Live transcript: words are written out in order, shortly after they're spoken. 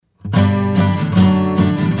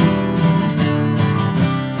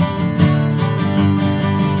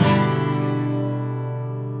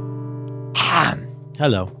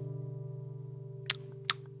Hello.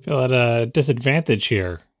 Feel at a disadvantage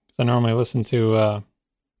here because I normally listen to the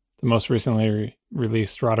most recently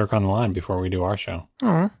released Roderick on the Line before we do our show.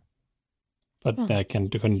 But I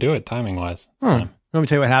couldn't do it timing wise. Let me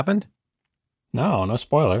tell you what happened. No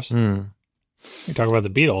spoilers. You talk about the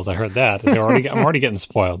Beatles. I heard that. I'm already getting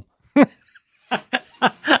spoiled.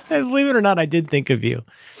 Believe it or not, I did think of you.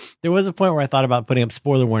 There was a point where I thought about putting up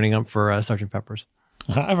spoiler warning up for Sgt. Pepper's.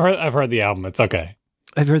 I've heard the album. It's okay.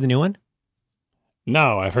 Have you heard the new one?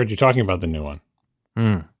 No, I've heard you talking about the new one.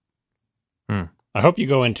 I hope you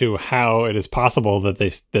go into how it is possible that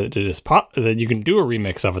that you can do a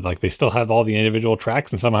remix of it. Like they still have all the individual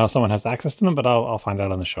tracks and somehow someone has access to them, but I'll find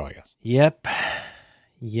out on the show, I guess. Yep.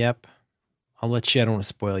 I'll let you. I don't want to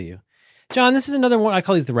spoil you. John, this is another one. I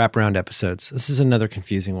call these the wraparound episodes. This is another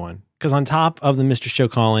confusing one. Because on top of the Mr. Show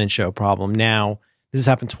call-in show problem, now this has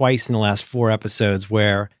happened twice in the last 4 episodes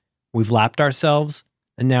where we've lapped ourselves.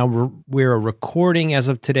 And now we're recording as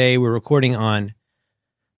of today. We're recording on,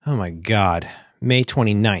 oh my God, May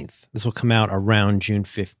 29th. This will come out around June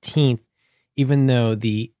 15th, even though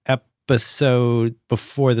the episode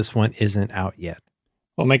before this one isn't out yet.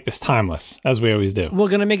 We'll make this timeless, as we always do. We're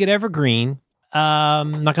going to make it evergreen.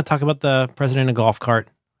 I'm not going to talk about the President in a Golf Cart,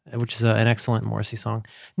 which is an excellent Morrissey song.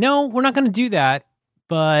 No, we're not going to do that.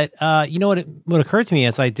 But you know what occurred to me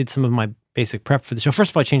as I did some of my basic prep for the show?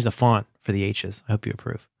 First of all, I changed the font for the H's. I hope you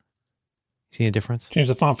approve. See a difference? Change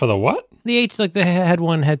the font for the what? The H, like the head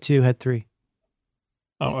 1, head 2, head 3.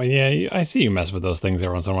 Oh, yeah. I see you mess with those things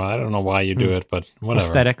every once in a while. I don't know why you do it, but whatever.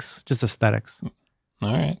 Aesthetics. Just aesthetics.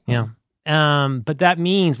 All right. Yeah. But that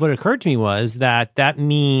means, what occurred to me was that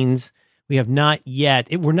means we have not yet,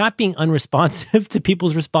 we're not being unresponsive to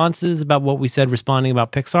people's responses about what we said responding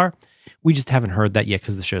about Pixar. We just haven't heard that yet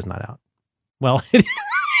because the show's not out. Well, it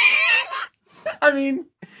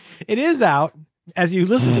is out as you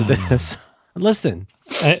listen to this. Listen.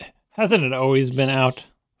 Hasn't it always been out?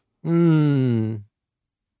 I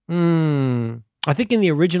think in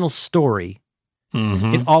the original story,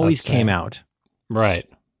 it always came out. Right.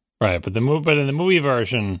 But in the movie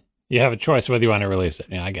version, you have a choice whether you want to release it.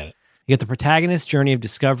 Yeah, I get it. You get the protagonist's journey of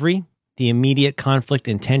discovery, the immediate conflict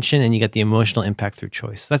and tension, and you get the emotional impact through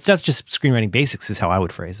choice. That's just screenwriting basics is how I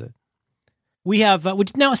would phrase it. We have,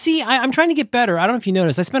 now see, I'm trying to get better. I don't know if you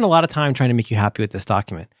noticed, I spent a lot of time trying to make you happy with this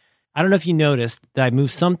document. I don't know if you noticed that I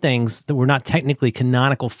moved some things that were not technically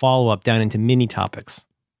canonical follow-up down into mini topics.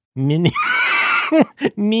 Mini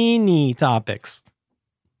topics.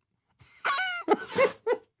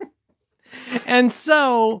 And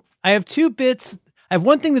so I have 2 bits. I have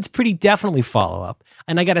one thing that's pretty definitely follow-up.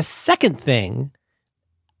 And I got a second thing,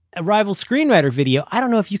 a rival screenwriter video. I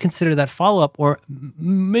don't know if you consider that follow-up or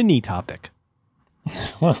mini topic.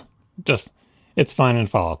 Well, it's fine in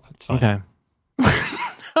follow-up. It's fine. Okay.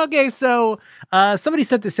 Okay, so somebody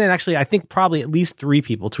sent this in. Actually, I think probably at least 3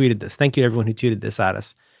 people tweeted this. Thank you to everyone who tweeted this at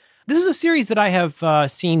us. This is a series that I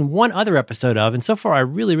have seen one other episode of, and so far I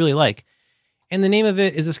really, really like. And the name of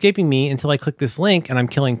it is escaping me until I click this link, and I'm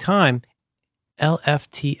killing time.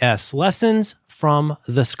 LFTS, Lessons from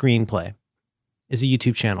the Screenplay, is a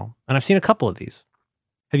YouTube channel. And I've seen a couple of these.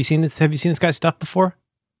 Have you seen this? Have you seen this guy's stuff before?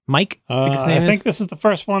 Mike? I think this is the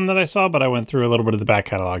first one that I saw, but I went through a little bit of the back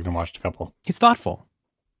catalog and watched a couple. He's thoughtful.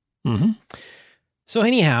 Mm-hmm. So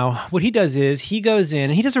anyhow, what he does is he goes in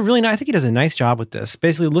and he does I think he does a nice job with this.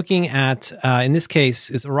 Basically looking at, in this case,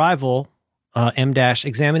 is Arrival,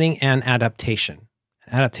 examining an adaptation.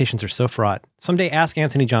 Adaptations are so fraught. Someday ask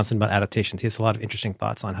Anthony Johnson about adaptations. He has a lot of interesting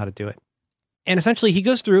thoughts on how to do it. And essentially he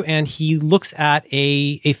goes through and he looks at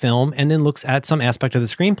a film and then looks at some aspect of the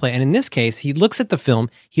screenplay. And in this case, he looks at the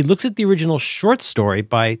film. He looks at the original short story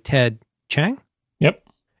by Ted Chiang. Yep.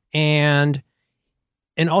 And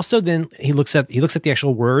also then he looks at the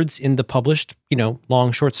actual words in the published,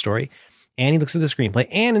 long short story. And he looks at the screenplay.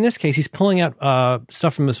 And in this case, he's pulling out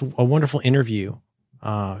stuff from a wonderful interview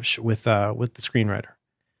with the screenwriter.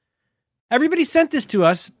 Everybody sent this to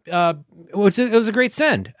us. It was a great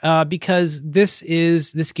send because this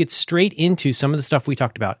gets straight into some of the stuff we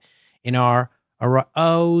talked about in our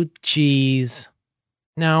oh geez.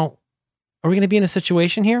 Now, are we going to be in a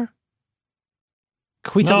situation here?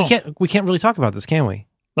 We can't really talk about this, can we?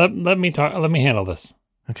 Let me talk. Let me handle this.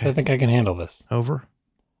 Okay. I think I can handle this. Over.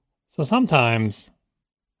 So sometimes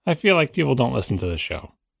I feel like people don't listen to the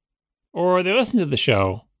show, or they listen to the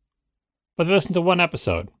show, but they listen to one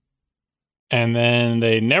episode. And then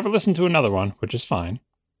they never listen to another one, which is fine,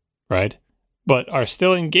 right? But are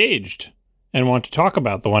still engaged and want to talk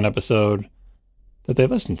about the one episode that they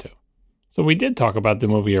listened to. So we did talk about the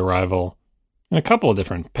movie Arrival in a couple of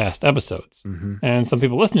different past episodes. Mm-hmm. And some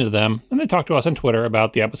people listen to them, and they talk to us on Twitter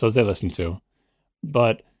about the episodes they listen to.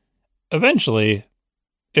 But eventually,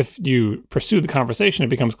 if you pursue the conversation, it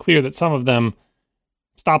becomes clear that some of them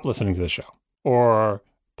stop listening to the show or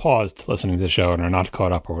paused listening to the show and are not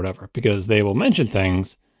caught up or whatever, because they will mention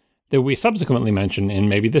things that we subsequently mention in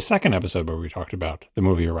maybe the second episode where we talked about the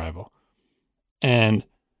movie Arrival. And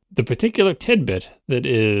the particular tidbit that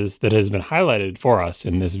has been highlighted for us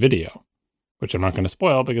in this video, which I'm not going to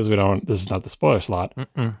spoil because this is not the spoiler slot,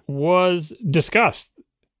 was discussed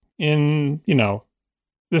in,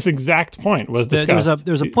 this exact point was discussed.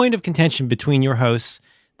 There's a point of contention between your hosts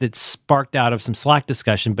that sparked out of some Slack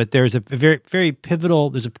discussion, but there's a very, very pivotal,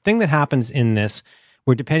 there's a thing that happens in this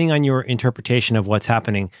where, depending on your interpretation of what's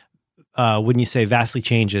happening, wouldn't you say vastly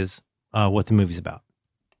changes what the movie's about?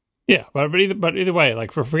 Yeah, but either way,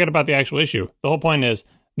 like, forget about the actual issue. The whole point is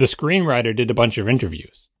the screenwriter did a bunch of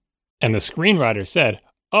interviews, and the screenwriter said,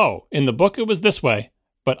 "Oh, in the book it was this way,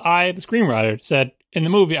 but the screenwriter, said in the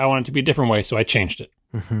movie I want it to be a different way, so I changed it."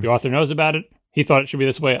 Mm-hmm. The author knows about it. He thought it should be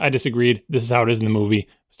this way. I disagreed. This is how it is in the movie.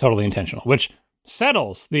 It's totally intentional, which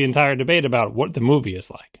settles the entire debate about what the movie is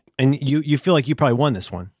like. And you feel like you probably won this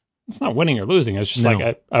one. It's not winning or losing. It's just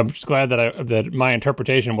I'm just glad that my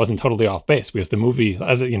interpretation wasn't totally off base, because the movie,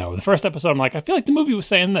 the first episode, I'm like, I feel like the movie was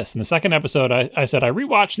saying this. In the second episode, I said I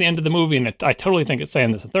rewatched the end of the movie and I totally think it's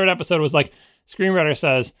saying this. The third episode was like, screenwriter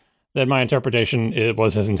says that my interpretation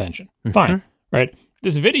was his intention. Mm-hmm. Fine, right?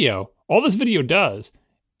 This video, all this video does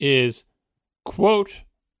is quote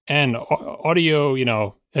and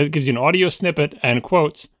audio. It gives you an audio snippet and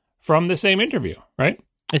quotes from the same interview, right?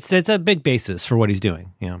 It's a big basis for what he's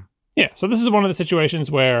doing. Yeah. Yeah, so this is one of the situations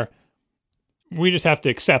where we just have to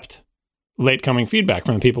accept late coming feedback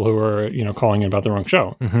from the people who are, calling in about the wrong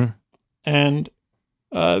show. Mm-hmm. And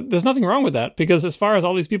there's nothing wrong with that, because as far as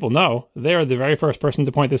all these people know, they're the very first person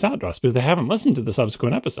to point this out to us, because they haven't listened to the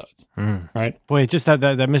subsequent episodes, right? Boy, just that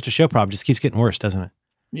Mr. Show problem just keeps getting worse, doesn't it?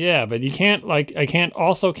 Yeah, but you can't, I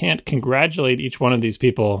can't congratulate each one of these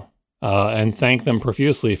people and thank them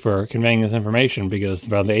profusely for conveying this information, because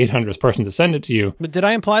they're the 800th person to send it to you. But did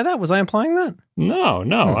I imply that? Was I implying that? No.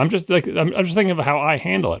 I'm just thinking of how I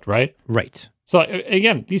handle it, right? Right. So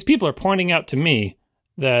again, these people are pointing out to me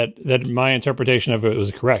that my interpretation of it was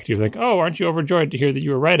correct. You think, oh, aren't you overjoyed to hear that you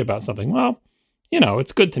were right about something? Well,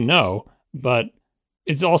 it's good to know, but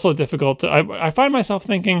it's also difficult to. I find myself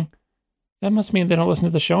thinking, that must mean they don't listen to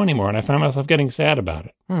the show anymore, and I find myself getting sad about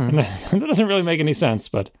it. And that doesn't really make any sense,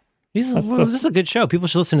 but. This is a good show. People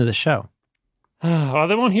should listen to the show. Well,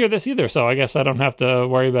 they won't hear this either, so I guess I don't have to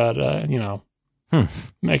worry about,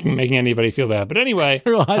 making anybody feel bad. But anyway,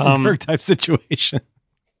 Earl Heisenberg type situation.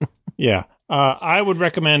 Yeah, I would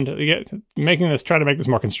recommend try to make this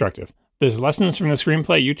more constructive. This Lessons from the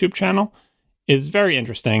Screenplay YouTube channel is very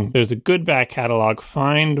interesting. There's a good back catalog.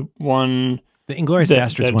 Find one. The Inglourious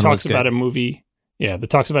Basterds one talks about a movie. Yeah, that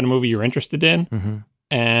talks about a movie you're interested in,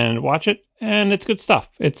 and watch it. And it's good stuff.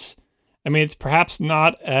 It's perhaps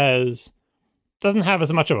doesn't have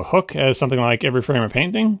as much of a hook as something like Every Frame a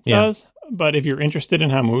Painting does. But if you're interested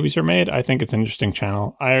in how movies are made, I think it's an interesting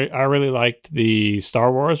channel. I really liked the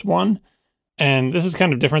Star Wars one. And this is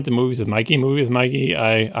kind of different than Movies with Mikey. Movies with Mikey,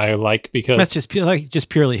 I like because... That's just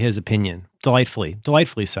purely his opinion. Delightfully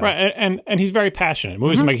so. Right, and he's very passionate.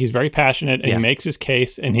 Movies with Mikey, he's very passionate, and he makes his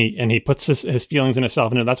case, and he puts his feelings in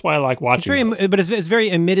himself, and that's why I like watching But it's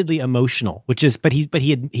very admittedly emotional, but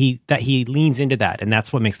he leans into that, and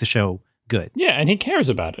that's what makes the show good. Yeah, and he cares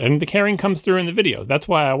about it, and the caring comes through in the videos. That's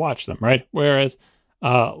why I watch them, right? Whereas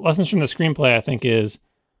Lessons from the Screenplay, I think, is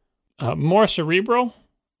more cerebral.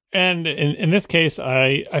 And in this case,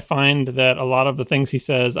 I find that a lot of the things he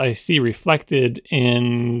says I see reflected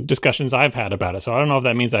in discussions I've had about it. So I don't know if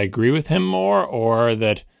that means I agree with him more, or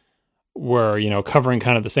that we're covering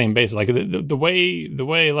kind of the same basis. Like the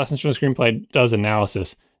way Lessons from the Screenplay does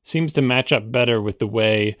analysis seems to match up better with the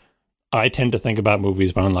way I tend to think about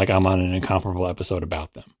movies when I'm on an incomparable episode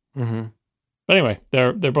about them. Mm-hmm. But anyway,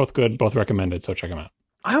 they're both good, both recommended. So check them out.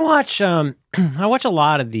 I watch a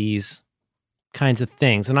lot of these kinds of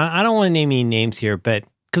things, and I don't want to name any names here, but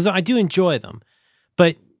because I do enjoy them.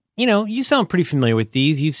 But you sound pretty familiar with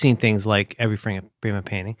these. You've seen things like Every Frame a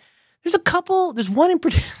Painting. There's one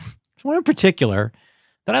in particular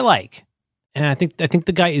that I like, and I think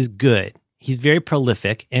the guy is good. He's very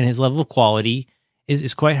prolific, and his level of quality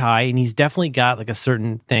is quite high, and he's definitely got like a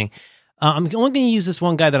certain thing. I'm only going to use this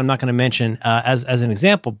one guy that I'm not going to mention as an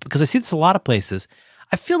example, because I see this a lot of places.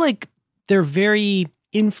 I feel like they're very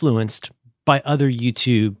influenced by other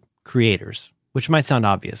YouTube creators, which might sound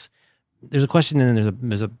obvious, there's a question and then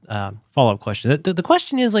there's a follow-up question. The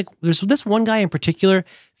question is like, there's this one guy in particular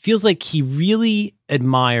feels like he really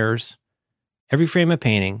admires every frame of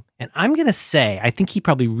painting. And I'm going to say, I think he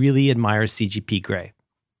probably really admires CGP Grey.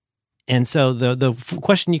 And so the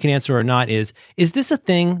question you can answer or not is this a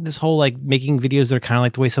thing? This whole like making videos that are kind of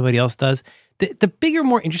like the way somebody else does? The bigger,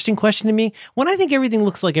 more interesting question to me, when I think everything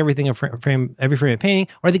looks like everything in every frame of painting,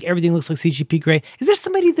 or I think everything looks like CGP Grey, is there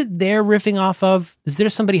somebody that they're riffing off of? Is there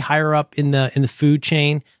somebody higher up in the food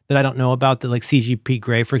chain that I don't know about that like CGP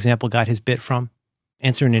Grey, for example, got his bit from?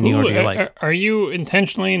 Answer in any order you like. Are you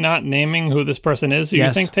intentionally not naming who this person is who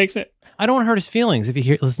you think takes it? I don't want to hurt his feelings if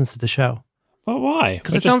he listens to the show. Well, why?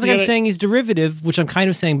 Because it sounds like I'm saying he's derivative, which I'm kind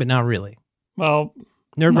of saying, but not really. Well,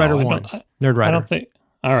 Nerdwriter 1. Nerdwriter. I don't think.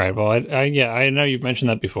 All right. Well, I know you've mentioned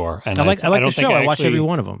that before, and I like the show. I watch every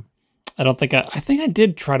one of them. I don't think I think I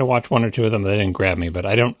did try to watch one or two of them, but they didn't grab me. But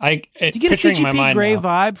I don't. Did you get a CGP Grey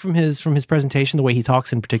vibe from his presentation, the way he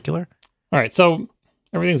talks in particular? All right. So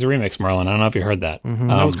everything's a remix, Marlon. I don't know if you heard that. Mm-hmm.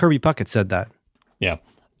 That was Kirby Puckett said that. Yeah.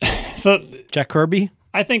 So Jack Kirby.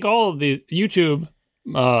 I think all of the YouTube,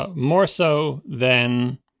 more so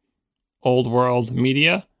than old world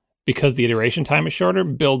media, because the iteration time is shorter,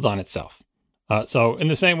 builds on itself. So in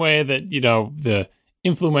the same way that, the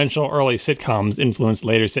influential early sitcoms influenced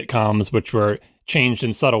later sitcoms, which were changed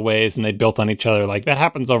in subtle ways and they built on each other, like that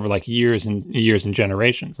happens over like years and years and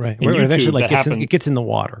generations. Right. Where it eventually it gets in the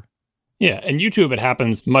water. Yeah. And YouTube, it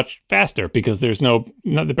happens much faster because there's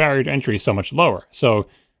the barrier to entry is so much lower. So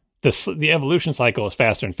the evolution cycle is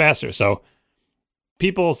faster and faster. So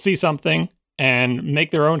people see something and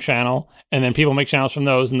make their own channel, and then people make channels from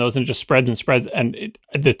those, and it just spreads and spreads, and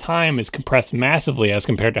the time is compressed massively as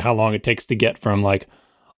compared to how long it takes to get from like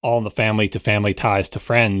All in the Family to Family Ties to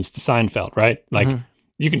Friends to Seinfeld, right? Like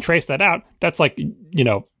you can trace that out. That's like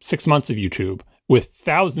 6 months of YouTube with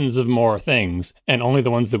thousands of more things, and only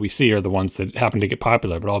the ones that we see are the ones that happen to get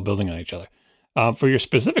popular, but all building on each other. For your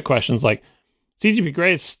specific questions, like CGP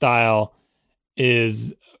Grey's style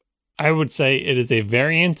is, I would say it is a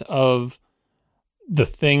variant of the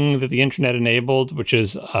thing that the internet enabled, which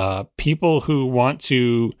is people who want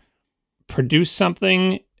to produce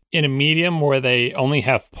something in a medium where they only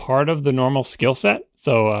have part of the normal skill set.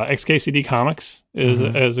 So XKCD Comics is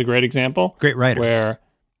a great example. Great writer. Where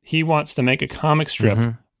he wants to make a comic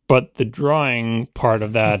strip, but the drawing part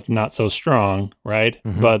of that, not so strong, right?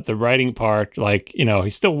 But the writing part, he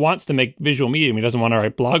still wants to make visual medium. He doesn't want to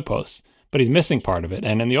write blog posts, but he's missing part of it.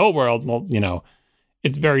 And in the old world, well,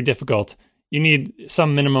 it's very difficult. You need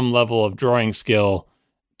some minimum level of drawing skill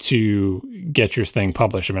to get your thing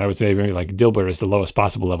published. I mean, I would say maybe like Dilbert is the lowest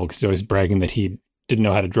possible level because he's always bragging that he didn't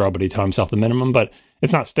know how to draw, but he taught himself the minimum. But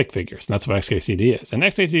it's not stick figures, and that's what XKCD is. And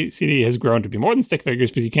XKCD has grown to be more than stick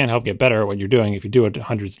figures because you can't help get better at what you're doing if you do it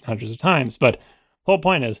hundreds and hundreds of times. But the whole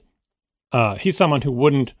point is he's someone who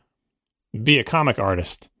wouldn't be a comic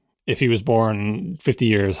artist if he was born 50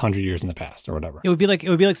 years, 100 years in the past or whatever. It would be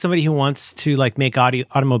like somebody who wants to like make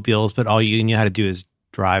automobiles, but all you know how to do is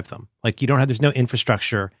drive them. Like there's no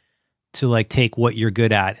infrastructure to like take what you're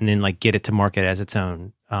good at and then like get it to market as its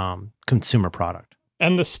own consumer product.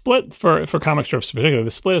 And the split for comic strips in particular,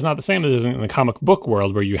 the split is not the same as in the comic book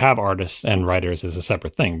world where you have artists and writers as a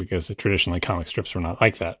separate thing, because traditionally comic strips were not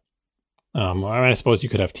like that. I suppose you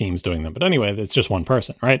could have teams doing them, but anyway, it's just one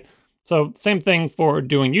person, right? So same thing for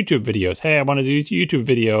doing YouTube videos. Hey, I want to do a YouTube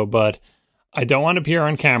video, but I don't want to appear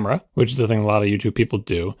on camera, which is the thing a lot of YouTube people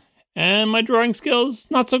do. And my drawing skills,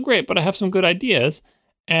 not so great, but I have some good ideas.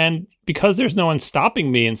 And because there's no one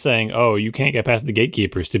stopping me and saying, oh, you can't get past the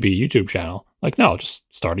gatekeepers to be a YouTube channel. Like, no, just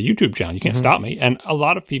start a YouTube channel. You can't stop me. And a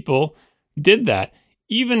lot of people did that,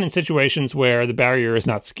 even in situations where the barrier is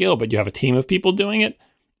not skill, but you have a team of people doing it.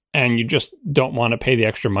 And you just don't want to pay the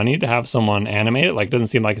extra money to have someone animate it. Like, it doesn't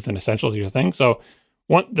seem like it's an essential to your thing. So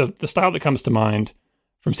the style that comes to mind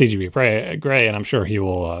from CGP Grey, and I'm sure he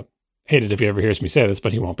will hate it if he ever hears me say this,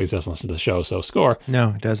 but he won't because he doesn't listen to the show, so score. No,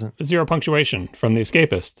 it doesn't. Zero punctuation from The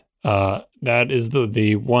Escapist. That is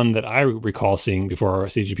the one that I recall seeing before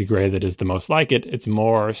CGP Grey that is the most like it. It's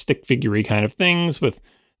more stick figure-y kind of things with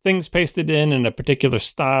things pasted in a particular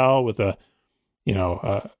style with a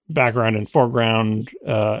background and foreground,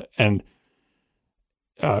 and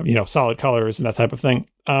solid colors and that type of thing.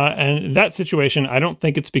 And that situation, I don't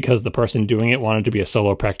think it's because the person doing it wanted to be a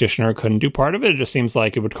solo practitioner, couldn't do part of it. It just seems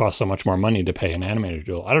like it would cost so much more money to pay an animator to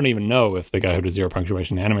do it. I don't even know if the guy who does zero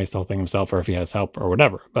punctuation animates the whole thing himself or if he has help or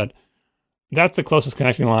whatever. But that's the closest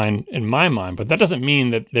connecting line in my mind. But that doesn't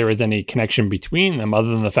mean that there is any connection between them other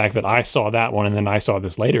than the fact that I saw that one and then I saw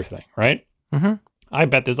this later thing, right? I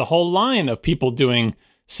bet there's a whole line of people doing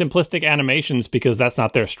simplistic animations because that's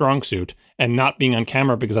not their strong suit, and not being on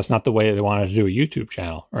camera because that's not the way they wanted to do a YouTube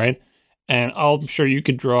channel, right? And I'm sure you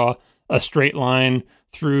could draw a straight line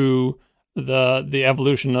through the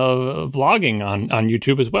evolution of vlogging on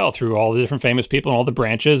YouTube as well, through all the different famous people and all the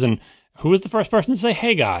branches. And who was the first person to say,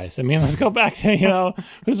 "Hey guys"? I mean, let's go back to,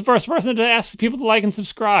 who's the first person to ask people to like and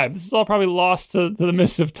subscribe? This is all probably lost to the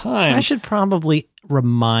mist of time. I should probably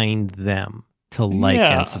remind them to like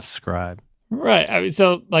and subscribe. Right. I mean,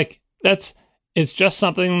 so like it's just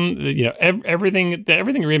something that, everything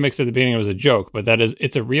remixed at the beginning was a joke, but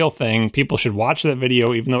it's a real thing. People should watch that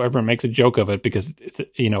video, even though everyone makes a joke of it, because it's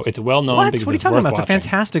well known. What are you talking about? It's a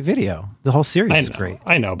fantastic video. The whole series is great.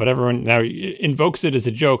 I know, but everyone now invokes it as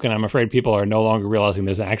a joke, and I'm afraid people are no longer realizing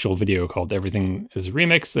there's an actual video called "Everything Is a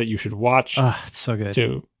Remix" that you should watch. Oh, it's so good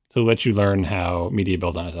to let you learn how media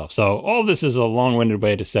builds on itself. So all this is a long-winded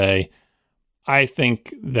way to say, I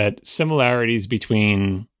think that similarities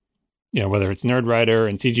between, whether it's Nerdwriter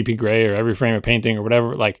and CGP Grey or Every Frame of Painting or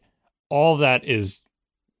whatever, like all that is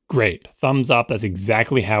great. Thumbs up. That's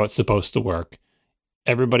exactly how it's supposed to work.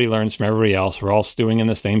 Everybody learns from everybody else. We're all stewing in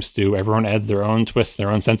the same stew. Everyone adds their own twists,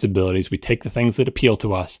 their own sensibilities. We take the things that appeal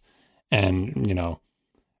to us and,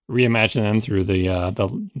 reimagine them through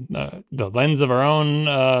the lens of our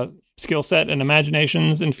own skill set and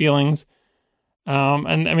imaginations and feelings.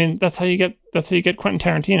 And I mean, that's how you get Quentin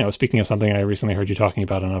Tarantino. Speaking of something I recently heard you talking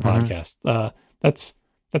about on a podcast, that's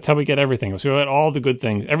how we get everything. So we get all the good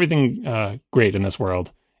things, everything great in this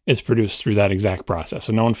world is produced through that exact process.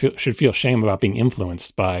 So no one should feel shame about being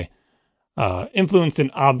influenced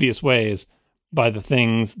in obvious ways by the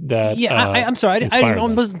things that. Yeah, I'm sorry. I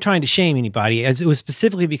wasn't trying to shame anybody. It was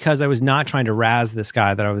specifically because I was not trying to razz this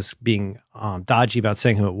guy that I was being dodgy about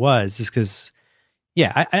saying who it was, just because.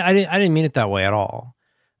 Yeah, I didn't mean it that way at all.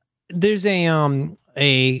 There's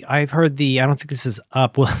I've heard I don't think this is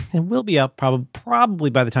up. Well, it will be up probably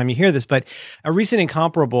by the time you hear this, but a recent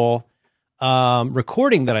Incomparable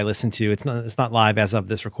recording that I listened to. It's not live as of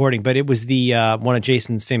this recording, but it was the one of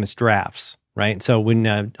Jason's famous drafts, right? So when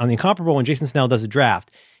on the Incomparable, when Jason Snell does a draft,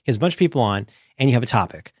 he has a bunch of people on, and you have a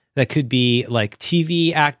topic that could be like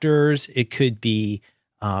TV actors, it could be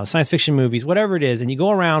science fiction movies, whatever it is, and you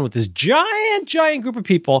go around with this giant group of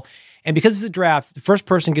people, and because it's a draft, the first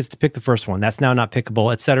person gets to pick the first one. That's now not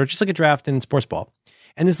pickable, etc. Just like a draft in sports ball.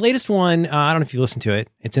 And this latest one, I don't know if you listened to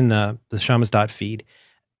it. It's in the Shamas feed.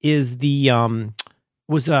 Is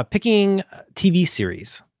was picking TV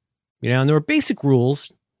series, and there were basic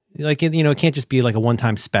rules, like it can't just be like a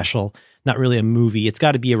one-time special, not really a movie. It's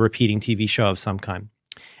got to be a repeating TV show of some kind.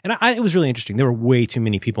 And it was really interesting. There were way too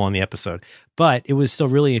many people on the episode, but it was still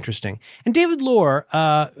really interesting. And David Lohr,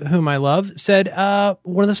 whom I love, said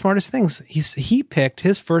one of the smartest things.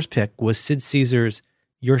 His first pick was Sid Caesar's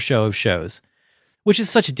Your Show of Shows, which is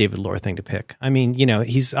such a David Lohr thing to pick. I mean,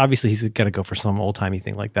 he's going to go for some old timey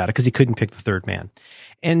thing like that because he couldn't pick the third man.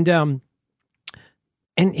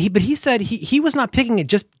 But he said he was not picking it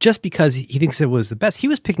just because he thinks it was the best. He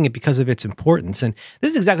was picking it because of its importance. And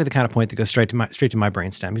this is exactly the kind of point that goes straight to my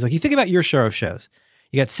brainstem. He's like, you think about Your Show of Shows.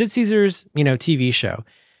 You got Sid Caesar's, TV show.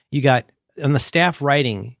 You got on the staff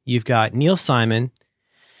writing, you've got Neil Simon,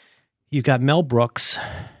 you've got Mel Brooks,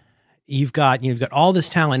 you've got all this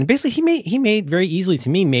talent. And basically he made very easily to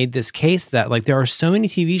me made this case that like there are so many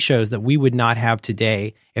TV shows that we would not have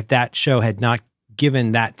today if that show had not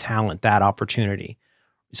given that talent that opportunity.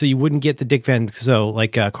 So you wouldn't get the Dick Van,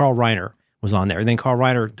 like Carl Reiner was on there. And then Carl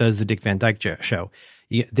Reiner does the Dick Van Dyke show.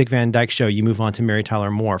 Dick Van Dyke show, you move on to Mary Tyler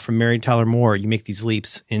Moore. From Mary Tyler Moore, you make these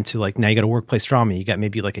leaps into like, now you got a workplace drama. You got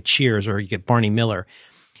maybe like a Cheers, or you get Barney Miller.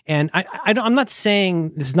 And I'm not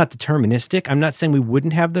saying this is not deterministic. I'm not saying we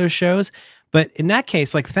wouldn't have those shows. But in that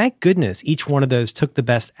case, like, thank goodness each one of those took the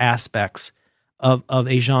best aspects of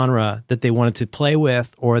a genre that they wanted to play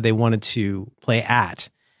with or they wanted to play at.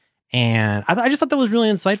 And I just thought that was really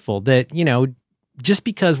insightful that, just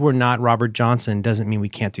because we're not Robert Johnson doesn't mean we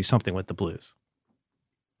can't do something with the blues.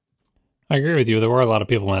 I agree with you. There were a lot of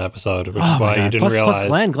people in that episode, which is why you didn't realize.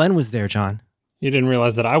 Plus Glenn was there, John. You didn't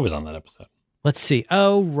realize that I was on that episode. Let's see.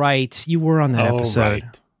 Oh, right. You were on that episode.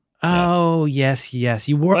 Right. Oh, yes.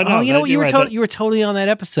 You were. Well, no, you know what? You were totally on that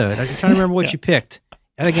episode. I'm trying to remember what you picked.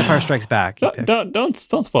 I think Empire Strikes Back. Don't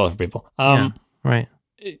spoil it for people. Right.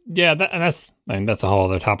 Yeah, that's a whole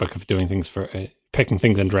other topic of doing things for picking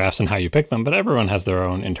things in drafts and how you pick them. But everyone has their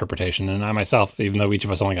own interpretation. And I myself, even though each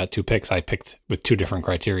of us only got 2 picks, I picked with 2 different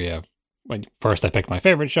criteria. First, I picked my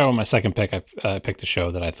favorite show. And my second pick, I picked a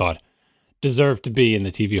show that I thought deserved to be in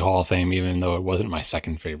the TV Hall of Fame, even though it wasn't my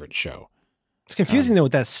second favorite show. It's confusing though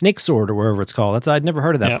with that Snake Sword or wherever it's called. I'd never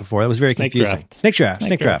heard of that before. That was very confusing. Snake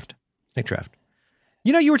Draft.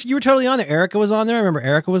 You know, you were totally on there. Erica was on there. I remember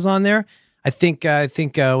Erica was on there. I think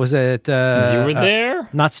was it you were there?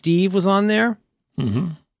 Not Steve was on there. Mm-hmm.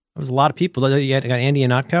 There was a lot of people. You got Andy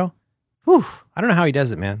Anatko. Whew. I don't know how he does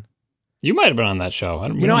it, man. You might have been on that show.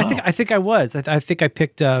 I think I was. I think I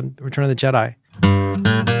picked Return of the Jedi.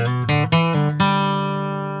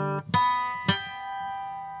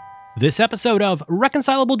 This episode of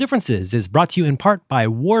Reconcilable Differences is brought to you in part by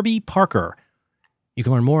Warby Parker. You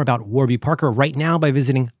can learn more about Warby Parker right now by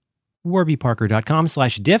visiting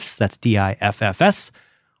warbyparker.com/diffs. That's DIFFS.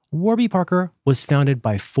 Warby Parker was founded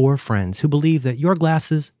by 4 friends who believe that your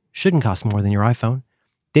glasses shouldn't cost more than your iPhone.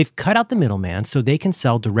 They've cut out the middleman so they can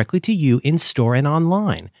sell directly to you in store and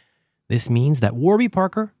online. This means that Warby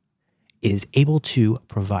Parker is able to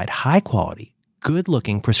provide high quality,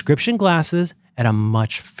 good-looking prescription glasses at a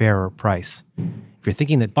much fairer price. If you're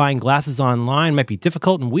thinking that buying glasses online might be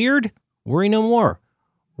difficult and weird, worry no more.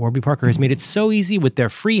 Warby Parker has made it so easy with their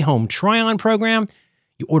free home try-on program.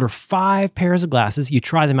 You order 5 pairs of glasses, you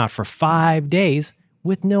try them out for 5 days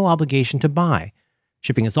with no obligation to buy.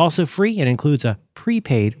 Shipping is also free and includes a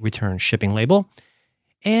prepaid return shipping label.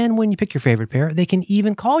 And when you pick your favorite pair, they can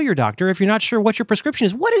even call your doctor if you're not sure what your prescription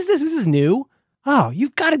is. What is this? This is new. Oh,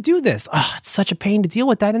 you've got to do this. Oh, it's such a pain to deal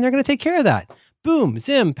with that, and they're going to take care of that. Boom,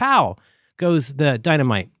 zim, pow, goes the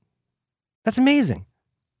dynamite. That's amazing.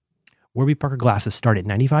 Warby Parker glasses start at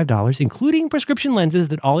 $95, including prescription lenses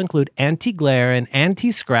that all include anti-glare and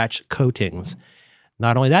anti-scratch coatings.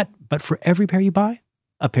 Not only that, but for every pair you buy,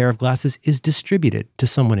 a pair of glasses is distributed to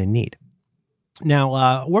someone in need.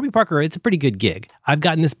 Now, Warby Parker, it's a pretty good gig. I've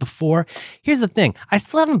gotten this before. Here's the thing. I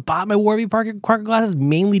still haven't bought my Warby Parker glasses,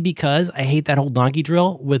 mainly because I hate that whole donkey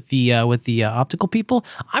drill with the optical people.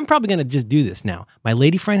 I'm probably going to just do this now. My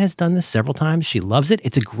lady friend has done this several times. She loves it.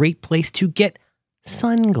 It's a great place to get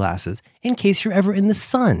sunglasses in case you're ever in the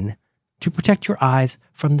sun to protect your eyes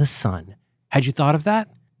from the sun. Had you thought of that?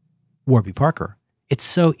 Warby Parker. It's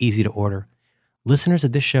so easy to order. Listeners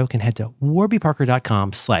of this show can head to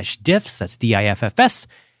warbyparker.com/diffs, that's DIFFS,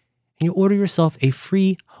 and you order yourself a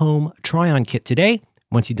free home try-on kit today.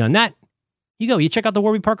 Once you've done that, you check out the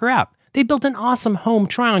Warby Parker app. They built an awesome home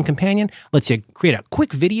try-on companion, lets you create a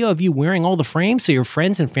quick video of you wearing all the frames so your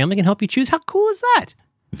friends and family can help you choose. How cool is that?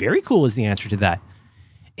 Very cool is the answer to that.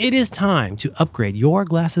 It is time to upgrade your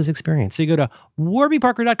glasses experience. So you go to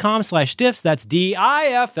warbyparker.com/diffs, that's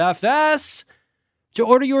DIFFS, to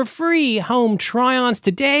order your free home try-ons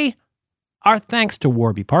today. Our thanks to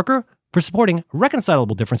Warby Parker for supporting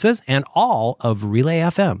Reconcilable Differences and all of Relay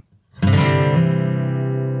FM.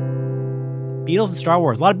 Beatles and Star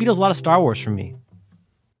Wars. A lot of Beatles, a lot of Star Wars for me.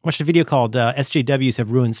 Watched a video called SJWs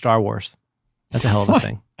Have Ruined Star Wars. That's a hell of a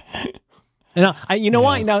thing. And you know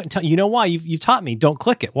why? Now you know why. You've taught me. Don't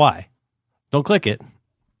click it. Why? Don't click it.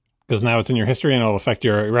 Because now it's in your history and it'll affect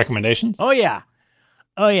your recommendations? Oh, yeah.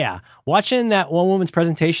 Watching that one woman's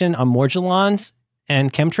presentation on Morgellons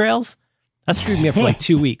and chemtrails, that screwed me up for like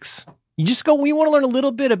 2 weeks. You want to learn a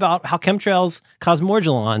little bit about how chemtrails cause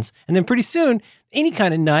Morgellons, and then pretty soon, any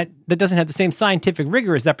kind of nut that doesn't have the same scientific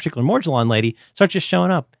rigor as that particular Morgellon lady starts just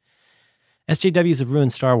showing up. SJWs have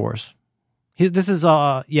ruined Star Wars. This is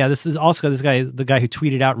also the guy who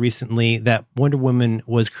tweeted out recently that Wonder Woman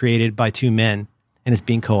was created by 2 men and is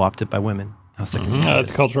being co-opted by women. How sick of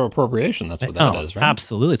that's cultural appropriation. That's what that is, right?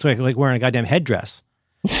 Absolutely. It's like wearing a goddamn headdress.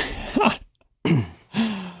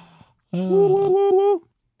 Woo.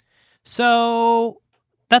 So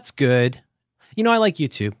that's good. You know, I like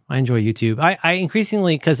YouTube. I enjoy YouTube. I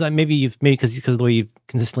increasingly, because because of the way you've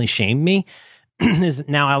consistently shamed me, is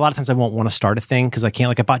now a lot of times I won't want to start a thing because I can't.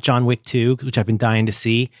 Like I bought John Wick 2, which I've been dying to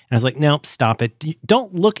see, and I was like, nope, stop it.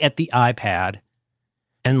 Don't look at the iPad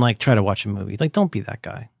and like try to watch a movie. Like, don't be that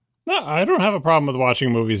guy. No, I don't have a problem with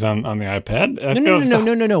watching movies on the iPad.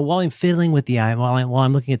 No. While I'm fiddling with the iPad, while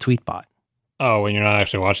I'm looking at Tweetbot. Oh, when you're not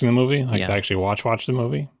actually watching the movie, to actually watch the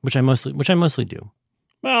movie, which I mostly do.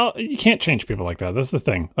 Well, you can't change people like that. That's the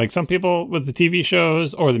thing. Like some people with the TV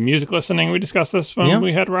shows or the music listening, we discussed this when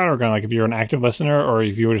we had Roderick on. Like if you're an active listener or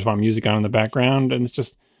if you just want music on in the background, and it's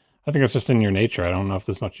just, I think it's just in your nature. I don't know if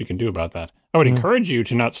there's much you can do about that. I would encourage you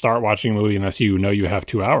to not start watching a movie unless you know you have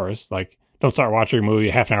 2 hours. Like don't start watching a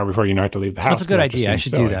movie half an hour before you know have to leave the house. That's a good idea. I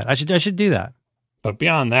should do that. I should do that. But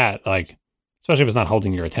beyond that, like, especially if it's not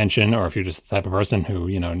holding your attention or if you're just the type of person who,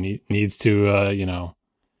 needs to,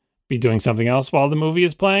 be doing something else while the movie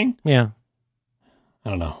is playing. Yeah. I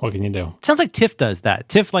don't know. What can you do? Sounds like Tiff does that.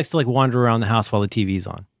 Tiff likes to like wander around the house while the TV's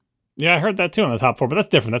on. Yeah, I heard that too on the top 4, but that's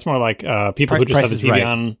different. That's more like people who just have the TV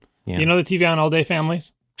on. Yeah. You know the TV on all day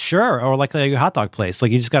families? Sure. Or like your hot dog place.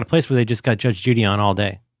 Like you just got a place where they just got Judge Judy on all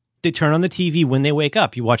day. they turn on the TV when they wake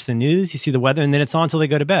up. You watch the news, you see the weather, and then it's on until they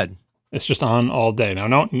go to bed. It's just on all day. Now,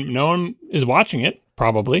 no one is watching it,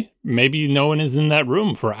 probably. Maybe no one is in that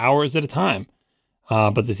room for hours at a time.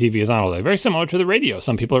 But the TV is on all day. Very similar to the radio.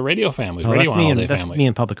 Some people are radio families. That's me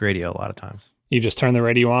in public radio a lot of times. You just turn the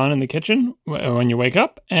radio on in the kitchen when you wake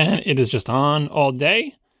up, and it is just on all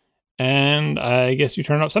day. And I guess you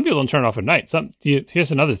turn it off. Some people don't turn it off at night.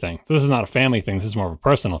 Here's another thing. So this is not a family thing. This is more of a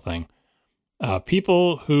personal thing.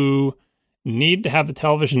 People who need to have the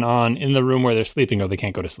television on in the room where they're sleeping or they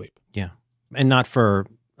can't go to sleep. Yeah. And not for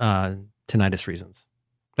tinnitus reasons.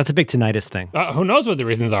 That's a big tinnitus thing. Who knows what the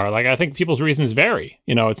reasons are? Like, I think people's reasons vary.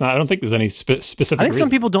 It's not, I don't think there's any specific I think reason. some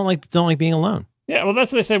people don't like being alone. Yeah, well,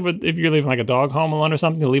 that's what they say. If you're leaving like a dog home alone or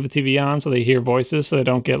something, you leave the TV on so they hear voices so they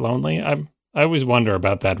don't get lonely. I always wonder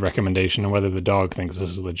about that recommendation and whether the dog thinks this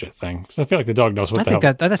is a legit thing. Because I feel like the dog knows what the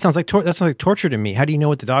hell. That sounds like torture to me. How do you know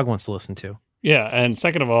what the dog wants to listen to? Yeah, and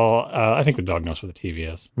second of all, I think the dog knows what the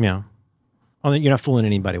TV is. Yeah. Well, you're not fooling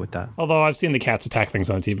anybody with that. Although I've seen the cats attack things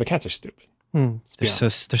on the TV, but cats are stupid. They're so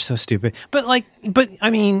stupid. But I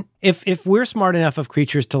mean, if we're smart enough of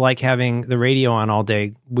creatures to like having the radio on all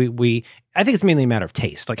day, I think it's mainly a matter of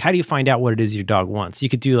taste. Like, how do you find out what it is your dog wants? You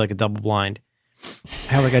could do like a double blind.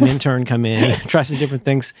 Have like an intern come in and try some different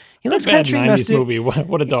things. He likes country 90s movie.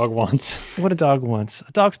 What a dog wants. What a dog wants.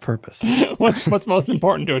 A dog's purpose. What's most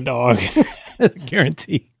important to a dog?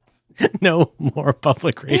 Guarantee. No more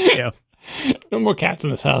public radio. No more cats in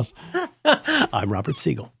this house. I'm Robert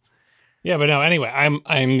Siegel. Yeah, but no. Anyway,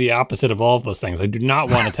 I'm the opposite of all of those things. I do not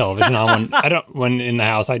want a television on when in the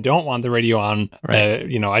house. I don't want the radio on.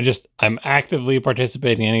 Right. I'm actively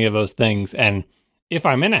participating in any of those things. And if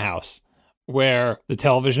I'm in a house where the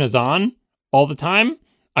television is on all the time,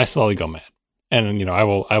 I slowly go mad. And I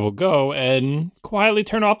will go and quietly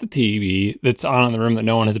turn off the TV that's on in the room that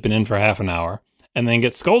no one has been in for half an hour, and then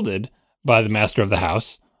get scolded by the master of the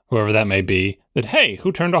house, whoever that may be, that, hey,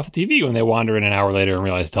 who turned off the TV, when they wander in an hour later and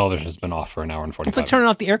realize television has been off for an hour and 45 minutes. It's like turning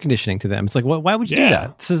off the air conditioning to them. It's like, why would you do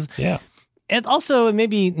that? And also,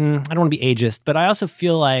 maybe, I don't want to be ageist, but I also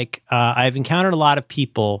feel like I've encountered a lot of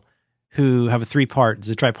people who have a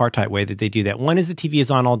tripartite way that they do that. One is the TV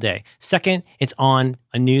is on all day. Second, it's on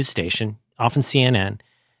a news station, often CNN.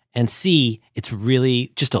 And C, it's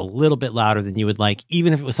really just a little bit louder than you would like,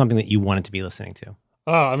 even if it was something that you wanted to be listening to.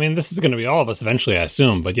 Oh, I mean, this is going to be all of us eventually, I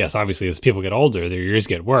assume. But yes, obviously, as people get older, their ears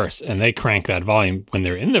get worse, and they crank that volume when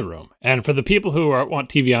they're in the room. And for the people who want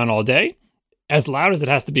TV on all day, as loud as it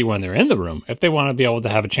has to be when they're in the room, if they want to be able to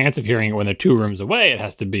have a chance of hearing it when they're 2 rooms away, it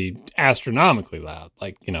has to be astronomically loud.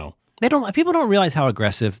 Like, People don't realize how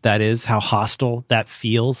aggressive that is, how hostile that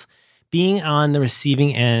feels. Being on the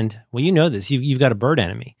receiving end, well, you know this, you've got a bird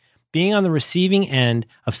enemy. Being on the receiving end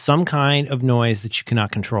of some kind of noise that you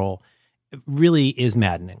cannot control really is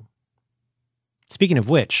maddening. Speaking of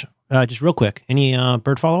which, just real quick, any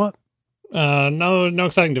bird follow-up? No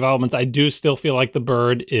exciting developments. I do still feel like the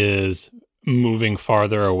bird is moving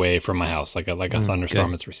farther away from my house, like a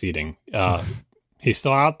thunderstorm that's receding. He's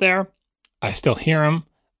still out there. I still hear him,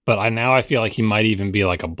 but I feel like he might even be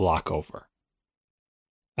like a block over.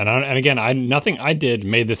 And again, nothing I did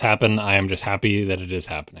made this happen. I am just happy that it is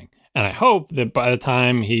happening. And I hope that by the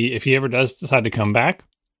time if he ever does decide to come back,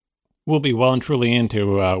 we'll be well and truly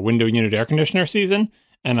into window unit air conditioner season,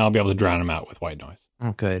 and I'll be able to drown him out with white noise.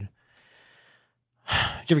 Oh, good.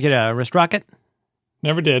 Did you ever get a wrist rocket?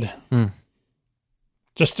 Never did.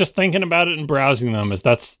 Just thinking about it and browsing them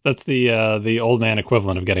that's the old man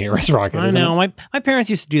equivalent of getting a wrist rocket. I know. My parents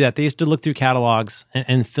used to do that. They used to look through catalogs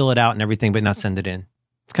and fill it out and everything, but not send it in.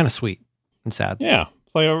 It's kind of sweet and sad. Yeah.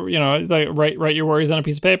 It's like, write your worries on a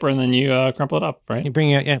piece of paper and then you crumple it up, right? You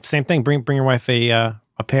bring same thing. Bring your wife a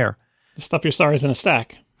pair. Stuff your sorries in a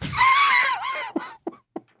stack.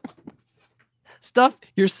 Stuff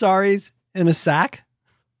your sorries in a sack?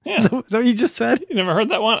 Yeah. Is that what you just said? You never heard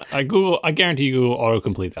that one? I guarantee you Google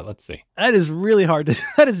autocomplete that. Let's see. That is really hard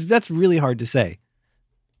to that's really hard to say.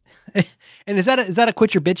 And is that a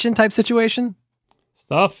quit your bitchin' type situation?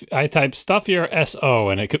 I type stuff your SO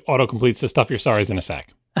and it autocompletes to stuff your sorries in a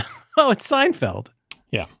sack. Oh, it's Seinfeld.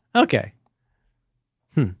 Yeah. Okay.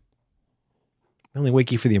 I only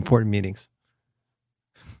wake you for the important meetings.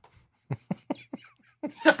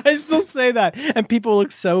 I still say that, and people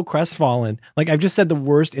look so crestfallen. Like, I've just said the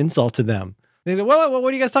worst insult to them. They go, what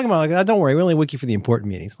are you guys talking about? Like, don't worry, we only wake you for the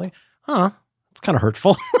important meetings. Like, it's kind of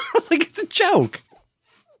hurtful. It's like, it's a joke.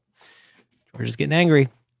 We're just getting angry.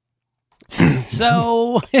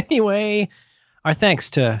 So, anyway, our thanks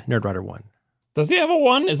to Nerdwriter 1. Does he have a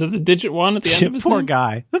 1? Is it the digit 1 at the end of his name?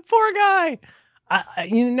 The poor guy.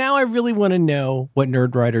 Now I really want to know what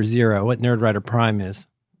Nerdwriter 0, what Nerdwriter Prime is.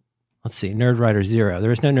 Let's see. Nerd Writer 0.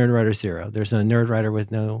 There is no Nerd Writer 0. There's a Nerd Writer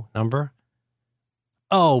with no number.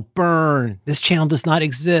 Oh, burn. This channel does not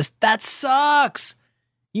exist. That sucks.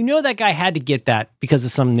 You know that guy had to get that because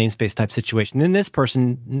of some namespace type situation. Then this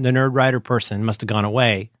person, the Nerd Writer person, must have gone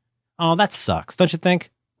away. Oh, that sucks. Don't you think?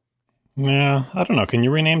 Yeah, I don't know. Can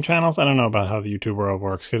you rename channels? I don't know about how the YouTube world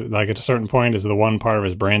works. Like at a certain point, is the one part of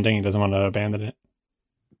his branding, he doesn't want to abandon it.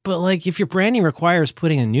 But like if your branding requires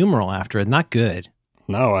putting a numeral after it, not good.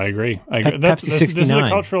 No, I agree. Pepsi 69. This is a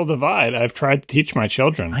cultural divide. I've tried to teach my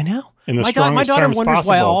children. I know. In the my daughter wonders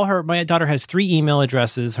why my daughter has 3 email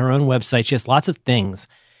addresses, her own website. She has lots of things.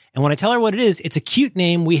 And when I tell her what it is, it's a cute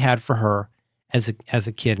name we had for her as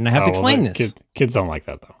a kid. And I have to explain this. Kids don't like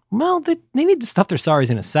that, though. Well, they need to stuff their sorries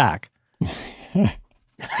in a sack.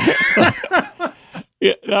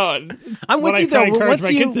 Yeah, no, I'm with you, though. What I Once encourage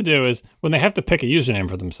my kids to do is when they have to pick a username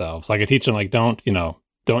for themselves, like I teach them, like, don't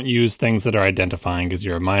use things that are identifying because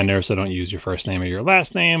you're a minor, so don't use your first name or your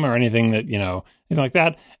last name or anything that, anything like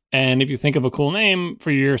that. And if you think of a cool name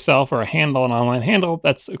for yourself or a handle, an online handle,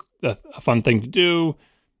 that's a fun thing to do.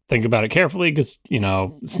 Think about it carefully because,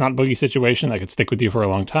 it's not a boogie situation that could stick with you for a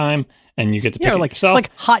long time and you get to pick it yourself.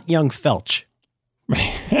 Like Hot Young Felch.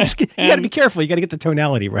 You got to be careful. You got to get the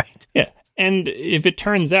tonality right. Yeah. And if it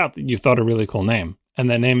turns out that you thought a really cool name and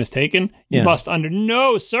that name is taken, you must under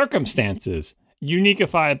no circumstances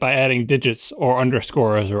uniqueify it by adding digits or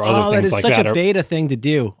underscores or other things like that. Oh, that is such a beta thing to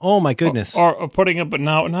do. Oh my goodness. Or putting it, but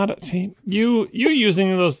no, not see you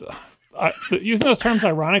using those terms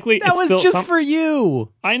ironically. That was just for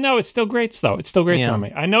you. I know it's still great though. It's still great on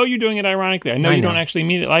me. I know you're doing it ironically. I know you don't actually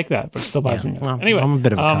mean it like that, but it still bothers me. Well, anyway, I'm a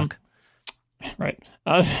bit of a cock. Right.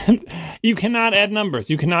 You cannot add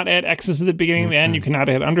numbers. You cannot add X's at the beginning and the end. You cannot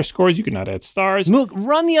add underscores. You cannot add stars. Mook,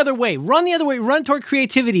 run the other way. Run toward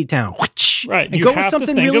creativity town. Right. And you go have with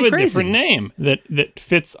something to think really of a crazy. different name that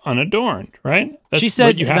fits unadorned, right? That's she said,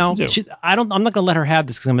 what you have to do. I'm not going to let her have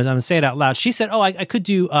this because I'm going to say it out loud. She said, I could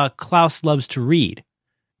do Klaus Loves to Read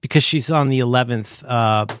because she's on the 11th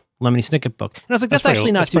Lemony Snicket book. And I was like, that's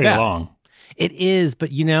actually not too bad. Long. It is,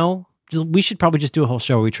 but we should probably just do a whole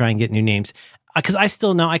show where we try and get new names. Because I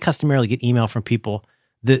customarily get email from people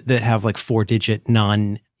that have like 4-digit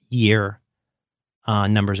non-year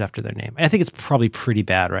numbers after their name. I think it's probably pretty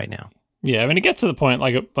bad right now. Yeah, I mean, it gets to the point,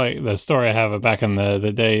 like the story I have back in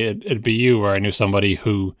the day at BU where I knew somebody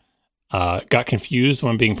who got confused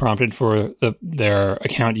when being prompted for their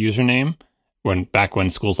account username back when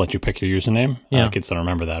schools let you pick your username. Yeah. Kids don't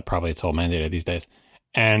remember that. Probably it's all mandated these days.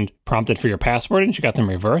 And prompted for your password, and she got them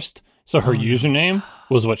reversed. So her username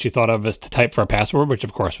was what she thought of as to type for a password, which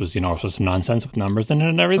of course was, all sorts of nonsense with numbers in it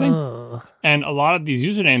and everything. And a lot of these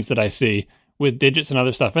usernames that I see with digits and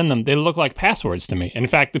other stuff in them, they look like passwords to me. And in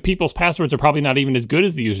fact, the people's passwords are probably not even as good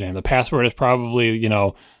as the username. The password is probably,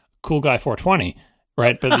 cool guy 420,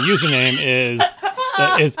 right? But the username is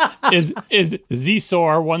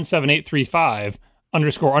zsor17835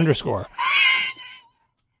 __.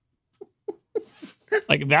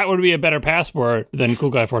 Like that would be a better password than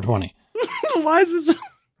cool guy 420. Why is this?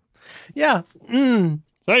 Yeah. So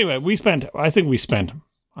anyway, I think we spent,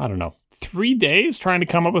 I don't know, 3 days trying to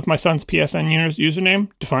come up with my son's PSN username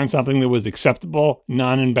to find something that was acceptable,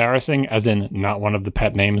 non-embarrassing, as in not one of the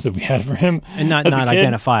pet names that we had for him. And not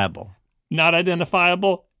identifiable. Not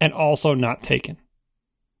identifiable, and also not taken.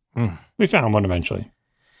 We found one eventually.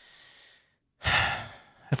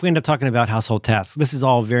 If we end up talking about household tasks, this is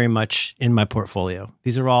all very much in my portfolio.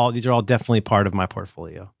 These are all definitely part of my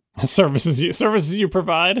portfolio. Services you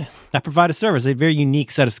provide. I provide a service, a very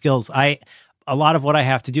unique set of skills. A lot of what I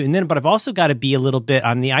have to do, but I've also got to be a little bit.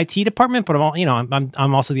 I'm the IT department, but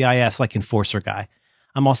I'm also the IS like enforcer guy.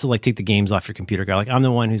 I'm also like take the games off your computer guy. Like I'm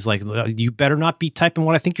the one who's like, you better not be typing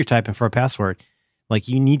what I think you're typing for a password. Like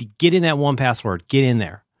you need to get in that one password. Get in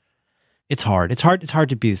there. It's hard. It's hard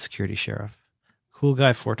to be the security sheriff. Cool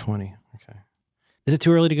guy 420. Okay. Is it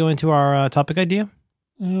too early to go into our topic idea?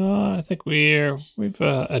 I think we've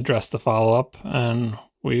addressed the follow up and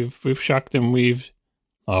we've shucked and we've.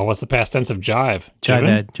 Oh, what's the past tense of jive? Jive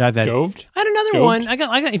ed. Joved? I had another one. I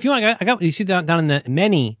got. If you want, I got. You see down in the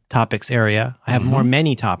many topics area. I have more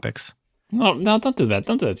many topics. No, don't do that.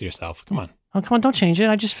 Don't do that to yourself. Come on. Oh, come on! Don't change it.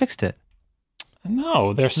 I just fixed it.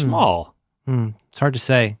 No, they're small. It's hard to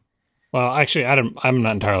say. Well, actually, I'm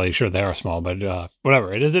not entirely sure they are small, but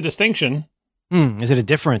whatever. It is a distinction. Is it a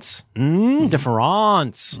difference?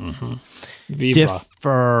 Difference.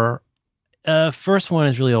 Differ. First one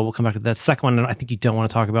is really old. We'll come back to that. Second one, I think you don't want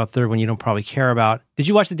to talk about. Third one, you don't probably care about. Did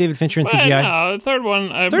you watch the David Fincher and CGI? No, the third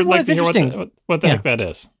one, I third would one like is to hear interesting. what the heck that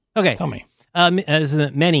is. Okay. Tell me. as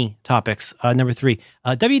in many topics. Number 3,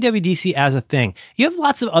 WWDC as a thing. You have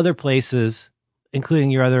lots of other places,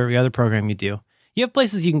 including your other program you do. You have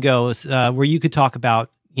places you can go where you could talk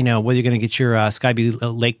about, whether you're going to get your Skyby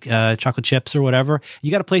Lake chocolate chips or whatever.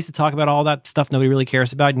 You got a place to talk about all that stuff nobody really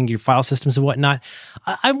cares about, and your file systems and whatnot.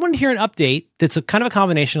 I want to hear an update that's a kind of a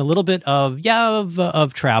combination, a little bit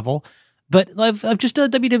of travel, but of just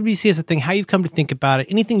WWDC as a thing, how you've come to think about it,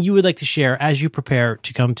 anything you would like to share as you prepare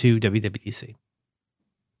to come to WWDC.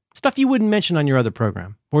 Stuff you wouldn't mention on your other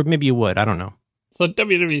program, or maybe you would, I don't know. So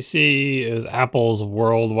WWDC is Apple's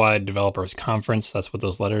Worldwide Developers Conference. That's what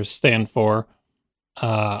those letters stand for.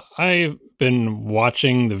 I've been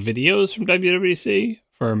watching the videos from WWDC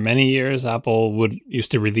for many years. Apple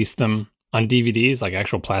used to release them on DVDs, like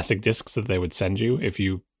actual plastic discs that they would send you if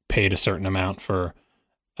you paid a certain amount for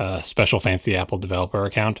a special fancy Apple developer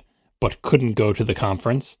account, but couldn't go to the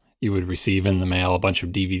conference. You would receive in the mail a bunch of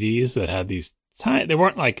DVDs that had these they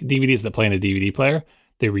weren't like DVDs that play in a DVD player.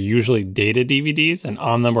 They were usually data DVDs, and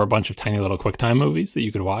on them were a bunch of tiny little QuickTime movies that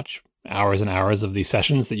you could watch, hours and hours of these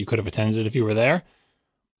sessions that you could have attended if you were there.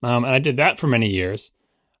 And I did that for many years.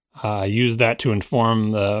 I used that to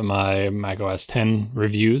inform my macOS 10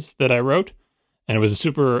 reviews that I wrote, and it was a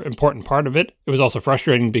super important part of it. It was also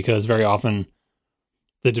frustrating because very often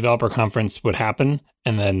the developer conference would happen,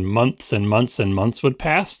 and then months and months and months would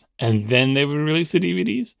pass, and then they would release the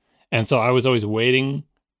DVDs. And so I was always waiting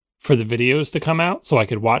for the videos to come out so I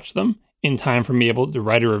could watch them in time for me able to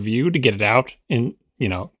write a review to get it out in,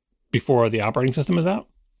 before the operating system is out.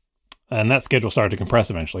 And that schedule started to compress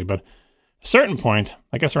eventually. But at a certain point,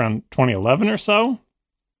 I guess around 2011 or so,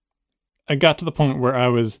 I got to the point where I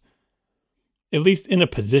was at least in a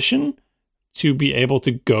position to be able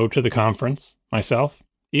to go to the conference myself,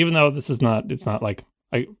 even though it's not like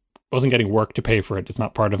I wasn't getting work to pay for it. It's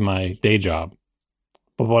not part of my day job.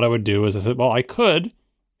 But what I would do is I said, well, I could,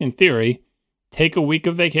 in theory, take a week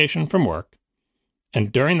of vacation from work.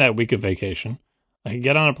 And during that week of vacation, I could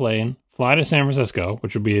get on a plane, fly to San Francisco,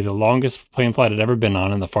 which would be the longest plane flight I'd ever been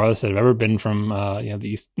on and the farthest I've ever been from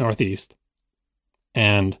the northeast,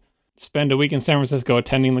 and spend a week in San Francisco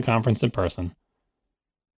attending the conference in person.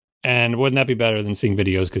 And wouldn't that be better than seeing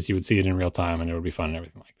videos, because you would see it in real time and it would be fun and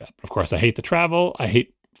everything like that. But of course, I hate to travel. I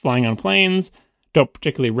hate flying on planes. Don't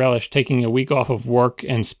particularly relish taking a week off of work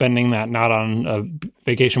and spending that not on a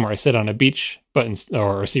vacation where I sit on a beach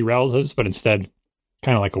or see relatives, but instead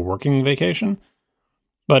kind of like a working vacation.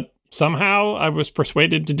 But somehow I was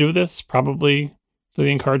persuaded to do this, probably through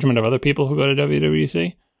the encouragement of other people who go to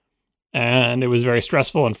WWDC. And it was very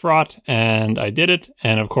stressful and fraught, and I did it.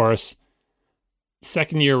 And of course,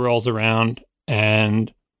 second year rolls around,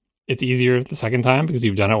 and it's easier the second time because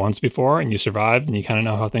you've done it once before and you survived and you kind of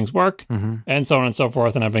know how things work, and so on and so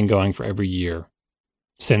forth. And I've been going for every year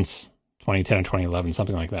since 2010 or 2011,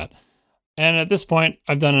 something like that. And at this point,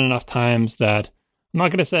 I've done it enough times that I'm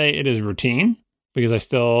not going to say it is routine, because I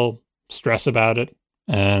still stress about it.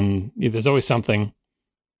 And there's always something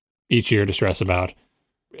each year to stress about,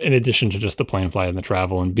 in addition to just the plane flight and the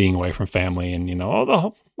travel and being away from family and,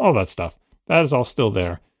 all that stuff. That is all still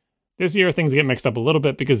there. This year, things get mixed up a little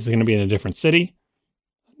bit because it's going to be in a different city.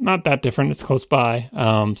 Not that different. It's close by.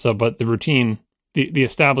 But the routine, the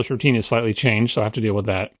established routine is slightly changed, so I have to deal with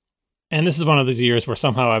that. And this is one of those years where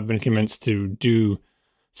somehow I've been convinced to do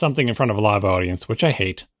something in front of a live audience, which I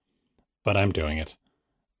hate, but I'm doing it.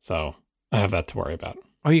 So I have that to worry about.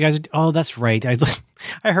 Oh, you guys, that's right.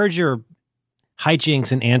 I heard your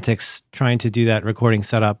hijinks and antics trying to do that recording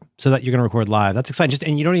setup so that you're going to record live. That's exciting.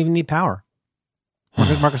 And you don't even need power.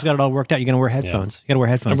 Marcus got it all worked out. You're going to wear headphones. Yeah. You got to wear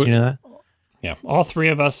headphones. You know that? Yeah. All three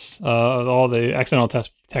of us, all the Accidental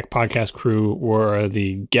Tech podcast crew, were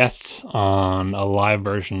the guests on a live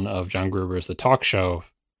version of John Gruber's The Talk Show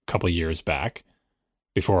a couple years back,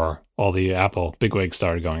 before all the Apple bigwigs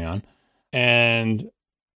started going on. And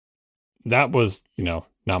that was,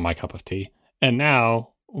 not my cup of tea. And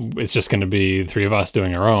now it's just going to be the three of us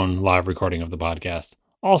doing our own live recording of the podcast.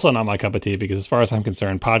 Also not my cup of tea, because as far as I'm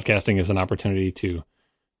concerned, podcasting is an opportunity to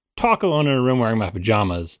talk alone in a room wearing my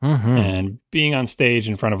pajamas. And being on stage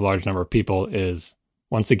in front of a large number of people is,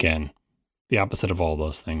 once again, the opposite of all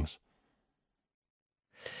those things.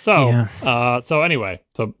 So, anyway,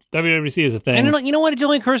 so WWDC is a thing. And you know what? It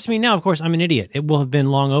only occurs to me now, of course, I'm an idiot. It will have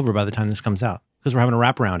been long over by the time this comes out, because we're having a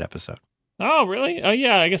wraparound episode. Oh, really? Oh,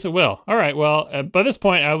 yeah, I guess it will. All right. Well, by this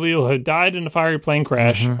point, I will have died in a fiery plane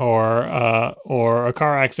crash or a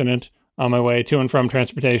car accident on my way to and from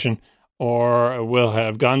transportation, or will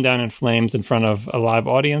have gone down in flames in front of a live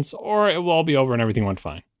audience, or it will all be over and everything went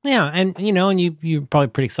fine. Yeah, and you're probably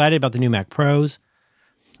pretty excited about the new Mac Pros.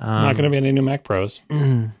 Not going to be any new Mac Pros.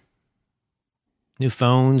 new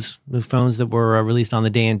phones that were released on the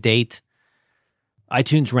day and date.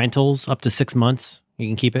 iTunes rentals up to 6 months. You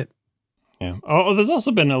can keep it. Yeah. Oh, there's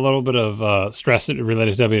also been a little bit of stress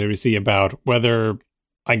related to WWDC about whether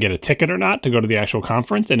I get a ticket or not to go to the actual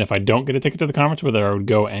conference. And if I don't get a ticket to the conference, whether I would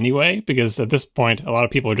go anyway, because at this point, a lot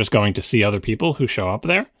of people are just going to see other people who show up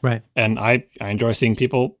there. Right. And I enjoy seeing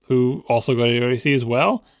people who also go to WWDC as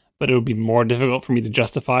well, but it would be more difficult for me to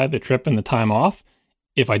justify the trip and the time off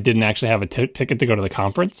if I didn't actually have a ticket to go to the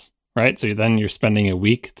conference, right? So then you're spending a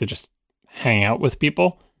week to just hang out with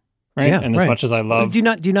people, right? Yeah, and as much as I love... Do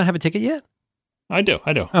you not have a ticket yet? I do.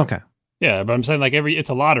 Okay. Yeah, but I'm saying like it's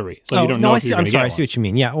a lottery, so you don't know if you're going to get one. I see what you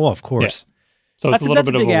mean. Yeah, well, of course. Yeah. So it's a little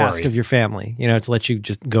bit of a worry. That's a big ask of your family, to let you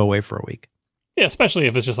just go away for a week. Yeah, especially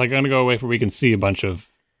if it's just like, I'm going to go away for a week and see a bunch of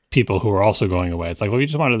people who are also going away. It's like, well, you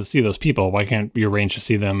just wanted to see those people. Why can't you arrange to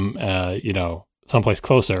see them, someplace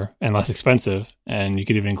closer and less expensive? And you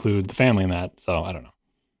could even include the family in that. So I don't know.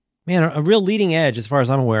 Man, a real leading edge, as far as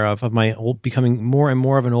I'm aware of my becoming more and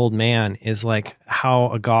more of an old man, is like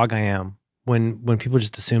how agog I am when people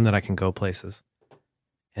just assume that I can go places,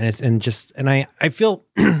 and I feel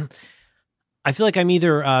I feel like I'm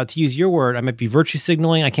either to use your word, I might be virtue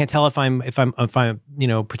signaling. I can't tell if I'm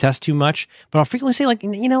protest too much, but I'll frequently say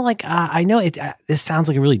I know it. This sounds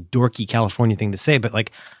like a really dorky California thing to say, but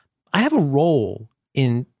like I have a role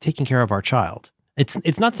in taking care of our child.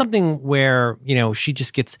 It's not something where, she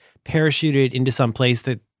just gets parachuted into some place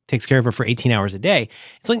that takes care of her for 18 hours a day.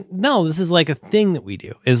 It's like, no, this is like a thing that we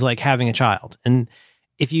do, is like having a child. And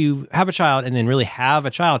if you have a child and then really have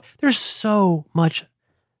a child, there's so much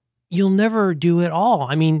you'll never do it all.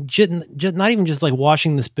 I mean, just not even just like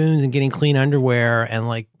washing the spoons and getting clean underwear and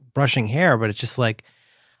like brushing hair, but it's just like,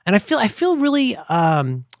 and I feel really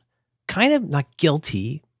kind of not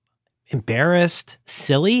guilty, embarrassed,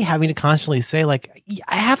 silly, having to constantly say like,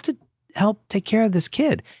 I have to help take care of this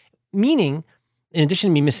kid. Meaning, in addition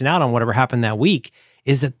to me missing out on whatever happened that week,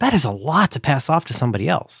 is that is a lot to pass off to somebody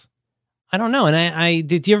else. I don't know. And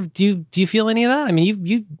do you feel any of that? I mean,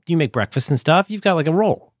 you make breakfast and stuff. You've got like a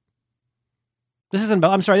role. This isn't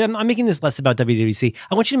about, I'm sorry, I'm making this less about WWDC.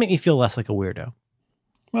 I want you to make me feel less like a weirdo.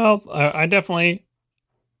 Well, I definitely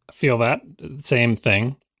feel that same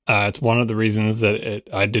thing. It's one of the reasons that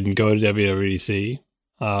I didn't go to WWDC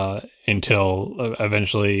until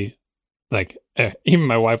eventually, like, even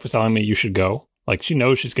my wife was telling me you should go. Like, she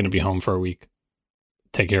knows she's going to be home for a week,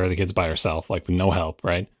 take care of the kids by herself, like with no help,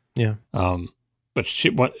 right? Yeah. But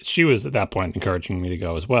she was at that point encouraging me to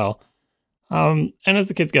go as well. And as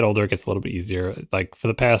the kids get older, it gets a little bit easier. Like for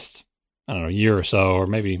the past, I don't know, year or so, or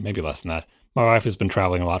maybe less than that, my wife has been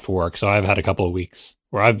traveling a lot for work. So I've had a couple of weeks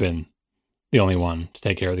where I've been the only one to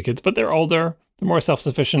take care of the kids, but they're older. They're more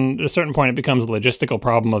self-sufficient. At a certain point, it becomes a logistical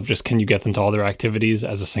problem of just, can you get them to all their activities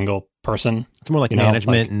as a single person? It's more like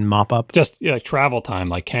management and mop up. Just like travel time.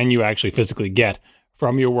 Like, can you actually physically get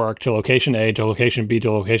from your work to location A to location B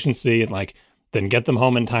to location C, and like then get them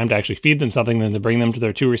home in time to actually feed them something, then to bring them to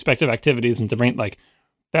their two respective activities, and to bring, like,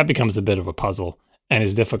 that becomes a bit of a puzzle and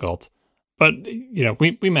is difficult. But,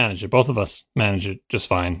 we manage it. Both of us manage it just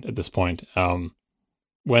fine at this point.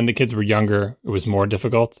 When the kids were younger, it was more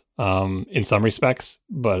difficult in some respects.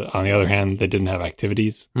 But on the other hand, they didn't have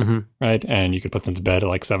activities, right? And you could put them to bed at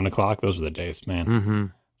like 7 o'clock. Those were the days, man. Mm-hmm.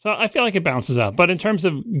 So I feel like it balances out. But in terms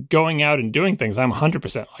of going out and doing things, I'm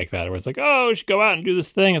 100% like that. Where it's like, oh, we should go out and do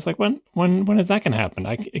this thing. It's like, when is that going to happen?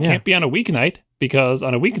 It can't be on a weeknight, because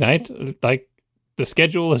on a weeknight, like, the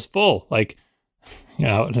schedule is full. Like,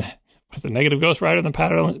 what's the negative Ghost Rider?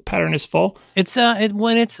 The pattern is full. It's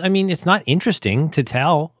it's not interesting to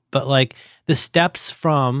tell, but like the steps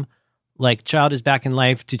from like child is back in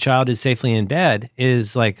life to child is safely in bed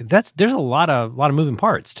is like, there's a lot of moving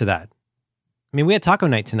parts to that. I mean, we had taco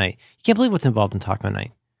night tonight. You can't believe what's involved in taco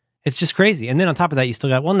night. It's just crazy. And then on top of that, you still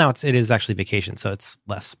got, well, now it is actually vacation, so it's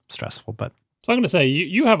less stressful. But so I'm going to say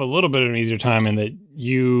you have a little bit of an easier time in that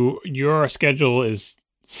your schedule is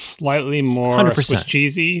slightly more 100%. Swiss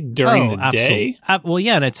cheesy during the day. Well,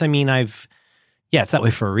 yeah, it's that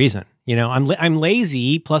way for a reason. I'm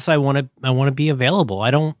lazy. Plus, I want to be available. I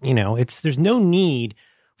don't. There's no need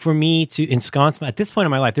for me to ensconce at this point in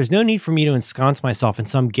my life. There's no need for me to ensconce myself in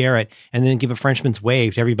some garret and then give a Frenchman's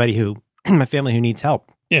wave to everybody my family who needs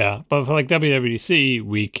help. Yeah, but for like WWDC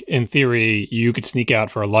week, in theory, you could sneak out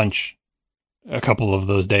for a lunch a couple of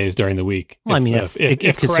those days during the week. Well,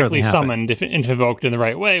 if correctly summoned, if invoked in the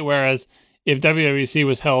right way. Whereas if WWDC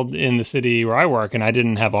was held in the city where I work and I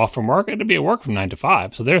didn't have off from work, it'd be at work from 9 to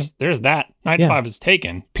 5. So there's that. 9 to 5 is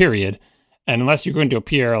taken, period. And unless you're going to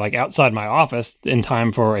appear like outside my office in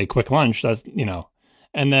time for a quick lunch, that's,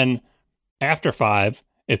 and then after 5,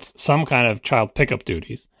 it's some kind of child pickup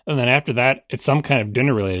duties. And then after that, it's some kind of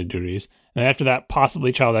dinner related duties. And after that,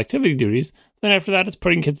 possibly child activity duties. Then after that, it's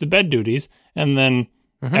putting kids to bed duties. And then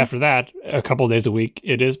after that, a couple of days a week,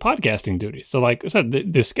 it is podcasting duties. So like I said,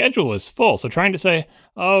 the schedule is full. So trying to say,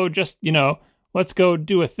 oh, just, let's go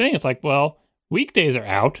do a thing. It's like, well, weekdays are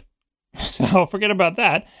out. So forget about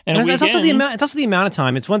that. And it's also the amount of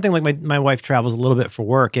time. It's one thing, like my wife travels a little bit for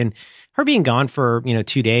work, and her being gone for 2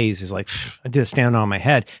 days is like, I did a stand on my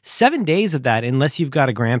head. 7 days of that, unless you've got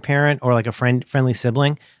a grandparent or like a friendly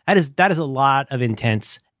sibling, that is a lot of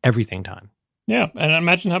intense everything time. Yeah, and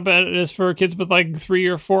imagine how bad it is for kids with like 3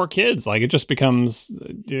 or 4 kids. Like it just becomes,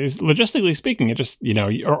 logistically speaking, it just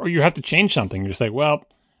or you have to change something. You're just like, well,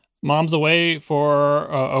 Mom's away for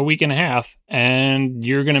a week and a half, and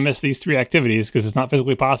you're going to miss these 3 activities because it's not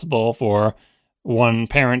physically possible for one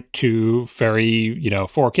parent to ferry,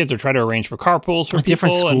 4 kids or try to arrange for carpools for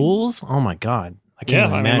different schools. Oh my God. I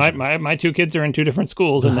can't imagine. Mean, my 2 kids are in 2 different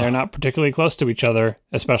schools, and they're not particularly close to each other,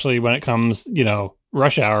 especially when it comes,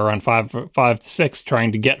 rush hour around 5 to 6,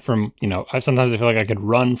 trying to get from, sometimes I feel like I could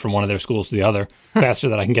run from one of their schools to the other faster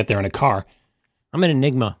than I can get there in a car. I'm an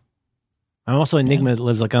enigma. I'm also an enigma that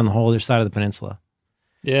lives like on the whole other side of the peninsula.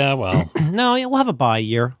 Yeah, well. No, we'll have a bye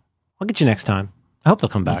year. I'll get you next time. I hope they'll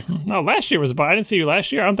come back. No, last year was a bye. I didn't see you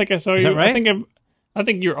last year. I don't think I saw you. Is that right? I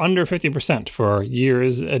think you're under 50% for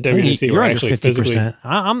years at WWDC. You're under 50%.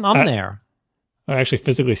 I'm there. I actually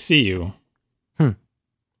physically see you. I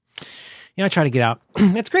try to get out.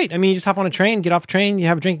 It's great. I mean, you just hop on a train, get off a train, you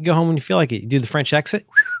have a drink, and go home when you feel like it. You do the French exit,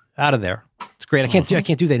 out of there. It's great. I can't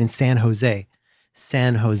do that in San Jose.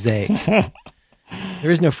 San Jose. There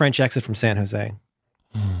is no French exit from San Jose.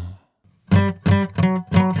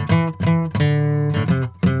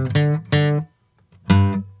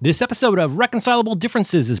 This episode of Reconcilable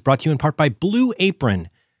Differences is brought to you in part by Blue Apron.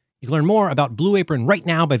 You can learn more about Blue Apron right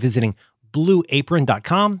now by visiting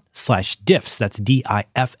blueapron.com/diffs. That's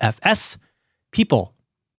DIFFS. People,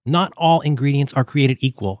 not all ingredients are created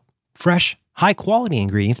equal. Fresh, high-quality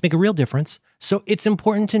ingredients make a real difference, so it's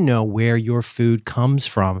important to know where your food comes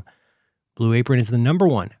from. Blue Apron is the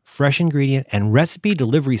 #1 fresh ingredient and recipe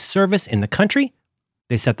delivery service in the country.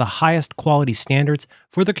 They set the highest quality standards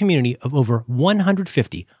for their community of over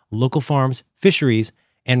 150 local farms, fisheries,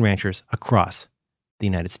 and ranchers across the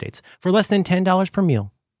United States. For less than $10 per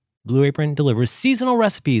meal, Blue Apron delivers seasonal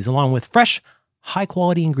recipes along with fresh,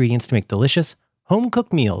 high-quality ingredients to make delicious,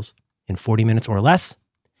 home-cooked meals in 40 minutes or less.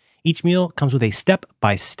 Each meal comes with a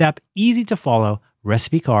step-by-step, easy-to-follow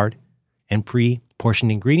recipe card and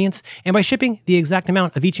pre-portioned ingredients. And by shipping the exact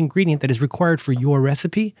amount of each ingredient that is required for your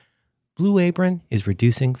recipe, Blue Apron is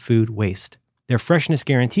reducing food waste. Their freshness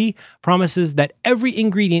guarantee promises that every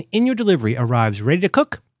ingredient in your delivery arrives ready to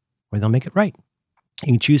cook, or they'll make it right.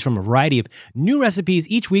 You can choose from a variety of new recipes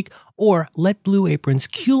each week, or let Blue Apron's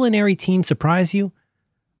culinary team surprise you.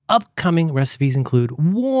 Upcoming recipes include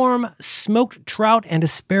warm smoked trout and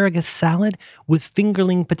asparagus salad with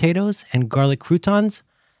fingerling potatoes and garlic croutons,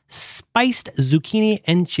 spiced zucchini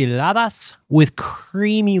enchiladas with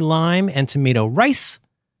creamy lime and tomato rice.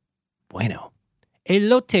 Bueno.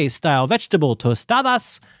 Elote-style vegetable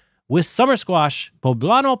tostadas with summer squash,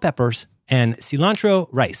 poblano peppers, and cilantro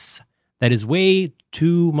rice. That is way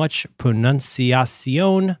too much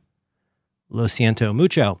pronunciación. Lo siento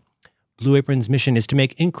mucho. Blue Apron's mission is to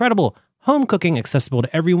make incredible home cooking accessible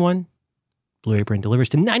to everyone. Blue Apron delivers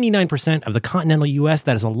to 99% of the continental U.S.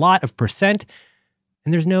 That is a lot of percent.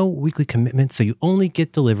 And there's no weekly commitment, so you only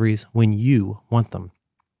get deliveries when you want them.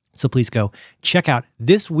 So please go check out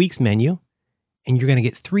this week's menu, and you're going to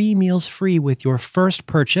get 3 meals free with your first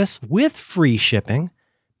purchase with free shipping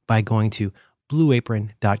by going to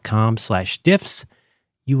blueapron.com/diffs.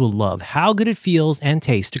 You will love how good it feels and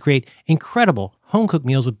tastes to create incredible home-cooked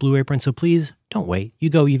meals with Blue Apron. So please don't wait. You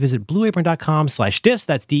visit blueapron.com/diffs.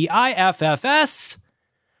 That's DIFFS.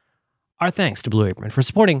 Our thanks to Blue Apron for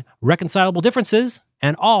supporting Reconcilable Differences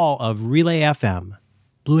and all of Relay FM.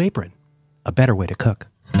 Blue Apron, a better way to cook.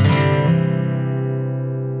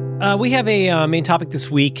 We have a main topic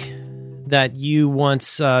this week that you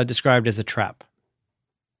once described as a trap.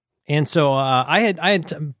 And so I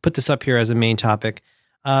had put this up here as a main topic.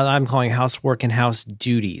 I'm calling housework and house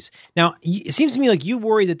duties. Now, it seems to me like you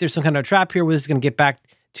worry that there's some kind of trap here where this is going to get back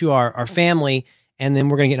to our family, and then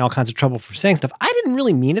we're going to get in all kinds of trouble for saying stuff. I didn't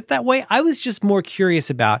really mean it that way. I was just more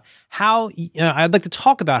curious about how, I'd like to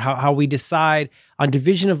talk about how we decide on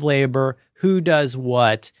division of labor, who does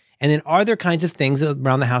what, and then are there kinds of things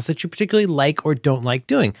around the house that you particularly like or don't like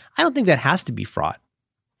doing? I don't think that has to be fraught.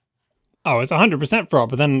 Oh, it's 100% fraught.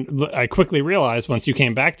 But then I quickly realized once you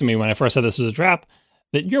came back to me when I first said this was a trap,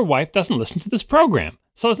 that your wife doesn't listen to this program.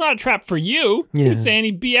 So it's not a trap for you. Yeah. You can say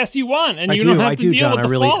any BS you want, and I you do, don't have I to do, deal John. with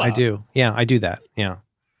the fallout. I do. Yeah, I do that. Yeah.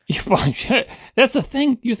 That's the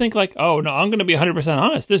thing. You think like, oh, no, I'm going to be 100%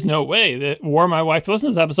 honest. There's no way that were my wife to listen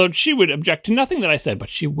to this episode, she would object to nothing that I said, but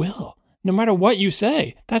she will. No matter what you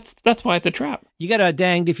say. That's why it's a trap. You got a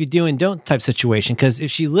danged if you do and don't type situation, because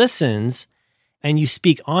if she listens and you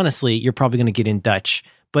speak honestly, you're probably going to get in Dutch.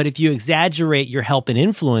 But if you exaggerate your help and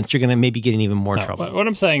influence, you're going to maybe get in even more trouble. What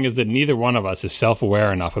I'm saying is that neither one of us is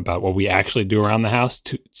self-aware enough about what we actually do around the house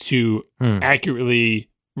to accurately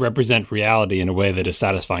represent reality in a way that is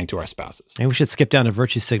satisfying to our spouses. Maybe we should skip down to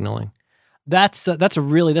virtue signaling. That's a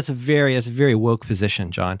very woke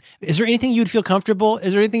position, John. Is there anything you'd feel comfortable?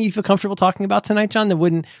 Is there anything you feel comfortable talking about tonight, John? That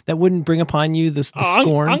wouldn't bring upon you the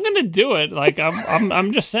scorn. I'm going to do it. Like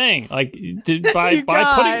I'm just saying. Like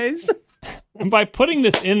by putting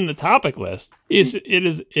this in the topic list,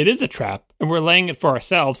 it is a trap, and we're laying it for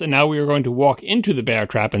ourselves. And now we are going to walk into the bear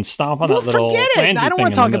trap and stomp on that little. Forget it. I don't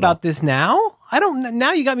want to talk about this now. I don't.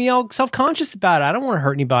 Now you got me all self-conscious about it. I don't want to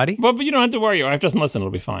hurt anybody. But you don't have to worry. Your wife doesn't listen. It'll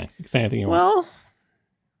be fine. You can say anything you want. Well,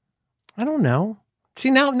 I don't know.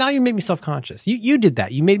 See, now you made me self-conscious. You did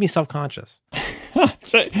that. You made me self-conscious.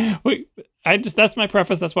 So that's my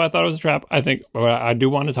preface. That's why I thought it was a trap. I think I do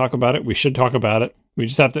want to talk about it. We should talk about it. We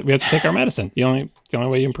have to take our medicine. The only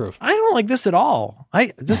way you improve. I don't like this at all.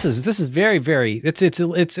 This is very, very. It's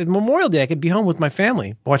a Memorial Day. I could be home with my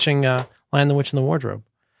family watching Lion, the Witch, and the Wardrobe.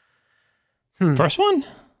 First one?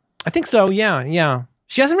 I think so. Yeah.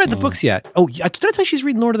 She hasn't read the books yet. Oh, did I tell you she's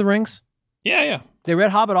reading Lord of the Rings? Yeah. They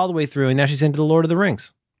read Hobbit all the way through, and now she's into the Lord of the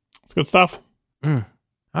Rings. It's good stuff. All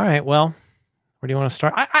right. Well, where do you want to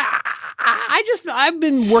start? I've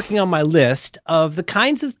been working on my list of the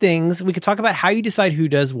kinds of things we could talk about. How you decide who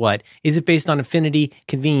does what. Is it based on affinity,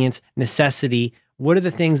 convenience, necessity? What are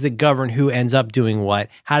the things that govern who ends up doing what?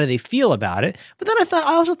 How do they feel about it? But then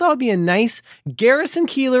I also thought it'd be a nice Garrison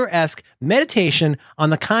Keillor-esque meditation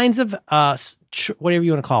on the kinds of whatever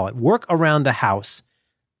you want to call it, work around the house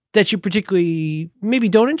that you particularly maybe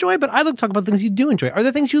don't enjoy. But I'd like to talk about things you do enjoy. Are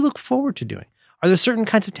there things you look forward to doing? Are there certain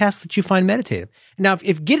kinds of tasks that you find meditative? Now,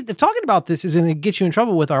 if talking about this is going to get you in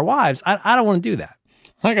trouble with our wives, I don't want to do that.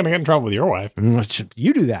 I'm not going to get in trouble with your wife.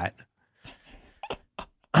 You do that.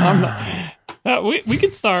 We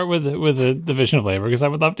could start with the division of labor, because I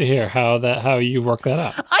would love to hear how you work that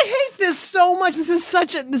out. I hate this so much. This is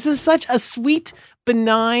such a sweet,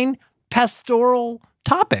 benign, pastoral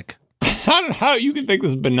topic. How you can think this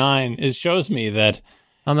is benign shows me that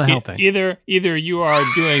I'm not helping. Either you are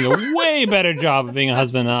doing a way better job of being a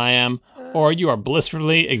husband than I am, or you are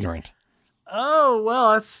blissfully ignorant. Oh,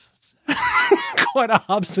 well, that's quite a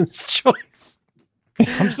Hobson's choice.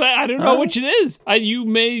 I'm saying I don't know which it is. You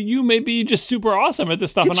may be just super awesome at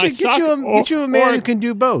this stuff, and I suck. Get you a man who can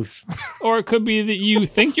do both. Or it could be that you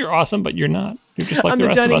think you're awesome, but you're not. You're just like the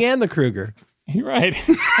rest of us. I'm the Dunning and the Kruger. You're right.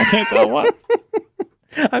 I can't tell what.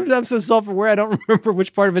 I'm so self-aware I don't remember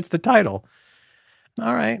which part of it's the title.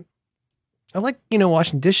 All right. I like,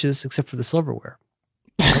 washing dishes, except for the silverware.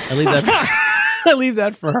 I leave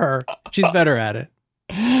that for her. She's better at it.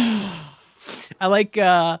 I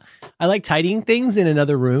like tidying things in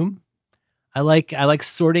another room. I like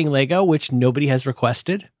sorting Lego, which nobody has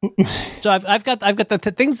requested. So I've got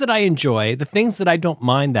the things that I enjoy, the things that I don't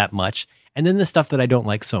mind that much, and then the stuff that I don't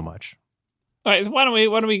like so much. All right, so why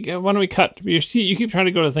don't we cut? You keep trying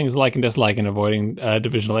to go to things like and dislike and avoiding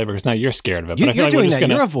division of labor, because now you're scared of it. You're doing that.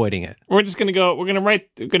 You're avoiding it. We're just gonna go. We're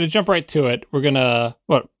gonna jump right to it. We're gonna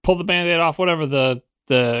pull the Band-Aid off, whatever the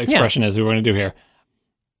expression is we're gonna do here.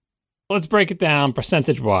 Let's break it down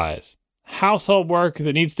percentage wise. Household work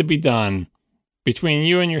that needs to be done between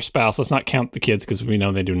you and your spouse. Let's not count the kids, because we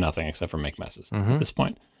know they do nothing except for make messes at this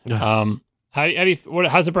point.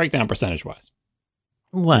 How's it break down percentage wise?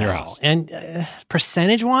 Well, in your house. And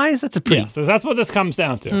percentage-wise, that's a pretty... Yes, so that's what this comes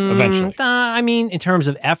down to, eventually. I mean, in terms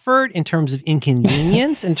of effort, in terms of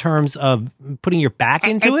inconvenience, in terms of putting your back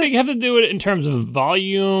into it. I think you have to do it in terms of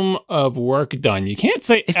volume of work done. You can't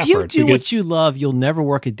say if effort. If you do what you love, you'll never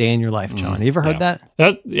work a day in your life, John. Have you ever heard that?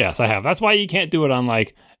 Yes, I have. That's why you can't do it on,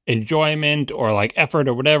 enjoyment or effort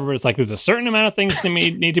or whatever. It's there's a certain amount of things that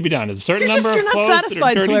need to be done. There's a certain number of clothes. You're not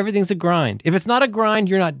satisfied until everything's a grind. If it's not a grind,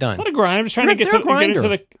 you're not done. It's not a grind. I'm just trying to get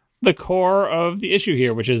into the core of the issue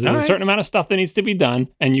here, which is there's a certain amount of stuff that needs to be done,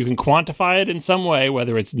 and you can quantify it in some way,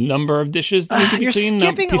 whether it's number of dishes that need to be cleaned.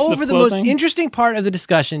 You're skipping over the most interesting part of the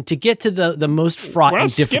discussion to get to the most fraught and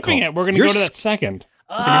difficult. We're not skipping it. We're going to go to that second.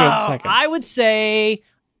 I would say...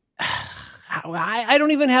 I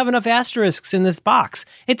don't even have enough asterisks in this box.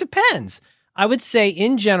 It depends. I would say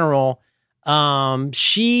in general,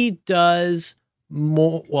 she does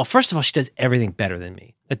more. Well, first of all, she does everything better than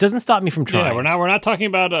me. That doesn't stop me from trying. Yeah, we're not talking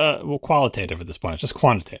about qualitative at this point. It's just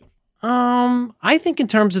quantitative. I think in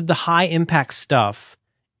terms of the high impact stuff,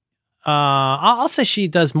 I'll say she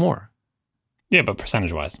does more. Yeah, but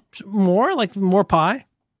percentage wise, more like more pie.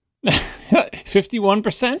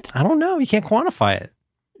 51%. I don't know. You can't quantify it.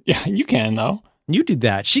 Yeah, you can though. You do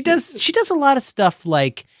that. She does a lot of stuff.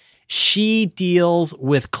 Like she deals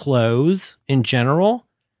with clothes in general.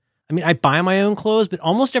 I mean, I buy my own clothes, but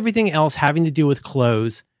almost everything else having to do with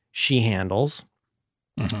clothes, she handles.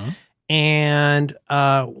 Mm-hmm. And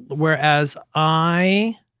whereas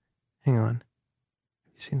hang on,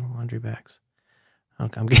 have you seen the laundry bags?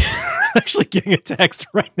 Okay, I'm actually getting a text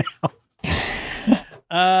right now.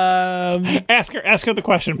 Ask her the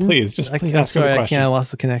question, please. Just please ask her the question. I can't. I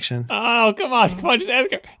lost the connection. Oh, come on, just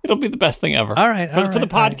ask her. It'll be the best thing ever. All right, for the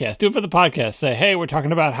podcast. Do it for the podcast. Say, hey, we're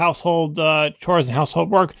talking about household chores and household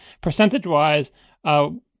work. Percentage wise,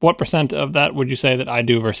 what percent of that would you say that I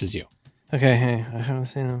do versus you? Okay, hey, I haven't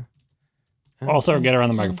seen them. Also, get her on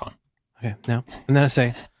the microphone. Okay, now and then I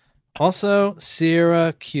say, also,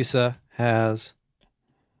 Syracuse has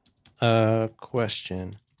a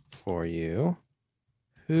question for you.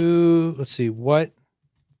 Let's see, what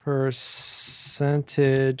percentage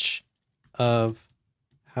of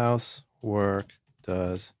housework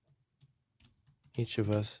does each of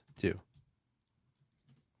us do?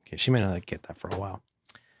 Okay, she may not get that for a while.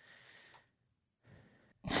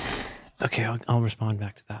 Okay, I'll respond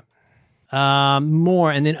back to that.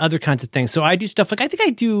 More, and then other kinds of things. So I do stuff like, I think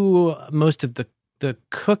I do most of the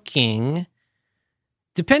cooking.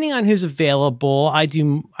 Depending on who's available, I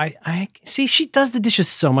see she does the dishes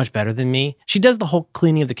so much better than me. She does the whole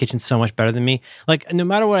cleaning of the kitchen so much better than me. Like no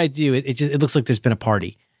matter what I do, it looks like there's been a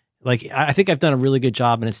party. Like I think I've done a really good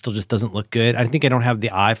job and it still just doesn't look good. I think I don't have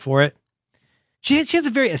the eye for it. She has a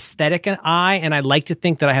very aesthetic eye, and I like to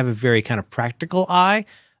think that I have a very kind of practical eye,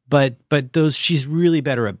 but she's really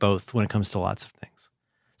better at both when it comes to lots of things.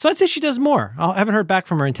 So I'd say she does more. I haven't heard back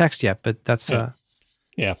from her in text yet, but that's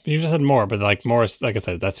Yeah, you just said more, but like more, like I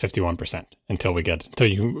said, that's 51% until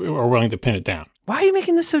you are willing to pin it down. Why are you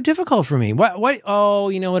making this so difficult for me? What? Oh,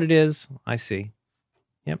 you know what it is? I see.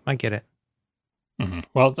 Yep, I get it. Mm-hmm.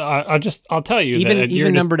 Well, I'll tell you even that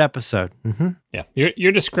even numbered episode. Mm-hmm. Yeah,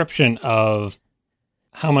 your description of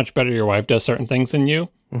how much better your wife does certain things than you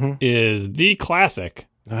is the classic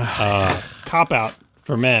cop out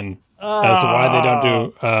for men. As to why they don't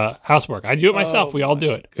do housework. I do it myself. We all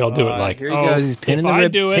do it. We all do it. Like, here he goes. He's pinning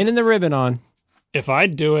the ribbon on. If I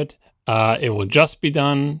do it, it will just be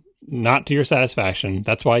done not to your satisfaction.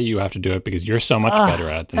 That's why you have to do it, because you're so much better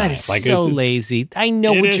at it than I am. That is so lazy. I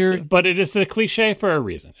know what you're... But it is a cliche for a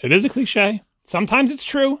reason. It is a cliche. Sometimes it's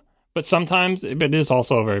true, but sometimes it is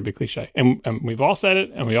also a very big cliche. And we've all said it,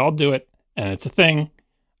 and we all do it, and it's a thing.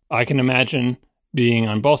 I can imagine being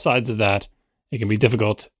on both sides of that. It can be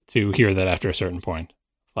difficult to hear that after a certain point.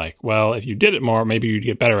 Like, well, if you did it more, maybe you'd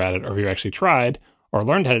get better at it, or if you actually tried or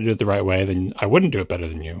learned how to do it the right way, then I wouldn't do it better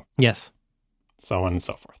than you. Yes. So on and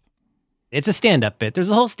so forth. It's a stand-up bit. There's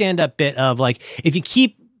a whole stand-up bit of like, if you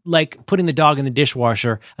keep like putting the dog in the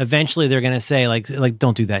dishwasher, eventually they're going to say like,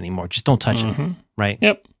 don't do that anymore. Just don't touch it. Right.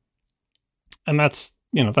 Yep. And that's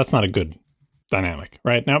not a good dynamic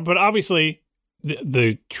right now, but obviously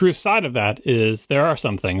the true side of that is there are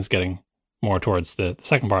some things getting more towards the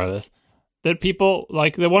second part of this that people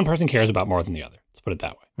like, that one person cares about more than the other. Let's put it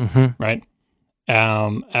that way. Right.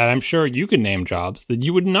 And I'm sure you can name jobs that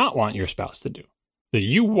you would not want your spouse to do, that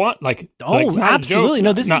you want, absolutely.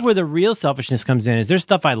 No, this is where the real selfishness comes in. Is there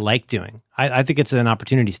stuff I like doing? I think it's an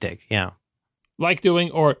opportunity stake. Yeah. Like doing,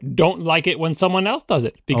 or don't like it when someone else does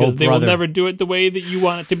it, because they will never do it the way that you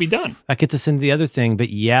want it to be done. That gets us into the other thing, but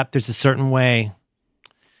yep, there's a certain way.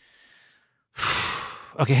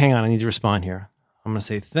 Okay, hang on. I need to respond here. I'm going to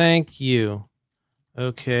say, thank you.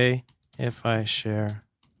 Okay, if I share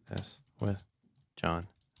this with John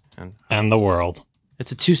and the world.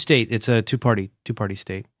 It's a two-party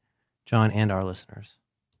state. John and our listeners.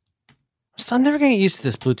 So I'm never going to get used to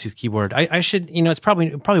this Bluetooth keyboard. I should, it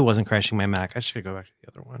probably wasn't crashing my Mac. I should go back to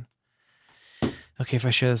the other one. Okay, if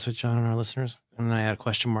I share this with John and our listeners, and then I add a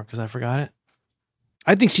question mark because I forgot it.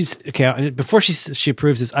 I think she's okay. Before she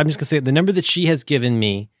approves this, I'm just gonna say the number that she has given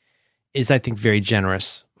me is, I think, very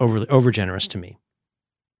generous, over generous to me.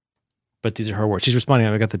 But these are her words. She's responding.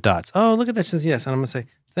 I got the dots. Oh, look at that. She says yes, and I'm gonna say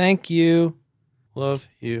thank you, love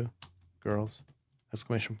you, girls!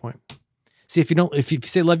 Exclamation point. See, if you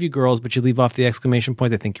say love you, girls, but you leave off the exclamation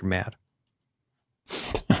point, I think you're mad.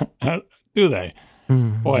 Do they?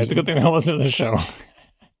 Boy, it's a good thing they don't listen to the show.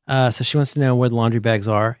 So she wants to know where the laundry bags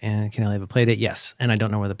are, and can I have a play date? Yes, and I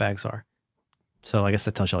don't know where the bags are. So I guess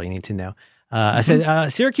that tells you all you need to know. I said,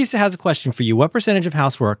 Syracuse has a question for you. What percentage of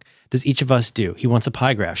housework does each of us do? He wants a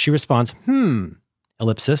pie graph. She responds,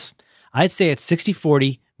 ellipsis. I'd say it's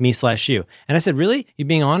 60-40, me/you. And I said, really? You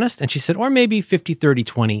being honest? And she said, or maybe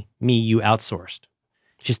 50-30-20, me, you outsourced.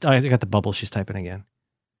 I got the bubble. She's typing again.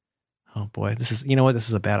 Oh boy, this is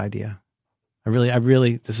a bad idea.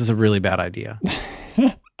 This is a really bad idea.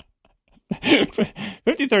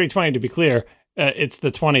 50-30-20, to be clear, it's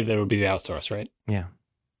the 20 that would be the outsource, right? Yeah.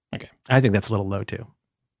 Okay. I think that's a little low too.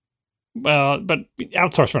 Well, but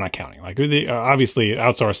outsource we're not counting. Like obviously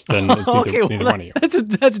outsourced, then it's neither one of you.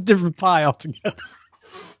 That's a different pie altogether.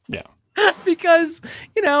 Yeah. Because,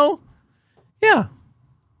 yeah.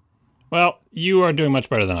 Well, you are doing much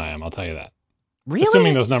better than I am, I'll tell you that. Really?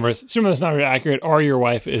 Assuming those numbers are accurate, or your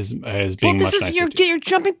wife is being much nicer. You're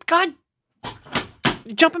jumping, God.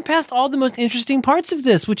 You're jumping past all the most interesting parts of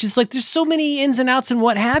this, which is like there's so many ins and outs and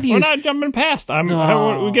what have you. We're not jumping past.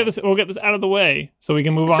 We'll get this out of the way so we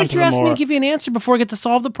can move on to the more. It's like you're asking me to give you an answer before I get to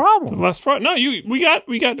solve the problem. No, we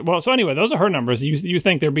got. Well, so anyway, those are her numbers. You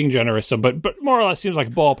think they're being generous, so but more or less seems like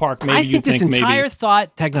a ballpark. Maybe I think this entire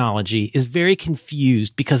thought technology is very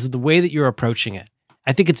confused because of the way that you're approaching it.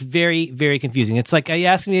 I think it's very, very confusing. It's like you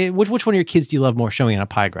ask me, which one of your kids do you love more showing on a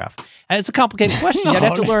pie graph? And it's a complicated question. You'd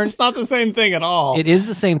have to learn. It's not the same thing at all. It is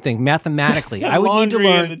the same thing mathematically. I would need to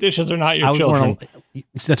learn. And the dishes are not your children.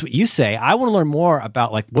 That's what you say. I want to learn more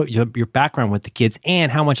about like what your background with the kids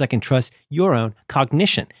and how much I can trust your own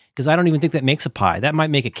cognition, because I don't even think that makes a pie. That might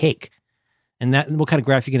make a cake. And what kind of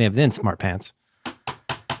graph you can have then, smart pants?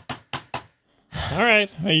 All right.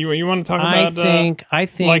 You want to talk about I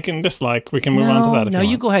think like and dislike? We can move on to that if you want.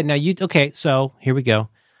 You go ahead. Okay, so here we go.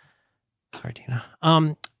 Sorry, Tina.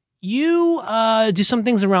 You do some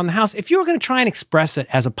things around the house. If you were going to try and express it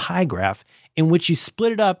as a pie graph in which you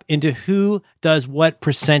split it up into who does what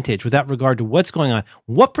percentage without regard to what's going on,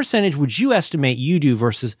 what percentage would you estimate you do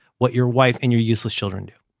versus what your wife and your useless children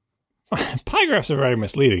do? Pie graphs are very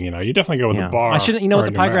misleading. You definitely go with the bar. I shouldn't.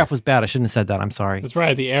 The pie graph was bad. I shouldn't have said that. I'm sorry. That's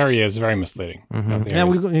right. The area is very misleading. Mm-hmm. Yeah,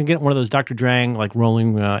 we're going to get one of those Dr. Drang like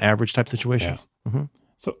rolling average type situations. Yeah. Mm-hmm.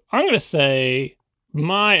 So I'm going to say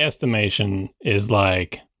my estimation is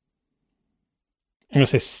like I'm going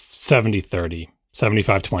to say 70-30,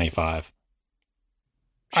 75-25.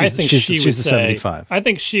 I think she's the 75. I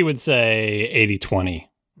think she would say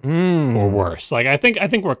 80-20 or worse. Like I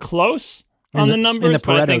think we're close on the numbers, in the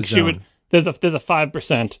but I think zone. she would. There's a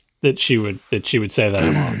 5% that she would say that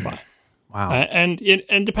I'm off by. Wow. And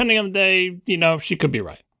depending on the day, she could be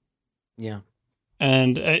right. Yeah.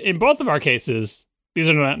 And in both of our cases, these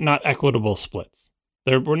are not equitable splits.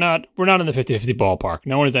 We're not in the 50-50 ballpark.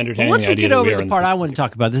 No one is entertaining once the idea we get over that to the part I want to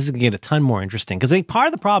talk about, this is going to get a ton more interesting, because I think part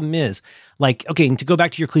of the problem is like, okay, to go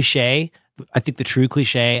back to your cliche, I think the true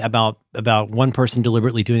cliche about one person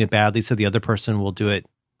deliberately doing it badly so the other person will do it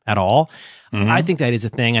at all. Mm-hmm. I think that is a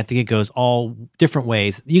thing. I think it goes all different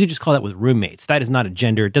ways. You could just call that with roommates. That is not a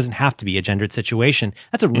gender. It doesn't have to be a gendered situation.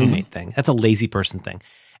 That's a roommate thing. That's a lazy person thing.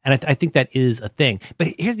 And I think that is a thing. But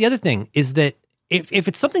here's the other thing is that if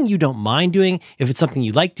it's something you don't mind doing, if it's something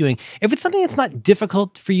you like doing, if it's something that's not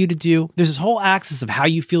difficult for you to do, there's this whole axis of how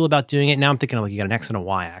you feel about doing it. Now I'm thinking of like you got an X and a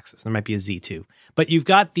Y axis. There might be a Z too. But you've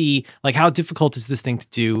got the like how difficult is this thing to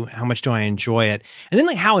do? How much do I enjoy it? And then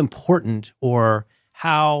like how important or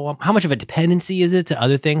how much of a dependency is it to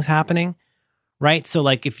other things happening, right? So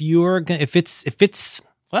like if it's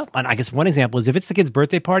well, I guess one example is if it's the kid's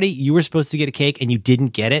birthday party, you were supposed to get a cake and you didn't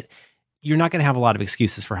get it, you're not going to have a lot of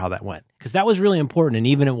excuses for how that went, because that was really important. And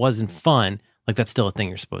even if it wasn't fun, like that's still a thing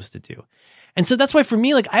you're supposed to do. And so that's why for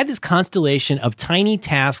me, like I have this constellation of tiny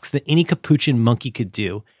tasks that any capuchin monkey could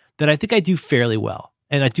do that I think I do fairly well.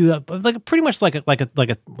 And I do like pretty much like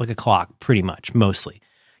a clock, pretty much mostly.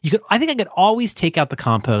 I think I could always take out the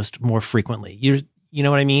compost more frequently. You know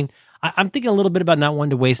what I mean? I'm thinking a little bit about not wanting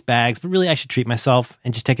to waste bags, but really I should treat myself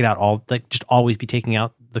and just take it out just always be taking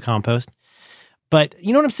out the compost. But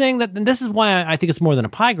you know what I'm saying? That this is why I think it's more than a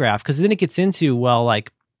pie graph, because then it gets into, well,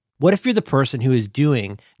 like, what if you're the person who is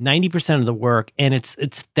doing 90% of the work and it's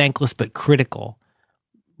thankless but critical,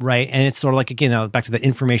 right? And it's sort of like, again, back to the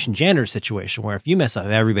information gender situation where if you mess up,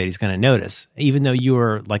 everybody's going to notice, even though you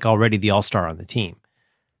are like already the all-star on the team.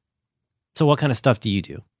 So what kind of stuff do?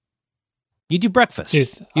 You do breakfast.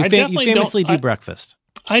 Jeez, you famously do breakfast.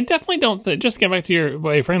 I definitely don't. Just get back to your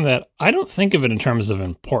way you frame that. I don't think of it in terms of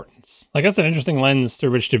importance. Like that's an interesting lens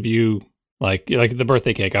through which to view, like the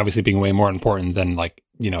birthday cake, obviously being way more important than like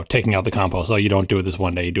taking out the compost. Oh, you don't do it this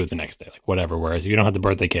one day, you do it the next day, like whatever. Whereas if you don't have the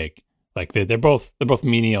birthday cake, like they're both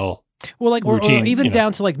menial Well, like, routine, or even you know.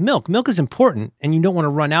 down to like milk. Milk is important, and you don't want to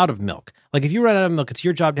run out of milk. Like, if you run out of milk, it's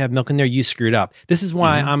your job to have milk in there. You screwed up. This is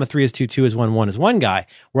why I'm a 3 is 2, 2 is 1, 1 is 1 guy,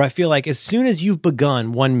 where I feel like as soon as you've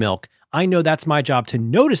begun one milk, I know that's my job to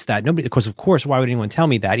notice that. Nobody, of course, why would anyone tell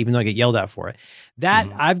me that, even though I get yelled at for it? That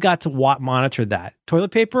I've got to monitor that.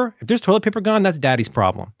 Toilet paper, if there's toilet paper gone, that's daddy's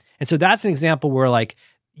problem. And so that's an example where like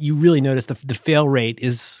you really notice the fail rate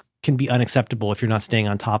can be unacceptable if you're not staying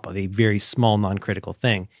on top of a very small non-critical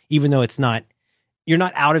thing, even though you're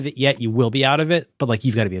not out of it yet. You will be out of it, but like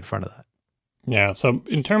you've got to be in front of that. Yeah. So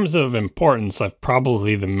in terms of importance, like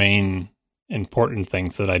probably the main important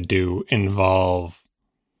things that I do involve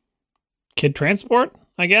kid transport,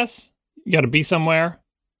 I guess. You got to be somewhere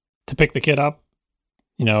to pick the kid up,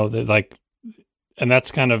 you know, like, and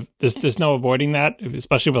that's kind of, there's no avoiding that,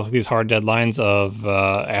 especially with these hard deadlines of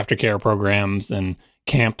aftercare programs and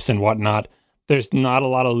camps and whatnot. There's not a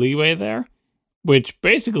lot of leeway there, which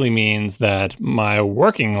basically means that my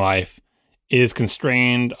working life is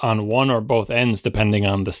constrained on one or both ends, depending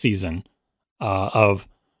on the season of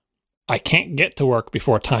I can't get to work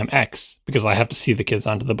before time X because I have to see the kids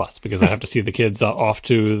onto the bus, because I have to see the kids off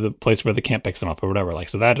to the place where the camp picks them up or whatever. Like,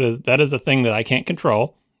 so that is a thing that I can't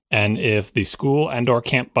control. And if the school and or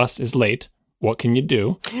camp bus is late, what can you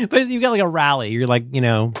do? But you got like a rally. You're like, you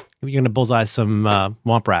know, you're going to bullseye some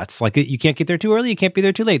womp rats. Like, you can't get there too early. You can't be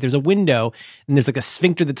there too late. There's a window and there's like a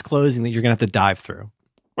sphincter that's closing that you're going to have to dive through.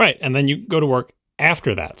 Right. And then you go to work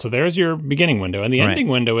after that. So there's your beginning window. And the ending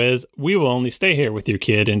window is, we will only stay here with your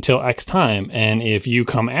kid until X time. And if you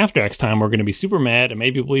come after X time, we're going to be super mad. And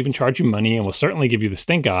maybe we'll even charge you money, and we'll certainly give you the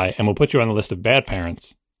stink eye, and we'll put you on the list of bad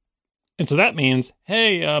parents. And so that means,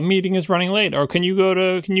 hey, a meeting is running late. Or can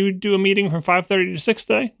you do a meeting from 5:30 to 6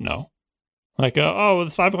 today? No. Like, oh,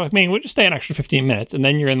 it's 5 o'clock meeting. We'll just stay an extra 15 minutes. And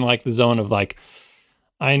then you're in like the zone of like,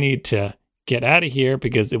 I need to get out of here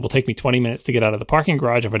because it will take me 20 minutes to get out of the parking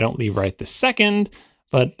garage if I don't leave right this second.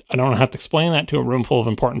 But I don't have to explain that to a room full of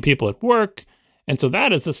important people at work. And so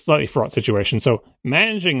that is a slightly fraught situation. So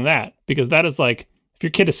managing that, because that is like, if your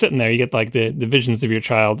kid is sitting there, you get like the visions of your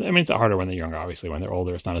child. I mean, it's harder when they're younger, obviously. When they're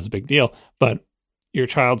older, it's not as a big deal. But your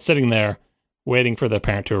child sitting there waiting for their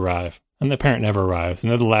parent to arrive, and the parent never arrives, and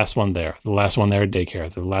they're the last one there, the last one there at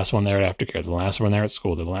daycare, they're the last one there at aftercare, the last one there at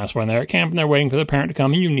school, they're the last one there at camp, and they're waiting for the parent to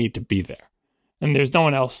come, and you need to be there. And there's no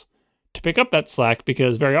one else to pick up that slack,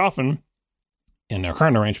 because very often, in our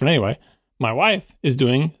current arrangement anyway, my wife is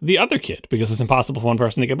doing the other kid, because it's impossible for one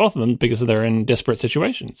person to get both of them because they're in disparate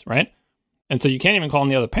situations, right? And so you can't even call on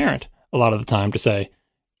the other parent a lot of the time to say,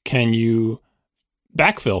 can you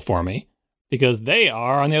backfill for me? Because they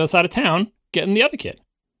are on the other side of town getting the other kid.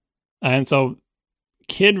 And so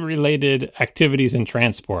kid-related activities in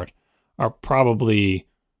transport are probably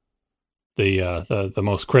the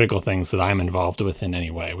most critical things that I'm involved with in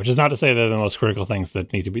any way, which is not to say they're the most critical things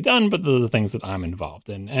that need to be done, but those are the things that I'm involved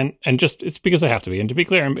in. And just, it's because I have to be. And to be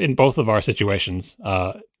clear, in both of our situations,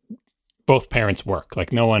 both parents work.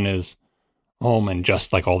 Like, no one is home and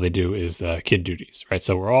just like all they do is kid duties, right?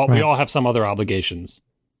 So we all have some other obligations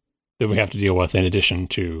that we have to deal with in addition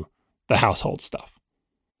to the household stuff.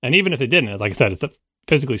 And even if it didn't, like I said, it's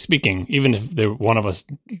physically speaking, even if one of us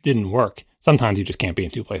didn't work, sometimes you just can't be in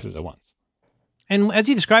two places at once. And as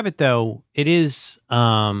you describe it, though, it is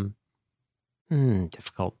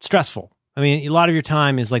difficult, stressful. I mean, a lot of your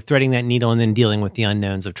time is like threading that needle and then dealing with the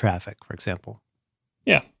unknowns of traffic, for example.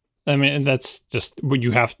 Yeah. I mean, and that's just what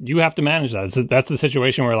you have to manage that. That's the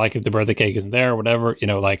situation where, like, if the birthday cake isn't there or whatever, you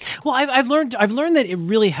know, like. Well, I've learned that it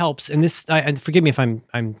really helps, and this. And forgive me if I'm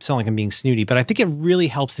sound like I'm being snooty, but I think it really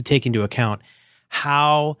helps to take into account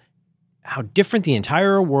how different the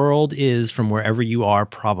entire world is from wherever you are,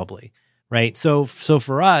 probably. Right. So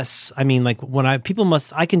for us, I mean, like, when I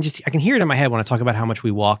can hear it in my head when I talk about how much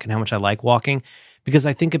we walk and how much I like walking, because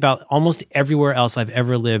I think about almost everywhere else I've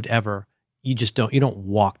ever lived ever. You don't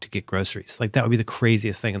walk to get groceries. Like, that would be the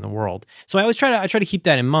craziest thing in the world. So I always try to keep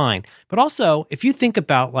that in mind. But also, if you think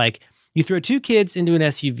about, like, you throw two kids into an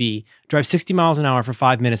SUV, drive 60 miles an hour for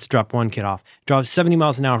 5 minutes to drop one kid off, drive 70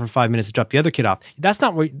 miles an hour for 5 minutes to drop the other kid off. That's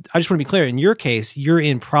not where, I just want to be clear. In your case, you're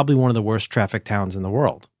in probably one of the worst traffic towns in the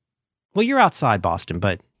world. Well, you're outside Boston,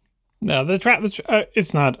 but. No,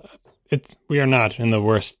 it's not, we are not in the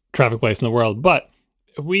worst traffic place in the world, but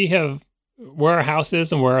we have, where our house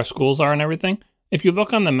is and where our schools are and everything, if you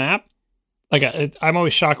look on the map, like, I'm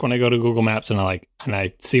always shocked when I go to Google Maps and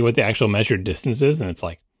I see what the actual measured distance is, and it's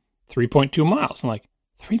like 3.2 miles. I'm like,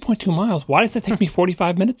 3.2 miles? Why does that take me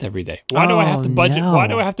 45 minutes every day? Why do I have to budget? No. Why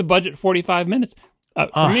do I have to budget 45 minutes?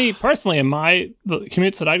 For me personally, in the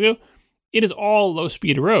commutes that I do, it is all low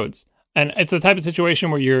speed roads, and it's the type of situation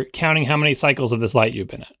where you're counting how many cycles of this light you've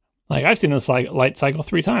been at. Like, I've seen this light cycle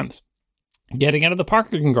 3 times. Getting out of the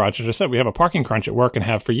parking garage, as I said, we have a parking crunch at work and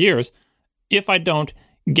have for years. If I don't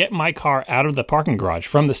get my car out of the parking garage,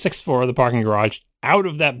 from the 6th floor of the parking garage, out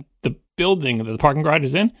of the building that the parking garage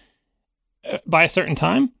is in, by a certain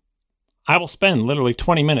time, I will spend literally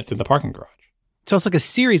 20 minutes in the parking garage. So it's like a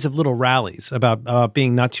series of little rallies about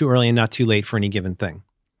being not too early and not too late for any given thing.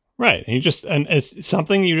 Right. And it's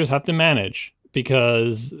something you just have to manage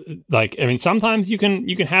because, like, I mean, sometimes you can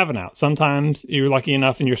have an out. Sometimes you're lucky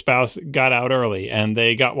enough and your spouse got out early and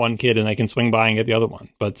they got one kid and they can swing by and get the other one.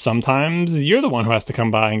 But sometimes you're the one who has to come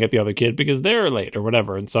by and get the other kid because they're late or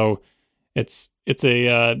whatever. And so it's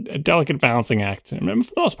a delicate balancing act. And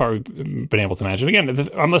for the most part, we've been able to manage it. Again,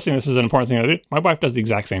 I'm listening. This is an important thing I do. My wife does the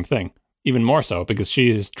exact same thing, even more so because she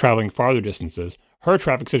is traveling farther distances. Her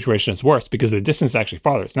traffic situation is worse because the distance is actually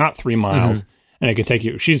farther. It's not 3 miles and it can take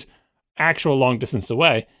you. She's actual long distance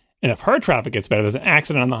away. And if her traffic gets better, there's an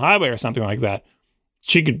accident on the highway or something like that,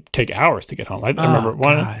 she could take hours to get home. I remember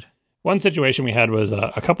one situation we had was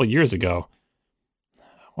a couple of years ago.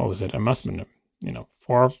 What was it? It must have been,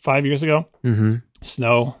 4 or 5 years ago. Mm-hmm.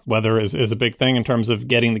 Snow, weather is a big thing in terms of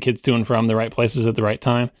getting the kids to and from the right places at the right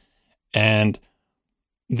time. And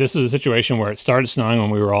this was a situation where it started snowing when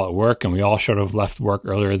we were all at work, and we all should have left work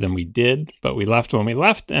earlier than we did, but we left when we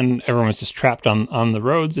left, and everyone was just trapped on the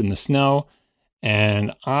roads in the snow.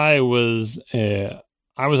 And I was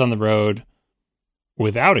on the road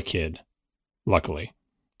without a kid, luckily,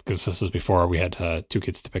 because this was before we had 2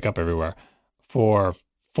 kids to pick up everywhere, for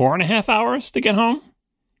 4.5 hours to get home.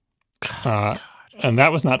 And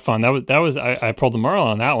that was not fun. That was I pulled the Merle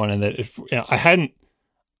on that one, and that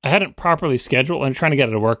I hadn't properly scheduled. I'm trying to get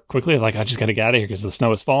it to work quickly. Like, I just got to get out of here because the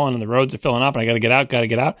snow is falling and the roads are filling up, and I got to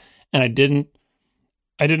get out. And I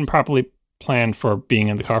didn't properly plan for being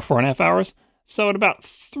in the car 4.5 hours. So at about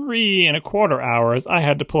 3.25 hours, I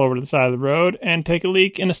had to pull over to the side of the road and take a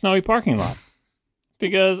leak in a snowy parking lot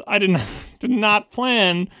because I did not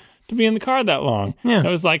plan to be in the car that long. Yeah. I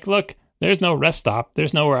was like, look, there's no rest stop.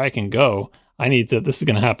 There's nowhere I can go. This is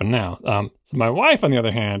going to happen now. So my wife, on the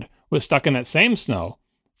other hand, was stuck in that same snow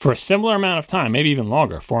for a similar amount of time, maybe even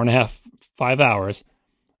longer, 4.5, 5 hours,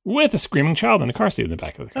 with a screaming child in the car seat in the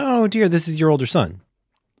back of the car. Oh, dear. This is your older son.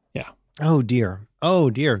 Yeah. Oh, dear. Oh,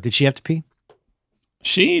 dear. Did she have to pee?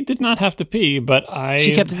 She did not have to pee, but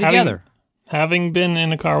She kept it together. Having been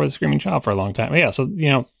in a car with a screaming child for a long time. Yeah, so,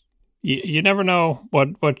 you never know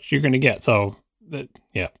what you're going to get. So,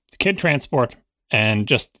 kid transport and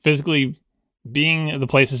just physically being the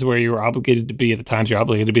places where you were obligated to be at the times you're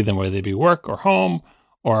obligated to be, then whether they be work or home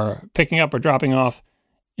or picking up or dropping off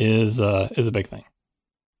is a big thing.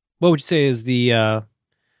 What would you say is the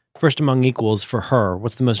first among equals for her?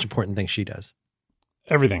 What's the most important thing she does?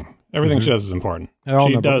 Everything she does is important. They're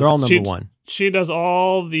all number one. She does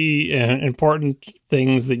all the important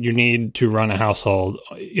things that you need to run a household,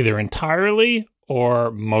 either entirely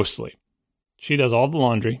or mostly. She does all the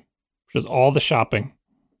laundry. She does all the shopping.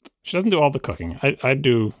 She doesn't do all the cooking. I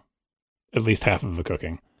do at least half of the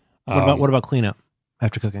cooking. What about cleanup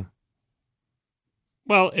after cooking?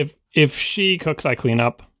 Well, if she cooks, I clean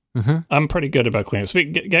up. Mm-hmm. I'm pretty good about cleanup. So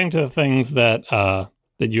getting to the things that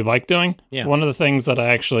you like doing. Yeah. One of the things that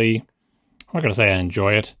I'm not going to say I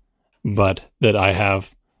enjoy it, but that I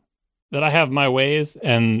have my ways,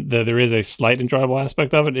 and that there is a slight enjoyable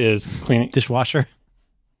aspect of it is cleaning. Dishwasher?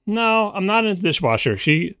 No, I'm not in the dishwasher.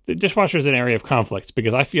 The dishwasher is an area of conflict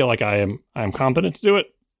because I feel like I am competent to do it.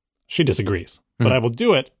 She disagrees, but I will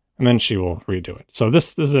do it, and then she will redo it. So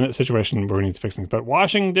this is a situation where we need to fix things. But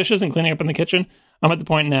washing dishes and cleaning up in the kitchen, I'm at the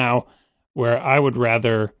point now where I would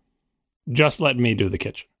rather just let me do the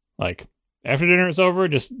kitchen. Like, after dinner is over,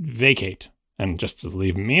 just vacate and just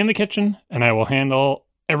leave me in the kitchen, and I will handle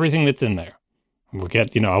everything that's in there. We'll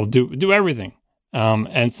get, I'll do everything.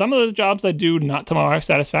 And some of the jobs I do not to my wife's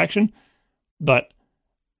satisfaction, but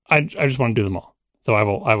I just want to do them all. So I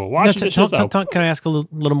will wash the dishes. Can I ask a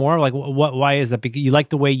little more? Like, why is that? Because you like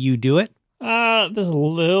the way you do it? There's a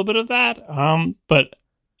little bit of that. But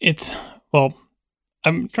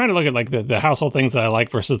I'm trying to look at like the household things that I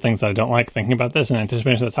like versus things that I don't like, thinking about this in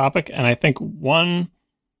anticipation of the topic. And I think one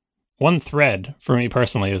thread for me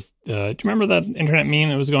personally is, do you remember that internet meme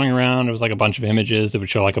that was going around? It was like a bunch of images that would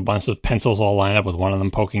show like a bunch of pencils all lined up with one of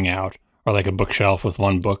them poking out, or like a bookshelf with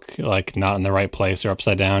one book like not in the right place or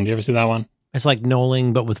upside down. Do you ever see that one? It's like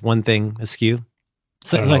knolling, but with one thing askew.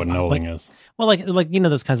 So I don't know what knolling is. Well, like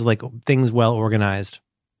those kinds of like things well organized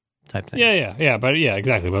type things. Yeah, but yeah,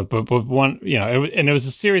 exactly. But one, and it was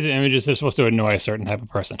a series of images that are supposed to annoy a certain type of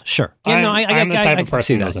person. Sure. Yeah, I'm the type of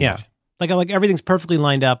person that. Yeah. Like everything's perfectly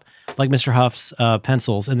lined up, like Mr. Huff's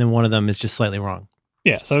pencils, and then one of them is just slightly wrong.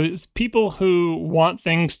 Yeah, so it's people who want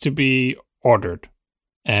things to be ordered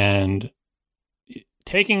and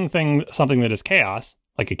taking something that is chaos,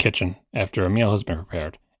 like a kitchen after a meal has been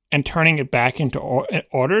prepared, and turning it back into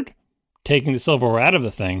ordered, taking the silverware out of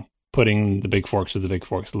the thing, putting the big forks with the big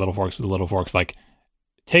forks, the little forks with the little forks, like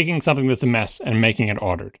taking something that's a mess and making it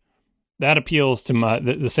ordered. That appeals to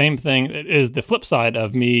the same thing. It is the flip side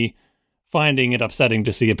of me finding it upsetting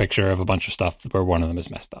to see a picture of a bunch of stuff where one of them is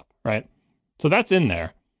messed up, right? So that's in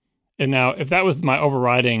there. And now, if that was my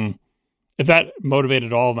overriding, if that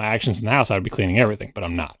motivated all of my actions in the house, I would be cleaning everything, but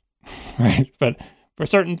I'm not, right? But for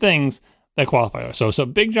certain things, that qualify. So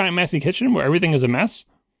big, giant, messy kitchen where everything is a mess,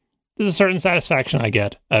 there's a certain satisfaction I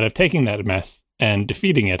get out of taking that mess and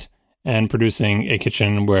defeating it and producing a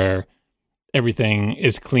kitchen where everything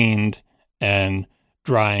is cleaned and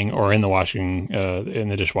drying or in the washing, in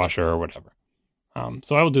the dishwasher or whatever.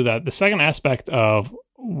 So I will do that. The second aspect of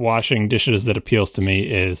washing dishes that appeals to me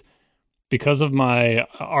is because of my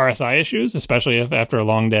RSI issues, especially if after a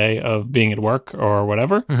long day of being at work or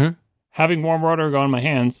whatever, having warm water go on my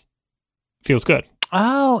hands feels good.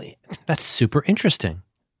 Oh, that's super interesting.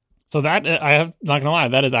 So that, not going to lie,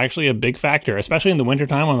 that is actually a big factor, especially in the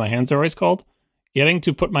wintertime when my hands are always cold. Getting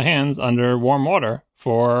to put my hands under warm water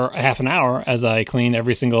for a half an hour as I clean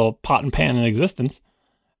every single pot and pan in existence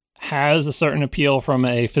has a certain appeal from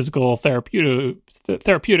a physical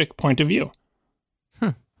therapeutic point of view.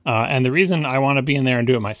 And the reason I want to be in there and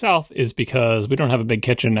do it myself is because we don't have a big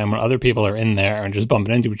kitchen, and when other people are in there and just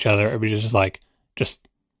bumping into each other, everybody's just like,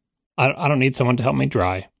 I don't need someone to help me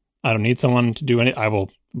dry. I don't need someone to do any. I will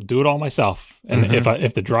do it all myself. And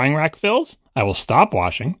if the drying rack fills, I will stop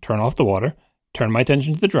washing, turn off the water, turn my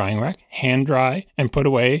attention to the drying rack, hand dry, and put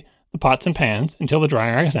away the pots and pans until the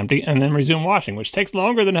drying rack is empty, and then resume washing, which takes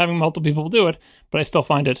longer than having multiple people do it, but I still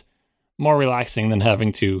find it more relaxing than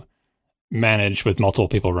having to manage with multiple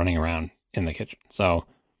people running around in the kitchen. So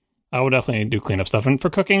I would definitely do cleanup stuff. And for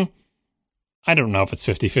cooking, I don't know if it's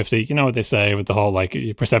 50-50. You know what they say with the whole like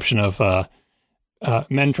perception of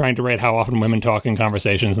men trying to rate how often women talk in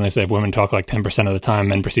conversations, and they say if women talk like 10% of the time,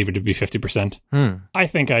 men perceive it to be 50%. I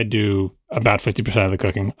think I do about 50% of the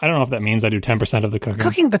cooking. I don't know if that means I do 10% of the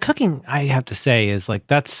cooking. The cooking, I have to say, is like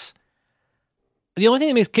that's the only thing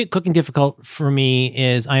that makes cooking difficult for me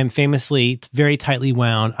is I am famously very tightly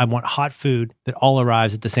wound. I want hot food that all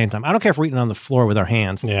arrives at the same time. I don't care if we're eating on the floor with our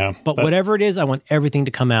hands. Yeah, but whatever it is, I want everything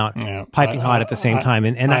to come out piping hot at the same time.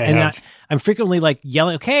 And I'm frequently like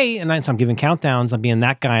yelling, okay, and so I'm giving countdowns. I'm being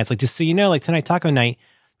that guy. It's like, just so you know, like tonight, taco night,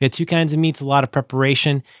 we had 2 kinds of meats, a lot of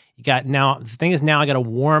preparation. You got now, the thing is now I got to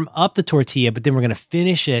warm up the tortilla, but then we're going to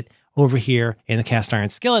finish it over here in the cast iron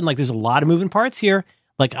skillet. And like, there's a lot of moving parts here.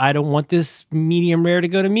 Like, I don't want this medium rare to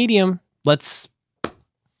go to medium.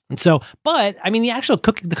 And so, but I mean, the actual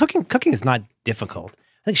cooking is not difficult.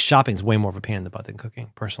 I think shopping is way more of a pain in the butt than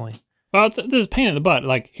cooking, personally. Well, there's a pain in the butt.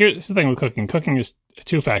 Like, here's the thing with cooking. Cooking is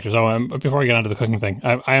 2 factors. Before I get onto the cooking thing,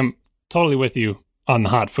 I am totally with you on the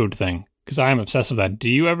hot food thing because I am obsessed with that. Do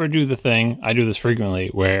you ever do the thing, I do this frequently,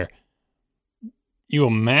 where you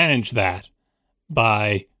will manage that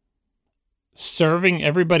by serving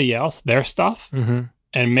everybody else their stuff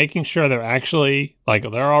and making sure they're actually, like,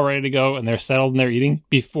 they're all ready to go and they're settled and they're eating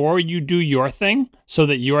before you do your thing so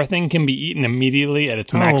that your thing can be eaten immediately at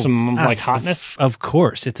its maximum, hotness? Of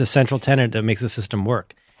course. It's a central tenet that makes the system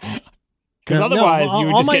work. Because otherwise, you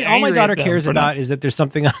would just get angry. All my daughter cares about is that there's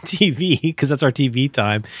something on TV, because that's our TV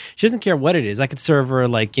time. She doesn't care what it is. I could serve her,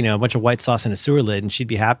 like, a bunch of white sauce in a sewer lid and she'd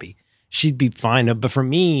be happy. She'd be fine. But for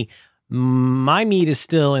me, my meat is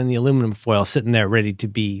still in the aluminum foil sitting there ready to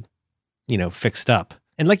be, fixed up.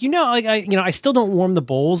 And I still don't warm the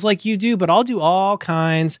bowls like you do, but I'll do all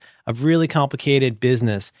kinds of really complicated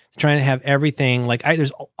business trying to have everything. Like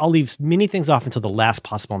I'll leave many things off until the last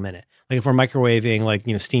possible minute. Like if we're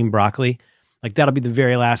microwaving, steamed broccoli, like that'll be the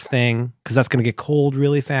very last thing because that's going to get cold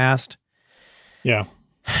really fast. Yeah.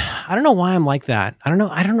 I don't know why I'm like that. I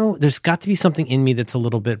don't know. There's got to be something in me that's a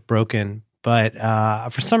little bit broken, but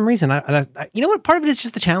for some reason, you know what? Part of it is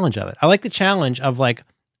just the challenge of it. I like the challenge of like,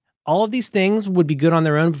 all of these things would be good on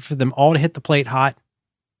their own, but for them all to hit the plate hot,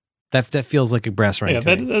 that feels like a brass ring.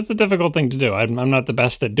 Yeah, that's a difficult thing to do. I'm not the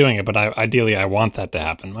best at doing it, but ideally I want that to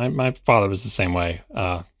happen. My father was the same way,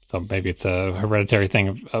 so maybe it's a hereditary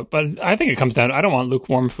thing. But I think it comes down to I don't want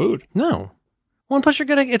lukewarm food. No. Well, and plus you're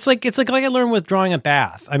gonna. It's like I learned with drawing a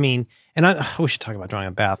bath. I mean, and we should talk about drawing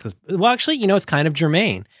a bath because, actually, it's kind of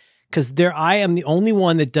germane. Because I am the only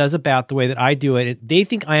one that does a bath the way that I do it. They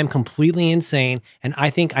think I am completely insane, and I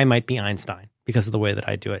think I might be Einstein because of the way that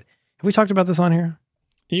I do it. Have we talked about this on here?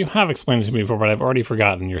 You have explained it to me before, but I've already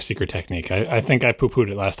forgotten your secret technique. I think I poo-pooed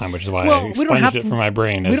it last time, which is why I expunged it from my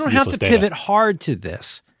brain. We don't have to pivot hard to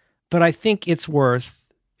this, but I think it's worth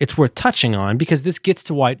touching on because this gets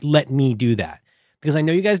to why let me do that. Because I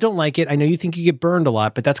know you guys don't like it. I know you think you get burned a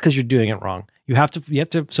lot, but that's because you're doing it wrong. You have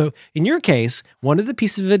to. So in your case, one of the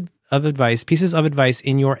pieces of advice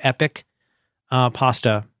in your epic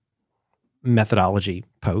pasta methodology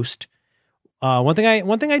post. One thing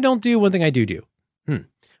I don't do. One thing I do.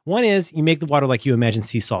 One is you make the water like you imagine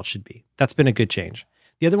sea salt should be. That's been a good change.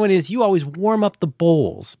 The other one is you always warm up the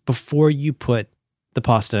bowls before you put the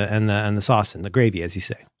pasta and the sauce in, the gravy, as you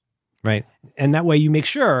say, right? And that way you make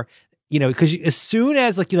sure, because as soon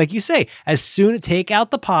as, like you say, take out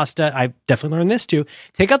the pasta. I definitely learned this too.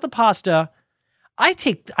 Take out the pasta. I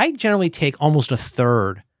generally take almost a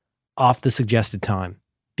third off the suggested time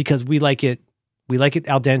because we like it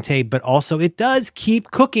al dente, but also it does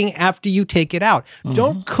keep cooking after you take it out. Mm-hmm.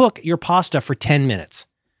 Don't cook your pasta for 10 minutes.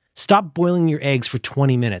 Stop boiling your eggs for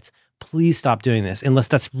 20 minutes. Please stop doing this unless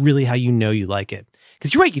that's really how you know you like it.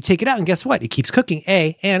 Because you're right, you take it out and guess what? It keeps cooking,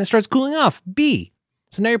 A, and it starts cooling off, B.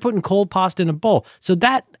 So now you're putting cold pasta in a bowl. So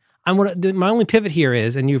that, my only pivot here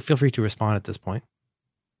is, and you feel free to respond at this point.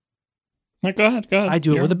 No, go ahead. I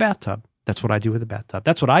do it with a bathtub. That's what I do with a bathtub.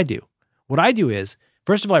 That's what I do. What I do is,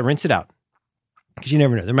 first of all, I rinse it out. Because you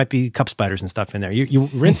never know. There might be cup spiders and stuff in there. You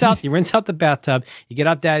rinse out the bathtub. You get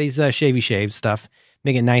out Daddy's shavy shave stuff.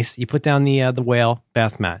 Make it nice. You put down the whale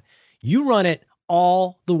bath mat. You run it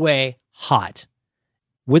all the way hot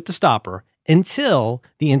with the stopper until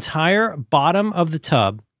the entire bottom of the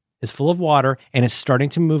tub is full of water and it's starting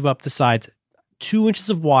to move up the sides. 2 inches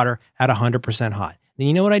of water at 100% hot. Then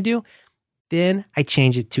you know what I do? Then I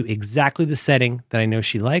change it to exactly the setting that I know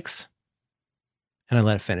she likes. And I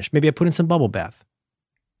let it finish. Maybe I put in some bubble bath.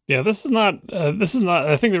 Yeah, this is not,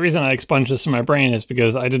 I think the reason I expunged this from my brain is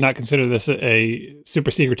because I did not consider this a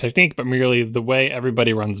super secret technique, but merely the way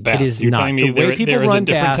everybody runs baths. It is not. The way people run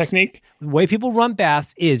baths, technique? The way people run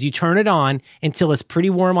baths is you turn it on until it's pretty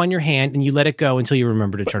warm on your hand and you let it go until you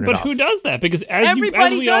remember to turn it off. But who does that? Because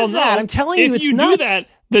everybody we does all that. Know, I'm telling you, it's nuts. If you do that,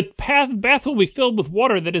 the bath will be filled with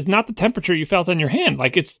water that is not the temperature you felt on your hand.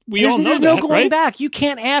 Like all know that, there's no going back. You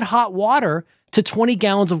can't add hot water to 20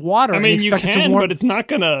 gallons of water. I mean, and expect you it to can, warm. But it's not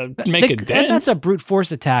going to make a dent. That's a brute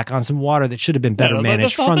force attack on some water that should have been better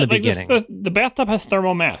managed from the beginning. The bathtub has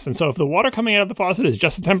thermal mass, and so if the water coming out of the faucet is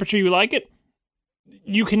just the temperature you like it,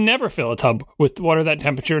 you can never fill a tub with water that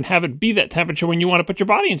temperature and have it be that temperature when you want to put your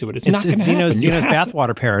body into it. It's not going to happen. Zeno's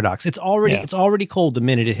bathwater paradox. It's already cold the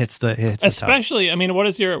minute it hits the Especially, tub. I mean, what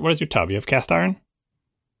is your tub? You have cast iron?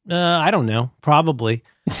 I don't know. Probably.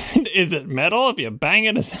 Is it metal? If you bang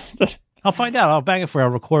it, I'll find out. I'll bang it for you.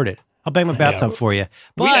 I'll record it. I'll bang my bathtub for you.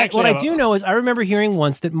 But what I do know is I remember hearing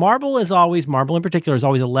once that marble in particular is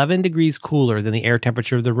always 11 degrees cooler than the air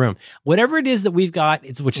temperature of the room. Whatever it is that we've got,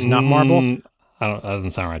 which is not marble. That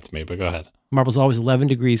doesn't sound right to me, but go ahead. Marble's always 11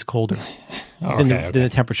 degrees colder than the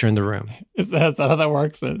temperature in the room. Is that how that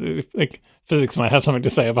works? Like, physics might have something to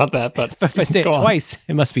say about that, but if I say it twice,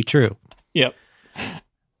 it must be true. Yep.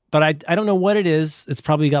 But I don't know what it is. It's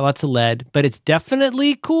probably got lots of lead, but it's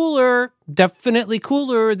definitely cooler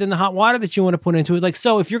than the hot water that you want to put into it. Like,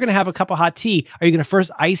 so if you're going to have a cup of hot tea, are you going to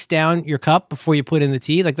first ice down your cup before you put in the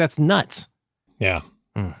tea? Like, that's nuts. Yeah.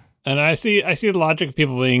 And I see the logic of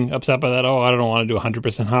people being upset by that. Oh, I don't want to do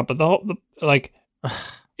 100% hot, but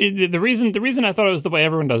the reason I thought it was the way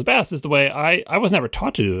everyone does baths is the way I was never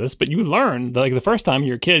taught to do this, but you learn that, like, the first time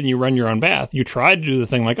you're a kid and you run your own bath, you try to do the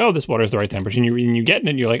thing like, oh, this water is the right temperature, and you get in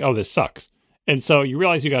it and you're like, oh, this sucks. And so you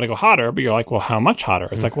realize you got to go hotter, but you're like, well, how much hotter?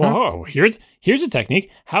 It's like, well, here's a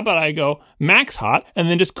technique. How about I go max hot and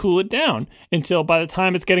then just cool it down until by the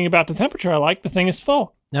time it's getting about the temperature I like, the thing is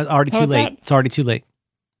full. That's already too late. It's already too late.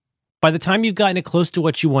 By the time you've gotten it close to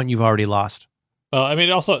what you want, you've already lost. Well, I mean,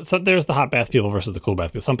 also, so there's the hot bath people versus the cool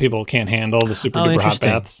bath people. Some people can't handle the super duper hot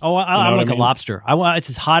baths. Oh, I'm like a lobster. It's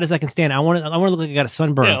as hot as I can stand. I want to look like I got a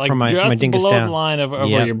sunburn from my dingus below down. The line of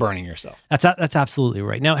where you're burning yourself. That's absolutely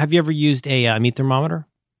right. Now, have you ever used a meat thermometer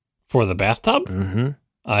for the bathtub? Mm-hmm.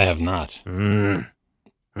 I have not.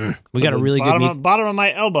 We got a really good bottom of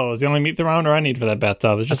my elbow is the only meat thermometer I need for that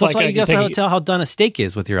bathtub. It's just That's like you can tell how done a steak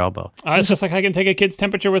is with your elbow. It's just like I can take a kid's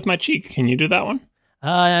temperature with my cheek. Can you do that one?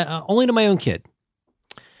 Only to my own kid.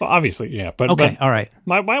 Well, obviously, yeah. But okay, all right.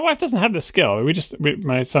 My wife doesn't have this skill.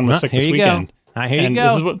 My son was sick this weekend. Here you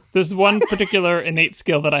go. This is one particular innate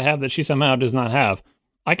skill that I have that she somehow does not have.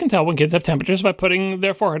 I can tell when kids have temperatures by putting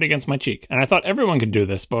their forehead against my cheek. And I thought everyone could do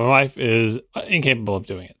this, but my wife is incapable of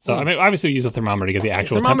doing it. So, I mean, obviously we use a thermometer to get the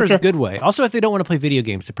actual temperature. Thermometer is a good way. Also, if they don't want to play video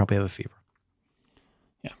games, they probably have a fever.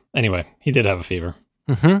 Yeah. Anyway, he did have a fever.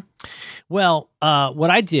 Mm-hmm. Well, what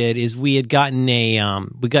I did is we had gotten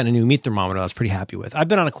we got a new meat thermometer I was pretty happy with. I've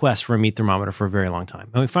been on a quest for a meat thermometer for a very long time.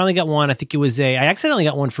 And we finally got one. I think it was I accidentally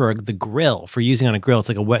got one for the grill, for using on a grill. It's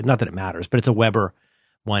like not that it matters, but it's a Weber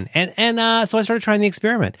one. And so I started trying the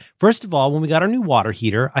experiment. First of all, when we got our new water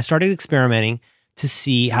heater, I started experimenting to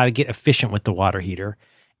see how to get efficient with the water heater,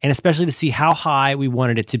 and especially to see how high we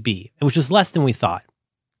wanted it to be, which was less than we thought,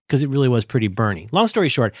 because it really was pretty burny. Long story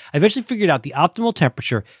short, I eventually figured out the optimal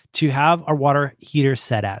temperature to have our water heater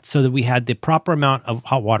set at so that we had the proper amount of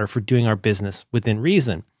hot water for doing our business within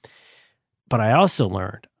reason. But I also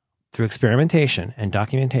learned through experimentation and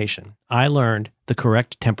documentation, I learned the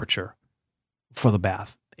correct temperature for the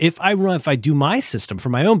bath. If I do my system for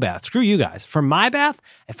my own bath, screw you guys. For my bath,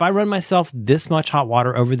 if I run myself this much hot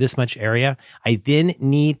water over this much area, I then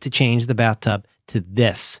need to change the bathtub to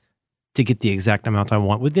this to get the exact amount I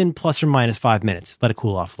want within plus or minus 5 minutes. Let it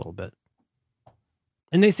cool off a little bit.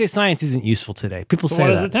 And they say science isn't useful today. People say that.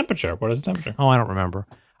 What is the temperature? What is the temperature? Oh, I don't remember.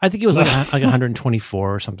 I think it was like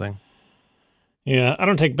 124 or something. Yeah, I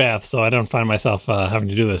don't take baths, so I don't find myself having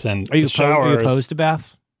to do this. And are you opposed to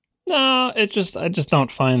baths? No, I just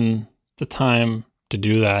don't find the time to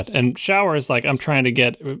do that. And showers, like I'm trying to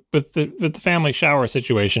get with the family shower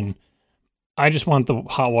situation, I just want the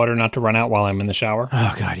hot water not to run out while I'm in the shower.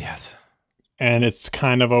 Oh God, yes. And it's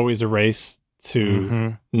kind of always a race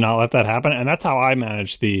to not let that happen. And that's how I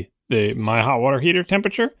manage my hot water heater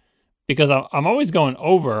temperature, because I'm always going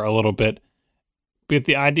over a little bit with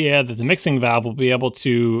the idea that the mixing valve will be able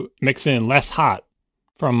to mix in less hot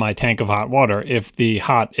from my tank of hot water if the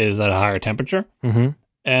hot is at a higher temperature. Mm-hmm.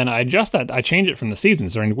 And I adjust that. I change it from the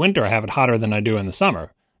seasons. During winter, I have it hotter than I do in the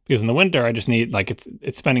summer, because in the winter, I just need, like,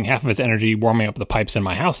 it's spending half of its energy warming up the pipes in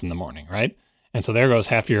my house in the morning, right? And so there goes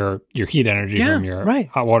half your heat energy from your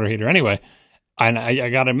hot water heater anyway. And I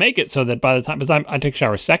got to make it so that by the time, because I take a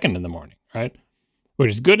shower second in the morning, right?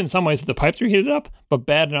 Which is good in some ways that the pipes are heated up, but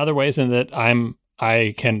bad in other ways in that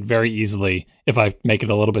I can very easily, if I make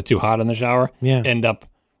it a little bit too hot in the shower, end up,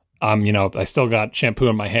 I still got shampoo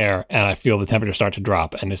in my hair and I feel the temperature start to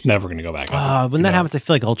drop and it's never going to go back up. When that happens, I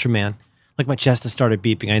feel like Ultraman. Like my chest has started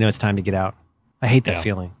beeping. I know it's time to get out. I hate that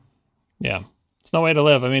feeling. Yeah. It's no way to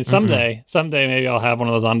live. I mean, someday maybe I'll have one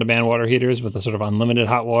of those on-demand water heaters with the sort of unlimited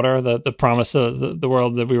hot water, the promise of the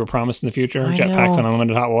world that we were promised in the future, jetpacks and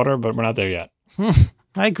unlimited hot water, but we're not there yet.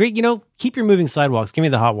 I agree. Keep your moving sidewalks. Give me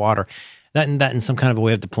the hot water. That and some kind of a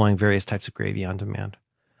way of deploying various types of gravy on demand.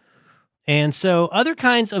 And so other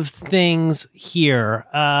kinds of things here.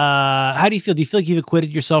 How do you feel? Do you feel like you've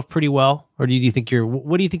acquitted yourself pretty well? Or what do you think you're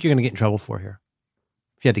going to get in trouble for here?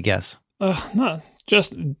 If you had to guess. Not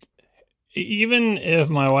just, even if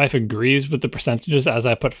my wife agrees with the percentages as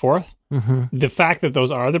I put forth, the fact that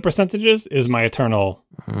those are the percentages is my eternal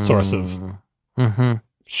source of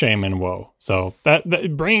shame and woe. So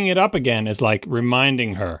that bringing it up again is like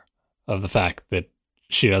reminding her of the fact that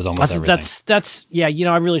she does almost everything. That's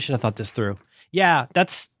I really should have thought this through. Yeah,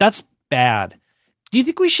 that's bad. Do you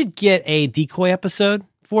think we should get a decoy episode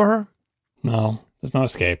for her? No, there's no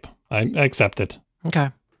escape. I accept it.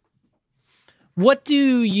 Okay. What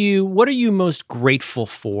are you most grateful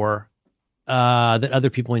for that other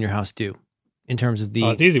people in your house do in terms of the...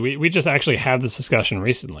 It's easy. We just actually had this discussion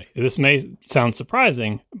recently. This may sound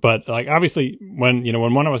surprising, but like obviously when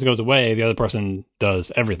one of us goes away, the other person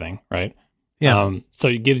does everything, right? Yeah. So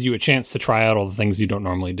it gives you a chance to try out all the things you don't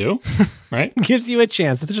normally do, right? Gives you a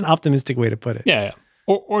chance. That's such an optimistic way to put it. Yeah.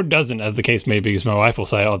 Or doesn't, as the case may be, because my wife will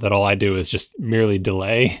say, that all I do is just merely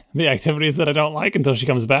delay the activities that I don't like until she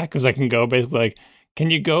comes back, because I can go basically like, can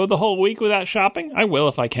you go the whole week without shopping? I will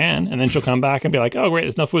if I can. And then she'll come back and be like, oh, great,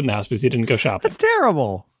 there's no food in the house because you didn't go shopping. That's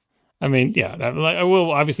terrible. I mean, yeah, I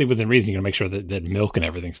will, obviously within reason, you're going to make sure that milk and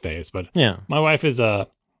everything stays. But yeah, my wife is an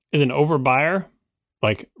overbuyer.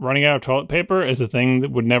 Like running out of toilet paper is a thing that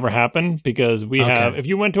would never happen, because we have, if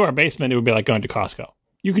you went to our basement, it would be like going to Costco.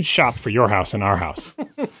 You could shop for your house in our house.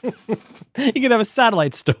 You could have a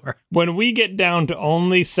satellite store. When we get down to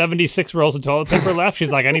only 76 rolls of toilet paper left,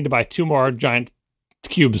 she's like, I need to buy 2 more giant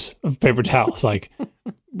cubes of paper towels. Like,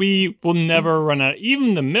 we will never run out.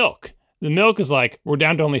 Even the milk. The milk is like, we're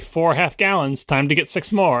down to only 4 half gallons. Time to get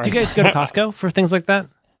 6 more. Do you guys go to Costco for things like that?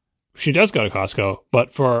 She does go to Costco,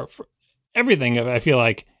 but for everything, I feel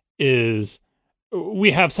like, is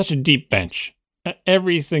we have such a deep bench at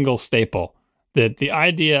every single staple that the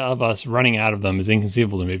idea of us running out of them is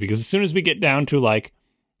inconceivable to me, because as soon as we get down to like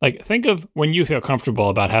think of when you feel comfortable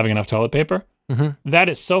about having enough toilet paper, that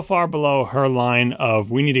is so far below her line of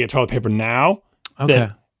we need to get toilet paper now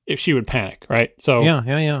that if she would panic, right? So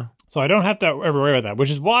yeah. So I don't have to ever worry about that,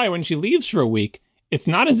 which is why when she leaves for a week, it's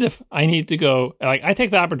not as if I need to go, like, I take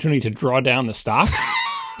the opportunity to draw down the stocks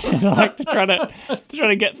like to try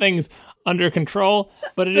to get things under control,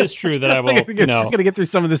 but it is true that I will, I'm gonna get through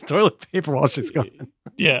some of this toilet paper while she's gone.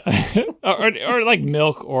 Yeah. or like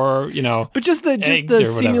milk or, but just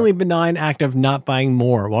the seemingly benign act of not buying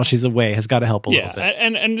more while she's away has got to help a little bit.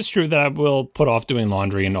 And it's true that I will put off doing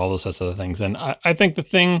laundry and all those sorts of other things. And I think the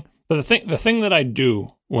thing that I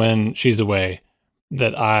do when she's away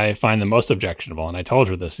that I find the most objectionable, and I told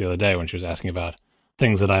her this the other day when she was asking about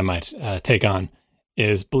things that I might take on,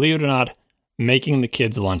 is, believe it or not, making the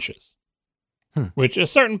kids lunches. Which at a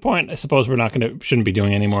certain point, I suppose shouldn't be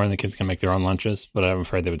doing anymore, and the kids can make their own lunches, but I'm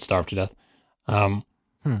afraid they would starve to death.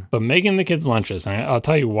 But making the kids lunches, and I'll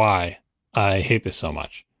tell you why I hate this so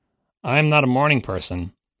much. I'm not a morning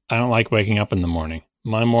person. I don't like waking up in the morning.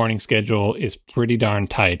 My morning schedule is pretty darn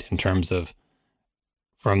tight in terms of,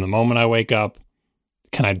 from the moment I wake up,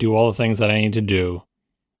 can I do all the things that I need to do,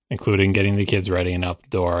 including getting the kids ready and out the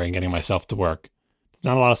door and getting myself to work. There's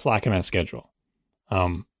not a lot of slack in that schedule.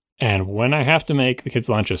 And when I have to make the kids'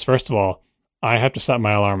 lunches, first of all, I have to set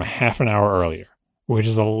my alarm a half an hour earlier, which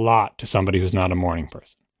is a lot to somebody who's not a morning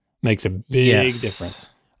person. Makes a big difference.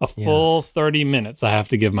 A full 30 minutes I have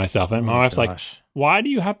to give myself. And my wife's like, why do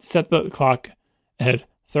you have to set the clock at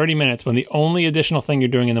 30 minutes when the only additional thing you're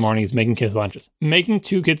doing in the morning is making kids' lunches? Making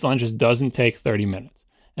 2 kids' lunches doesn't take 30 minutes.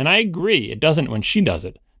 And I agree, it doesn't when she does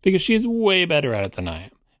it, because she's way better at it than I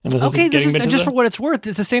am. And this is just for what it's worth.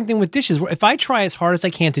 It's the same thing with dishes. If I try as hard as I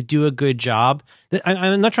can to do a good job,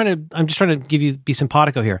 I'm just trying to be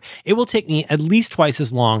simpatico here. It will take me at least twice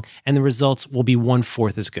as long, and the results will be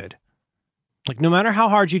 1/4 as good. Like, no matter how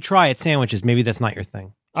hard you try at sandwiches, maybe that's not your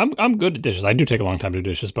thing. I'm good at dishes. I do take a long time to do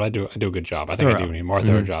dishes, but I do a good job. I think I do a more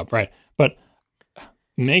thorough job, right? But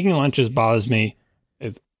making lunches bothers me.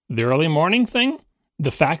 Is the early morning thing. The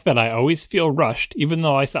fact that I always feel rushed, even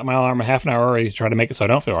though I set my alarm a half an hour early to try to make it so I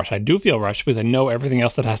don't feel rushed. I do feel rushed because I know everything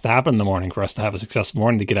else that has to happen in the morning for us to have a successful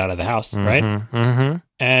morning to get out of the house, right? Mm-hmm.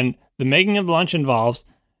 And the making of lunch involves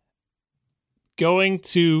going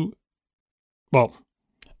to, one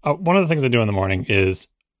of the things I do in the morning is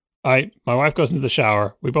my wife goes into the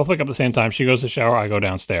shower. We both wake up at the same time. She goes to the shower. I go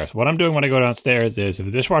downstairs. What I'm doing when I go downstairs is, if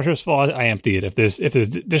the dishwasher is full, I empty it. If there's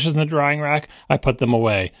dishes in the drying rack, I put them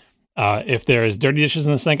away. If there's dirty dishes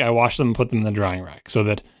in the sink, I wash them and put them in the drying rack, so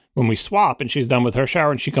that when we swap and she's done with her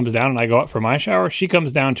shower and she comes down and I go up for my shower, she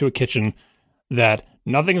comes down to a kitchen that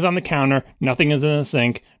nothing's on the counter, nothing is in the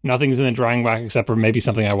sink, nothing's in the drying rack except for maybe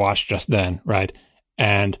something I washed just then, right?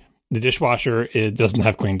 And the dishwasher, it doesn't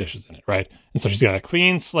have clean dishes in it, right? And so she's got a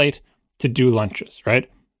clean slate to do lunches, right?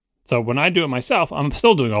 So when I do it myself, I'm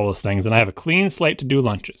still doing all those things, and I have a clean slate to do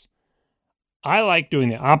lunches. I like doing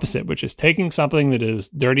the opposite, which is taking something that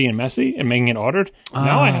is dirty and messy and making it ordered.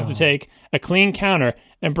 Now I have to take a clean counter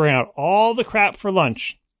and bring out all the crap for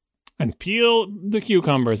lunch and peel the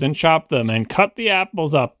cucumbers and chop them and cut the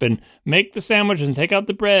apples up and make the sandwiches and take out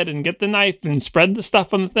the bread and get the knife and spread the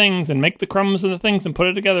stuff on the things and make the crumbs of the things and put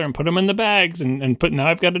it together and put them in the bags and put, now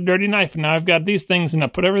I've got a dirty knife and now I've got these things and I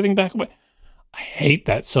put everything back away. I hate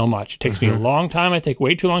that so much. It takes me a long time. I take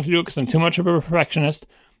way too long to do it because I'm too much of a perfectionist.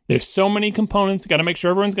 There's so many components. Got to make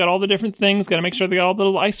sure everyone's got all the different things. Got to make sure they got all the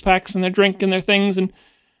little ice packs and their drink and their things. And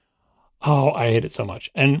I hate it so much.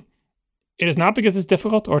 And it is not because it's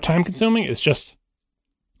difficult or time consuming. It's just,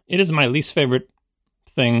 it is my least favorite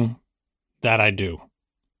thing that I do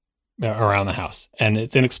around the house. And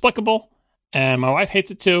it's inexplicable. And my wife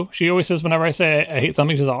hates it too. She always says whenever I say I hate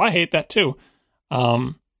something, she says, oh, I hate that too.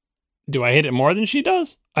 Do I hate it more than she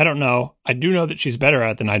does? I don't know. I do know that she's better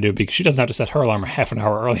at it than I do because she doesn't have to set her alarm a half an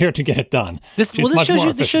hour earlier to get it done. This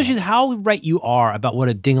shows you how right you are about what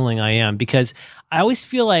a dingling I am, because I always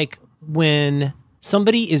feel like when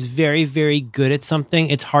somebody is very, very good at something,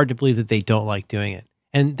 it's hard to believe that they don't like doing it.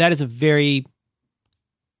 And that is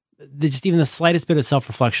just even the slightest bit of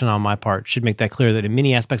self-reflection on my part should make that clear, that in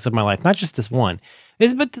many aspects of my life, not just this one,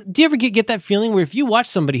 but do you ever get that feeling where if you watch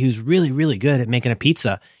somebody who's really, really good at making a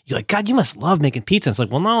pizza, you're like, God, you must love making pizza. It's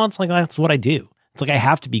like, well, no, it's like, that's what I do. It's like, I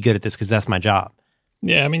have to be good at this because that's my job.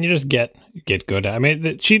 Yeah. I mean, you just get good at it. I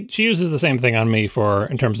mean, she uses the same thing on me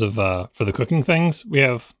in terms of, for the cooking things. We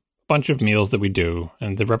have a bunch of meals that we do,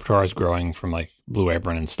 and the repertoire is growing from like Blue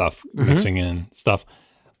Apron and stuff, mixing in stuff.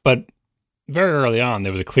 But very early on,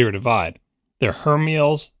 there was a clear divide. There are her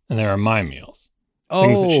meals and there are my meals.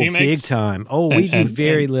 Things that she makes, big time. We do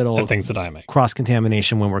very little and things that I make.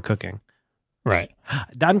 Cross-contamination when we're cooking. Right.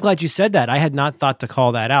 I'm glad you said that. I had not thought to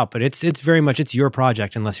call that out, but it's very much, it's your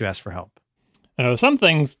project unless you ask for help. And there are some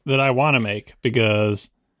things that I want to make because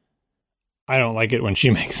I don't like it when she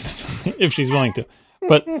makes them, if she's willing to.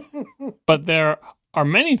 But there are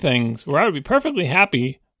many things where I would be perfectly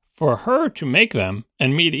happy for her to make them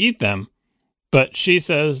and me to eat them. But she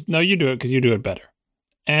says, no, you do it because you do it better.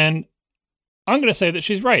 And I'm going to say that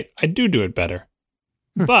she's right. I do it better.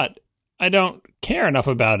 But I don't care enough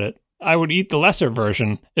about it. I would eat the lesser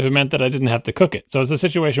version if it meant that I didn't have to cook it. So it's a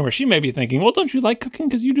situation where she may be thinking, well, don't you like cooking?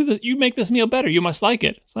 Because you make this meal better. You must like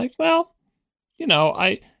it. It's like, well,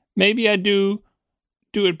 maybe I do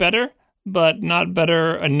it better, but not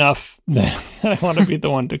better enough that I want to be the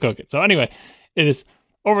one to cook it. So anyway, it is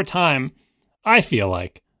over time, I feel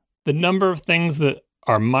like the number of things that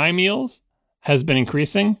are my meals has been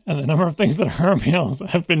increasing, and the number of things that are her meals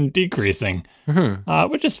have been decreasing,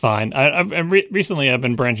 which is fine. Recently I've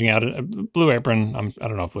been branching out. Blue Apron, I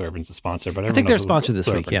don't know if Blue Apron's a sponsor, but I think they're sponsored this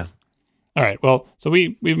week, yeah. All right, well, so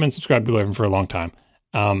we've been subscribed to Blue Apron for a long time.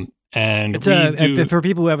 And it's for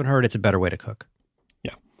people who haven't heard, it's a better way to cook.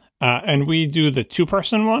 Yeah. And we do the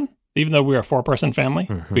 2-person one, even though we're a 4-person family.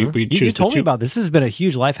 We choose you told me about this. This has been a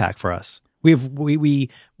huge life hack for us. We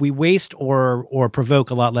waste or provoke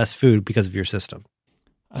a lot less food because of your system.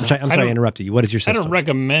 I'm sorry I interrupted you. What is your system? I don't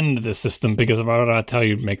recommend this system because of what I tell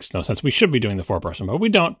you makes no sense. We should be doing the 4-person, but we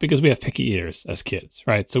don't because we have picky eaters as kids,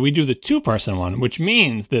 right? So we do the 2-person one, which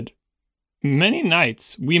means that many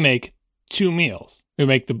nights we make 2 meals. We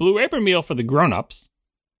make the Blue Apron meal for the grown-ups,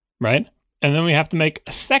 right? And then we have to make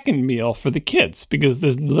a second meal for the kids because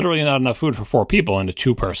there's literally not enough food for 4 people in a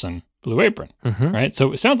 2-person Blue Apron, right?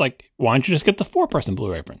 So it sounds like, why don't you just get the 4-person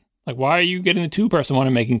Blue Apron? Like, why are you getting the 2-person one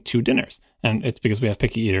and making 2 dinners? And it's because we have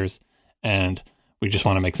picky eaters and we just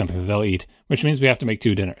want to make something that they'll eat, which means we have to make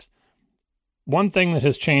 2 dinners. One thing that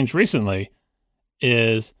has changed recently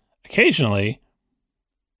is occasionally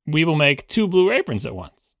we will make 2 Blue Aprons at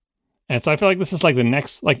once. And so I feel like this is like the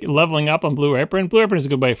next, like leveling up on Blue Apron. Blue Apron is a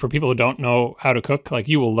good way for people who don't know how to cook. Like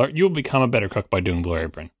you will become a better cook by doing Blue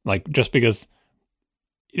Apron. Like just because,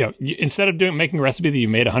 instead of making a recipe that you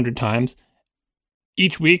made 100 times,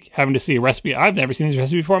 each week having to see a recipe. I've never seen this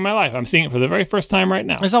recipe before in my life. I'm seeing it for the very first time right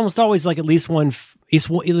now. There's almost always like there's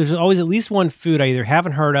always at least one food I either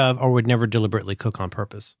haven't heard of or would never deliberately cook on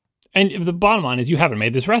purpose. And the bottom line is you haven't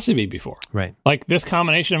made this recipe before. Right. Like this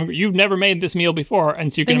combination you've never made this meal before,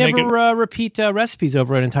 and so you're going to make it. They never repeat recipes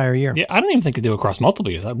over an entire year. Yeah, I don't even think they do across multiple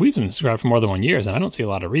years. We've been subscribed for more than 1 year, and I don't see a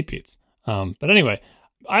lot of repeats. But anyway,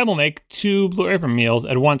 I will make 2 Blue Apron meals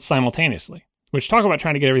at once simultaneously, which talk about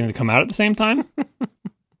trying to get everything to come out at the same time.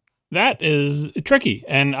 That is tricky.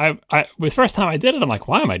 And the first time I did it, I'm like,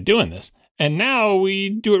 why am I doing this? And now we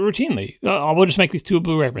do it routinely. We'll just make these 2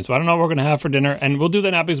 Blue Aprons. So I don't know what we're going to have for dinner. And we'll do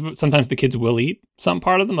that now because sometimes the kids will eat some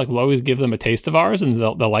part of them. Like we'll always give them a taste of ours and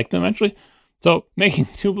they'll like them eventually. So making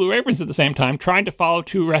 2 Blue Aprons at the same time, trying to follow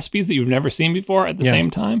 2 recipes that you've never seen before at the same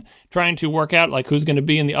time, trying to work out like who's going to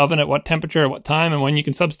be in the oven at what temperature, at what time, and when you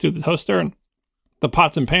can substitute the toaster and the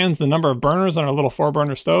pots and pans, the number of burners on our little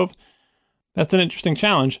 4-burner stove. That's an interesting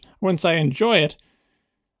challenge. I wouldn't say I enjoy it,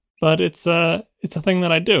 but it's a thing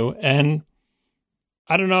that I do. And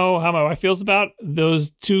I don't know how my wife feels about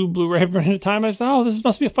those 2 Blue Apron at a time. I said, this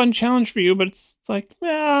must be a fun challenge for you. But it's like,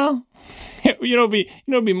 yeah, it'd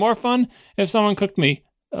be more fun if someone cooked me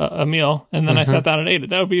a meal and then I sat down and ate it.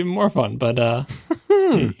 That would be even more fun. But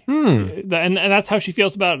and that's how she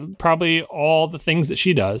feels about probably all the things that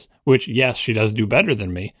she does, which, yes, she does do better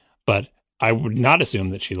than me, but I would not assume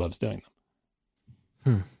that she loves doing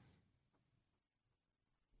them.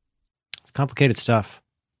 It's complicated stuff.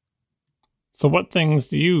 So what things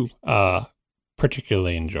do you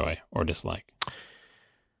particularly enjoy or dislike?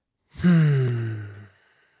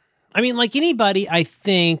 I mean, like anybody, I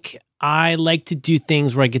think I like to do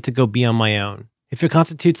things where I get to go be on my own. If it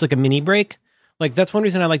constitutes like a mini break, like that's one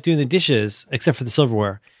reason I like doing the dishes, except for the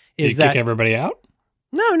silverware. Is that kick everybody out?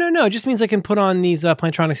 No. It just means I can put on these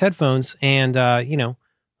Plantronics headphones and,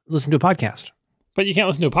 listen to a podcast. But you can't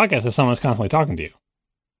listen to a podcast if someone's constantly talking to you.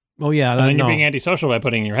 Oh, yeah. And then you're being antisocial by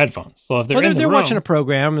putting in your headphones. So if they're in the room, watching a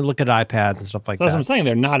program and look at iPads and stuff like that. That's what I'm saying.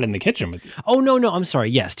 They're not in the kitchen with you. Oh, no. I'm sorry.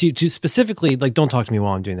 Yes. To specifically, like, don't talk to me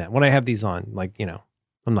while I'm doing that. When I have these on, like,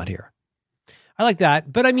 I'm not here. I like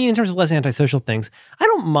that. But I mean, in terms of less antisocial things, I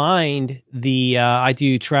don't mind I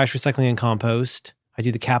do trash recycling and compost. I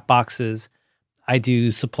do the cat boxes. I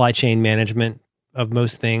do supply chain management of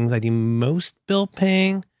most things. I do most bill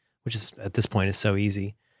paying, which is at this point is so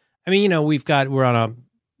easy. I mean,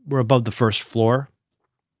 we're above the first floor.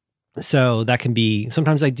 So that can be,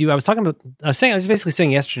 sometimes I was basically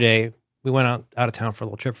saying yesterday, we went out of town for a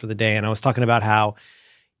little trip for the day. And I was talking about how,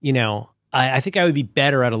 I think I would be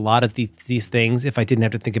better at a lot of these things if I didn't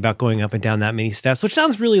have to think about going up and down that many steps, which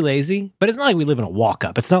sounds really lazy, but it's not like we live in a walk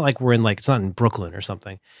up. It's not like it's not in Brooklyn or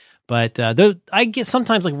something. But though I get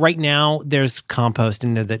sometimes, like right now, there's compost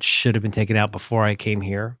in there that should have been taken out before I came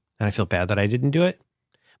here. And I feel bad that I didn't do it.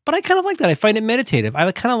 But I kind of like that. I find it meditative.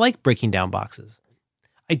 I kind of like breaking down boxes.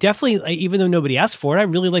 I definitely, even though nobody asked for it, I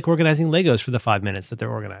really like organizing Legos for the 5 minutes that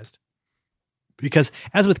they're organized. Because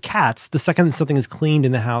as with cats, the second something is cleaned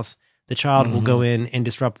in the house, the child will go in and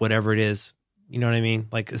disrupt whatever it is. You know what I mean?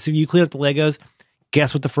 Like, so you clean up the Legos,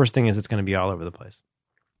 guess what the first thing is? It's going to be all over the place.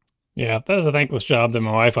 Yeah, that is a thankless job that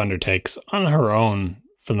my wife undertakes on her own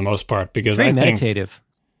for the most part. Because It's very I think meditative.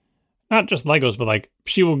 not just Legos, but like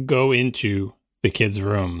she will go into the kid's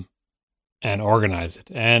room and organize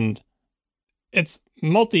it. And there's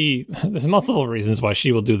multiple reasons why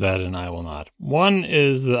she will do that and I will not. One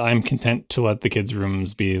is that I'm content to let the kids'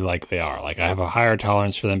 rooms be like they are. Like I have a higher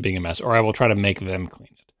tolerance for them being a mess, or I will try to make them clean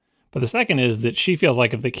it. But the second is that she feels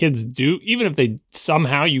like if the kids do, even if they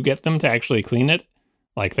somehow you get them to actually clean it,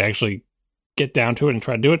 like they actually get down to it and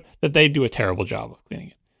try to do it, that they do a terrible job of cleaning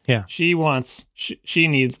it. Yeah. She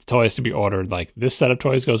needs the toys to be ordered. Like this set of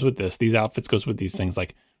toys goes with this. These outfits goes with these things.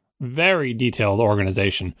 Like very detailed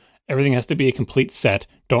organization. Everything has to be a complete set.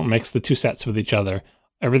 Don't mix the two sets with each other.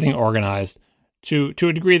 Everything organized to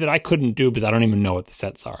a degree that I couldn't do because I don't even know what the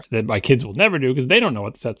sets are. That my kids will never do because they don't know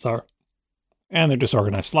what the sets are. And they're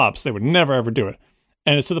disorganized slops. They would never, ever do it.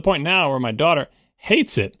 And it's to the point now where my daughter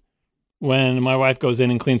hates it when my wife goes in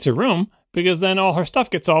and cleans her room because then all her stuff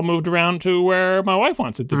gets all moved around to where my wife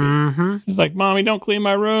wants it to be. Mm-hmm. She's like, Mommy, don't clean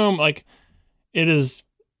my room. Like, it is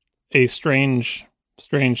a strange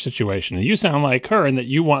situation. And you sound like her in that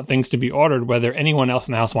you want things to be ordered, whether anyone else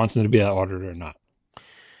in the house wants them to be ordered or not.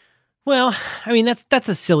 Well, I mean, that's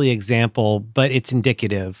a silly example, but it's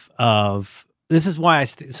indicative of, this is why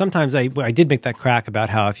sometimes I did make that crack about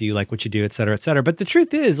how if you like what you do, et cetera, et cetera. But the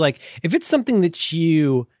truth is, like, if it's something that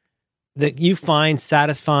you find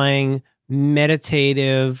satisfying,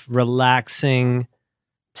 meditative, relaxing,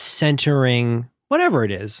 centering, whatever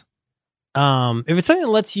it is, if it's something that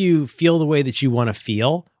lets you feel the way that you want to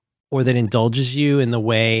feel, or that indulges you in the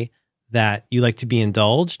way that you like to be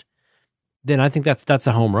indulged, then I think that's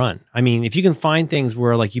a home run. I mean, if you can find things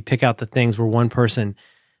where like you pick out the things where one person,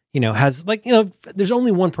 has like, there's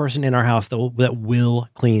only one person in our house that will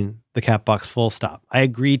clean the cat box full stop. I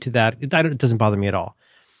agree to that. It doesn't bother me at all.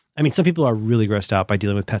 I mean, some people are really grossed out by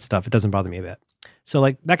dealing with pet stuff. It doesn't bother me a bit. So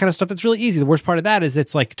like that kind of stuff, that's really easy. The worst part of that is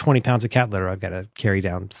it's like 20 pounds of cat litter I've got to carry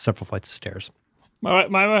down several flights of stairs. My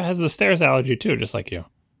wife has the stairs allergy too, just like you.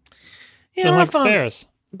 Yeah, I don't like stairs.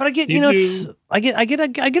 But I get,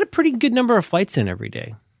 I get a pretty good number of flights in every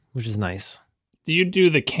day, which is nice. Do you do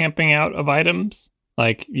the camping out of items?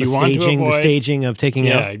 Like the staging of taking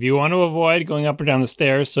out? Yeah, if you want to avoid going up or down the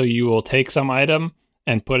stairs, so you will take some item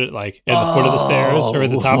and put it like at the foot of the stairs or at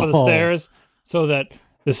the top of the stairs, so that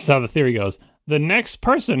this is how the theory goes. The next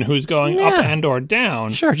person who's going up and or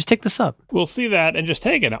down, sure, just take this up. We'll see that and just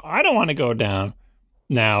take it. I don't want to go down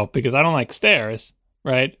now because I don't like stairs,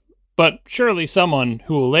 right? But surely someone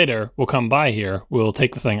who will come by here will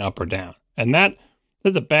take the thing up or down, and that's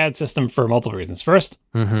a bad system for multiple reasons. First,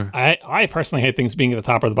 I personally hate things being at the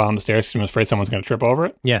top or the bottom of the stairs because I'm afraid someone's going to trip over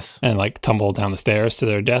it. Yes, and like tumble down the stairs to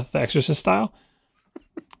their death, Exorcist style.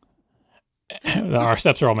 Our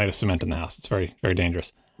steps are all made of cement in the house. It's very, very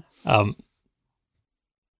dangerous.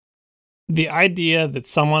 The idea that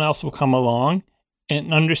someone else will come along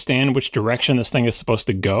and understand which direction this thing is supposed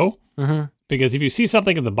to go. Because if you see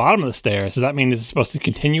something at the bottom of the stairs, does that mean it's supposed to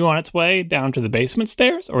continue on its way down to the basement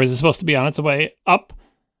stairs? Or is it supposed to be on its way up?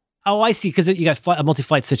 Oh, I see. Because you got a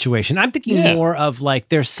multi-flight situation. I'm thinking more of like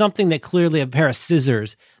there's something that clearly a pair of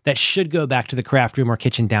scissors that should go back to the craft room or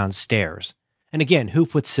kitchen downstairs. And again, who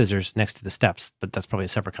puts scissors next to the steps? But that's probably a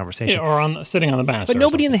separate conversation. Yeah, or sitting on the banister. But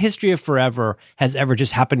nobody in the history of forever has ever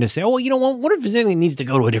just happened to say, oh, you know what if there's anything that needs to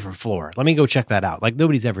go to a different floor? Let me go check that out. Like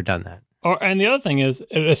nobody's ever done that. And the other thing is,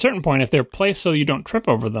 at a certain point, if they're placed so you don't trip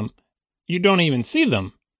over them, you don't even see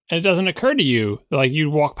them. And it doesn't occur to you, like you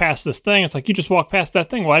walk past this thing. It's like, you just walk past that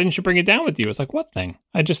thing. Why didn't you bring it down with you? It's like, what thing?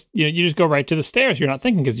 You just go right to the stairs. You're not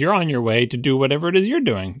thinking because you're on your way to do whatever it is you're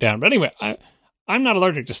doing down. But anyway, I'm not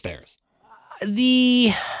allergic to stairs.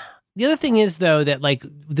 The other thing is, though, that like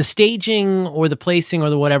the staging or the placing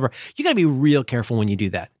or the whatever, you got to be real careful when you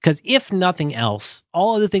do that. Because if nothing else,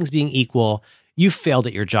 all other things being equal, you failed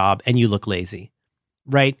at your job and you look lazy,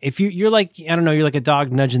 right? If you're like, I don't know, you're like a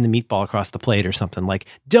dog nudging the meatball across the plate or something. Like,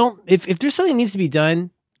 if there's something that needs to be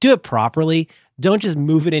done, do it properly. Don't just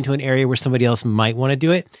move it into an area where somebody else might want to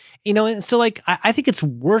do it. And so like, I think it's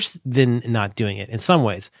worse than not doing it in some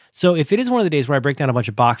ways. So if it is one of the days where I break down a bunch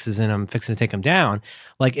of boxes and I'm fixing to take them down,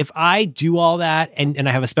 like if I do all that and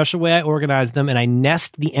I have a special way I organize them and I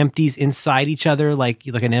nest the empties inside each other like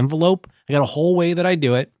an envelope, I got a whole way that I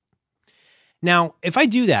do it. Now, if I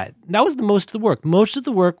do that, that was the most of the work. Most of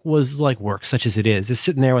the work was like work, such as it is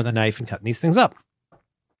sitting there with a knife and cutting these things up.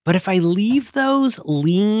 But if I leave those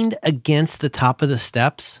leaned against the top of the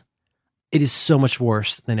steps, it is so much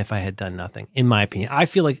worse than if I had done nothing, in my opinion. I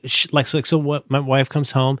feel so what my wife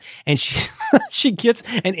comes home and she gets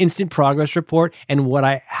an instant progress report and what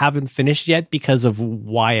I haven't finished yet because of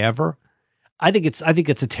why ever. I think it's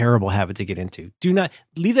a terrible habit to get into. Do not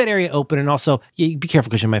leave that area open, and also be careful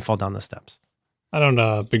because you might fall down the steps. I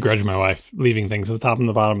don't begrudge my wife leaving things at the top and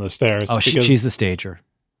the bottom of the stairs. Oh, she's the stager.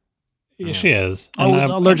 Yeah, she is. And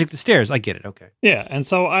allergic to stairs. I get it. Okay. Yeah, and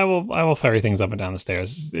so I will ferry things up and down the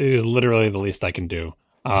stairs. It is literally the least I can do.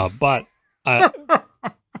 But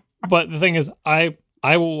the thing is, I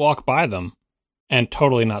will walk by them and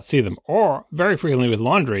totally not see them. Or very frequently with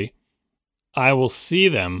laundry, I will see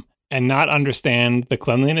them and not understand the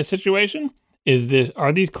cleanliness situation.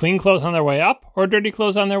 Are these clean clothes on their way up or dirty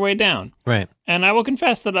clothes on their way down? Right. And I will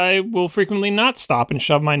confess that I will frequently not stop and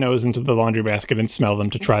shove my nose into the laundry basket and smell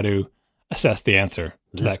them to try to assess the answer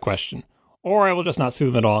to that question. Or I will just not see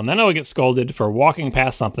them at all. And then I will get scolded for walking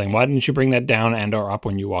past something. Why didn't you bring that down and or up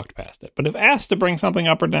when you walked past it? But if asked to bring something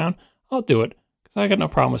up or down, I'll do it because I got no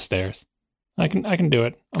problem with stairs. I can do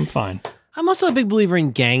it. I'm fine. I'm also a big believer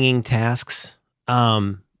in ganging tasks.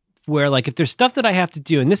 Where like if there's stuff that I have to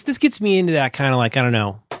do, and this gets me into that kind of like, I don't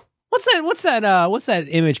know, what's that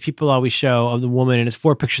image people always show of the woman and it's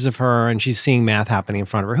 4 pictures of her and she's seeing math happening in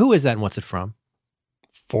front of her. Who is that and what's it from?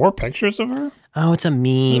 4 pictures of her? Oh, it's a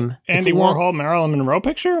meme. Andy Warhol, Marilyn Monroe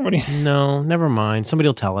picture? What do you? No, never mind. Somebody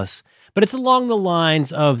will tell us. But it's along the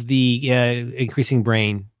lines of the increasing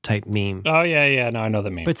brain type meme. Oh, yeah. No, I know the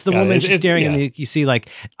meme. But it's the woman she's staring and you see like,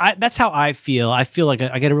 that's how I feel. I feel like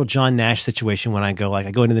I get a real John Nash situation when I go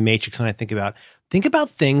into the Matrix and I think about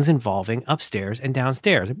things involving upstairs and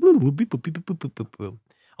downstairs.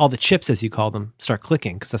 All the chips, as you call them, start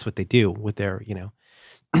clicking because that's what they do with their,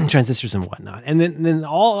 transistors and whatnot. And then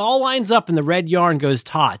all lines up and the red yarn goes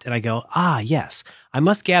taut. And I go, yes, I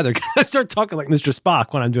must gather. I start talking like Mr.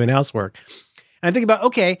 Spock when I'm doing housework. And I think about,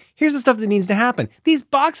 okay, here's the stuff that needs to happen. These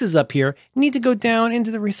boxes up here need to go down into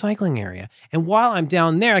the recycling area. And while I'm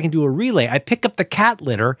down there, I can do a relay. I pick up the cat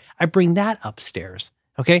litter. I bring that upstairs.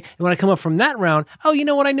 Okay. And when I come up from that round, you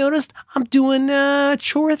know what I noticed? I'm doing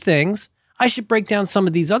chore things. I should break down some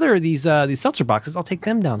of these seltzer boxes. I'll take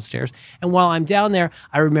them downstairs. And while I'm down there,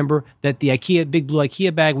 I remember that the big blue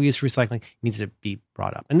IKEA bag we use for recycling needs to be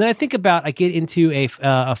brought up. And then I get into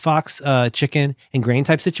a fox, chicken, and grain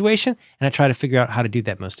type situation, and I try to figure out how to do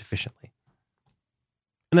that most efficiently.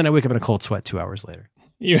 And then I wake up in a cold sweat 2 hours later.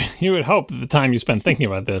 You would hope that the time you spend thinking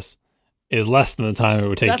about this is less than the time it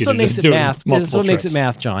would take you to just do math. That's what makes trips. it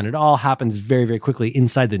math, John. It all happens very, very quickly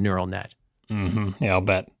inside the neural net. Mm-hmm. Yeah, I'll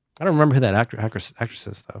bet. I don't remember who that actress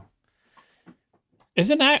is, though.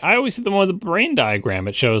 Isn't that? I always see the one with the brain diagram.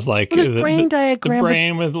 It shows like the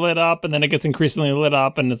brain was lit up, and then it gets increasingly lit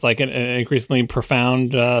up, and it's like an increasingly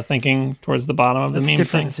profound thinking towards the bottom of the meme.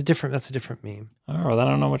 Different. That's a different meme. Oh, well, I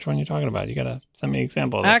don't know which one you're talking about. You gotta send me an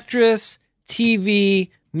example of this. Actress,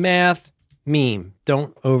 TV, math, meme.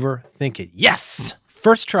 Don't overthink it. Yes,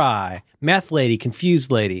 first try. Math lady,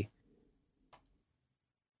 confused lady.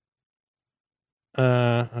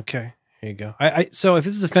 Okay, here you go. So if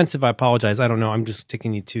this is offensive, I apologize. I don't know. I'm just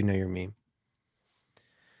taking you to know your meme.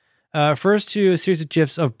 Refers to a series of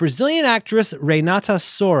GIFs of Brazilian actress Renata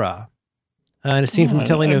Sora in a scene from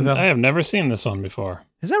telenovela. I have never seen this one before.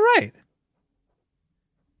 Is that right?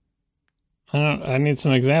 I need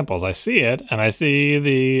some examples. I see it, and I see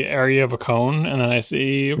the area of a cone, and then I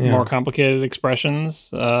see more complicated expressions,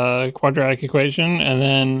 quadratic equation, and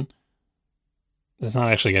then it's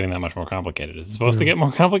not actually getting that much more complicated. Is it supposed to get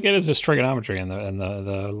more complicated? It's just trigonometry in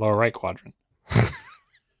the lower right quadrant.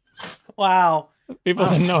 Wow. People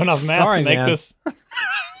didn't know enough math to make this.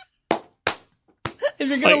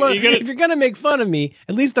 If you're gonna make fun of me,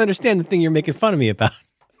 at least understand the thing you're making fun of me about.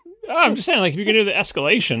 I'm just saying, like, if you can do the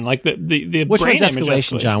escalation, like the which brain one's image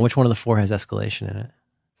escalation, John? Which one of the 4 has escalation in it?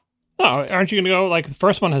 Oh, aren't you going to go like the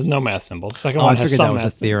first one has no math symbols? The second one has some that was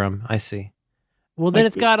a theorem. I see. Well, then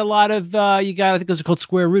it's got a lot of I think those are called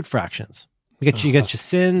square root fractions. You got your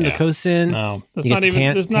sin, the cosine. No, there's not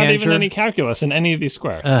even any calculus in any of these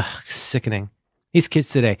squares. Ugh, sickening. These kids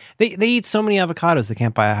today, they eat so many avocados they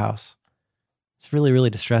can't buy a house. It's really, really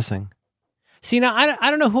distressing. See, now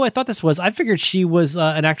I don't know who I thought this was. I figured she was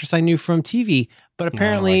an actress I knew from TV, but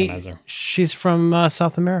apparently she's from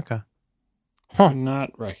South America. Huh. I do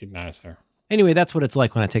not recognize her. Anyway, that's what it's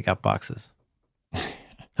like when I take out boxes.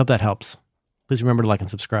 Hope that helps. Please remember to like and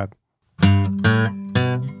subscribe.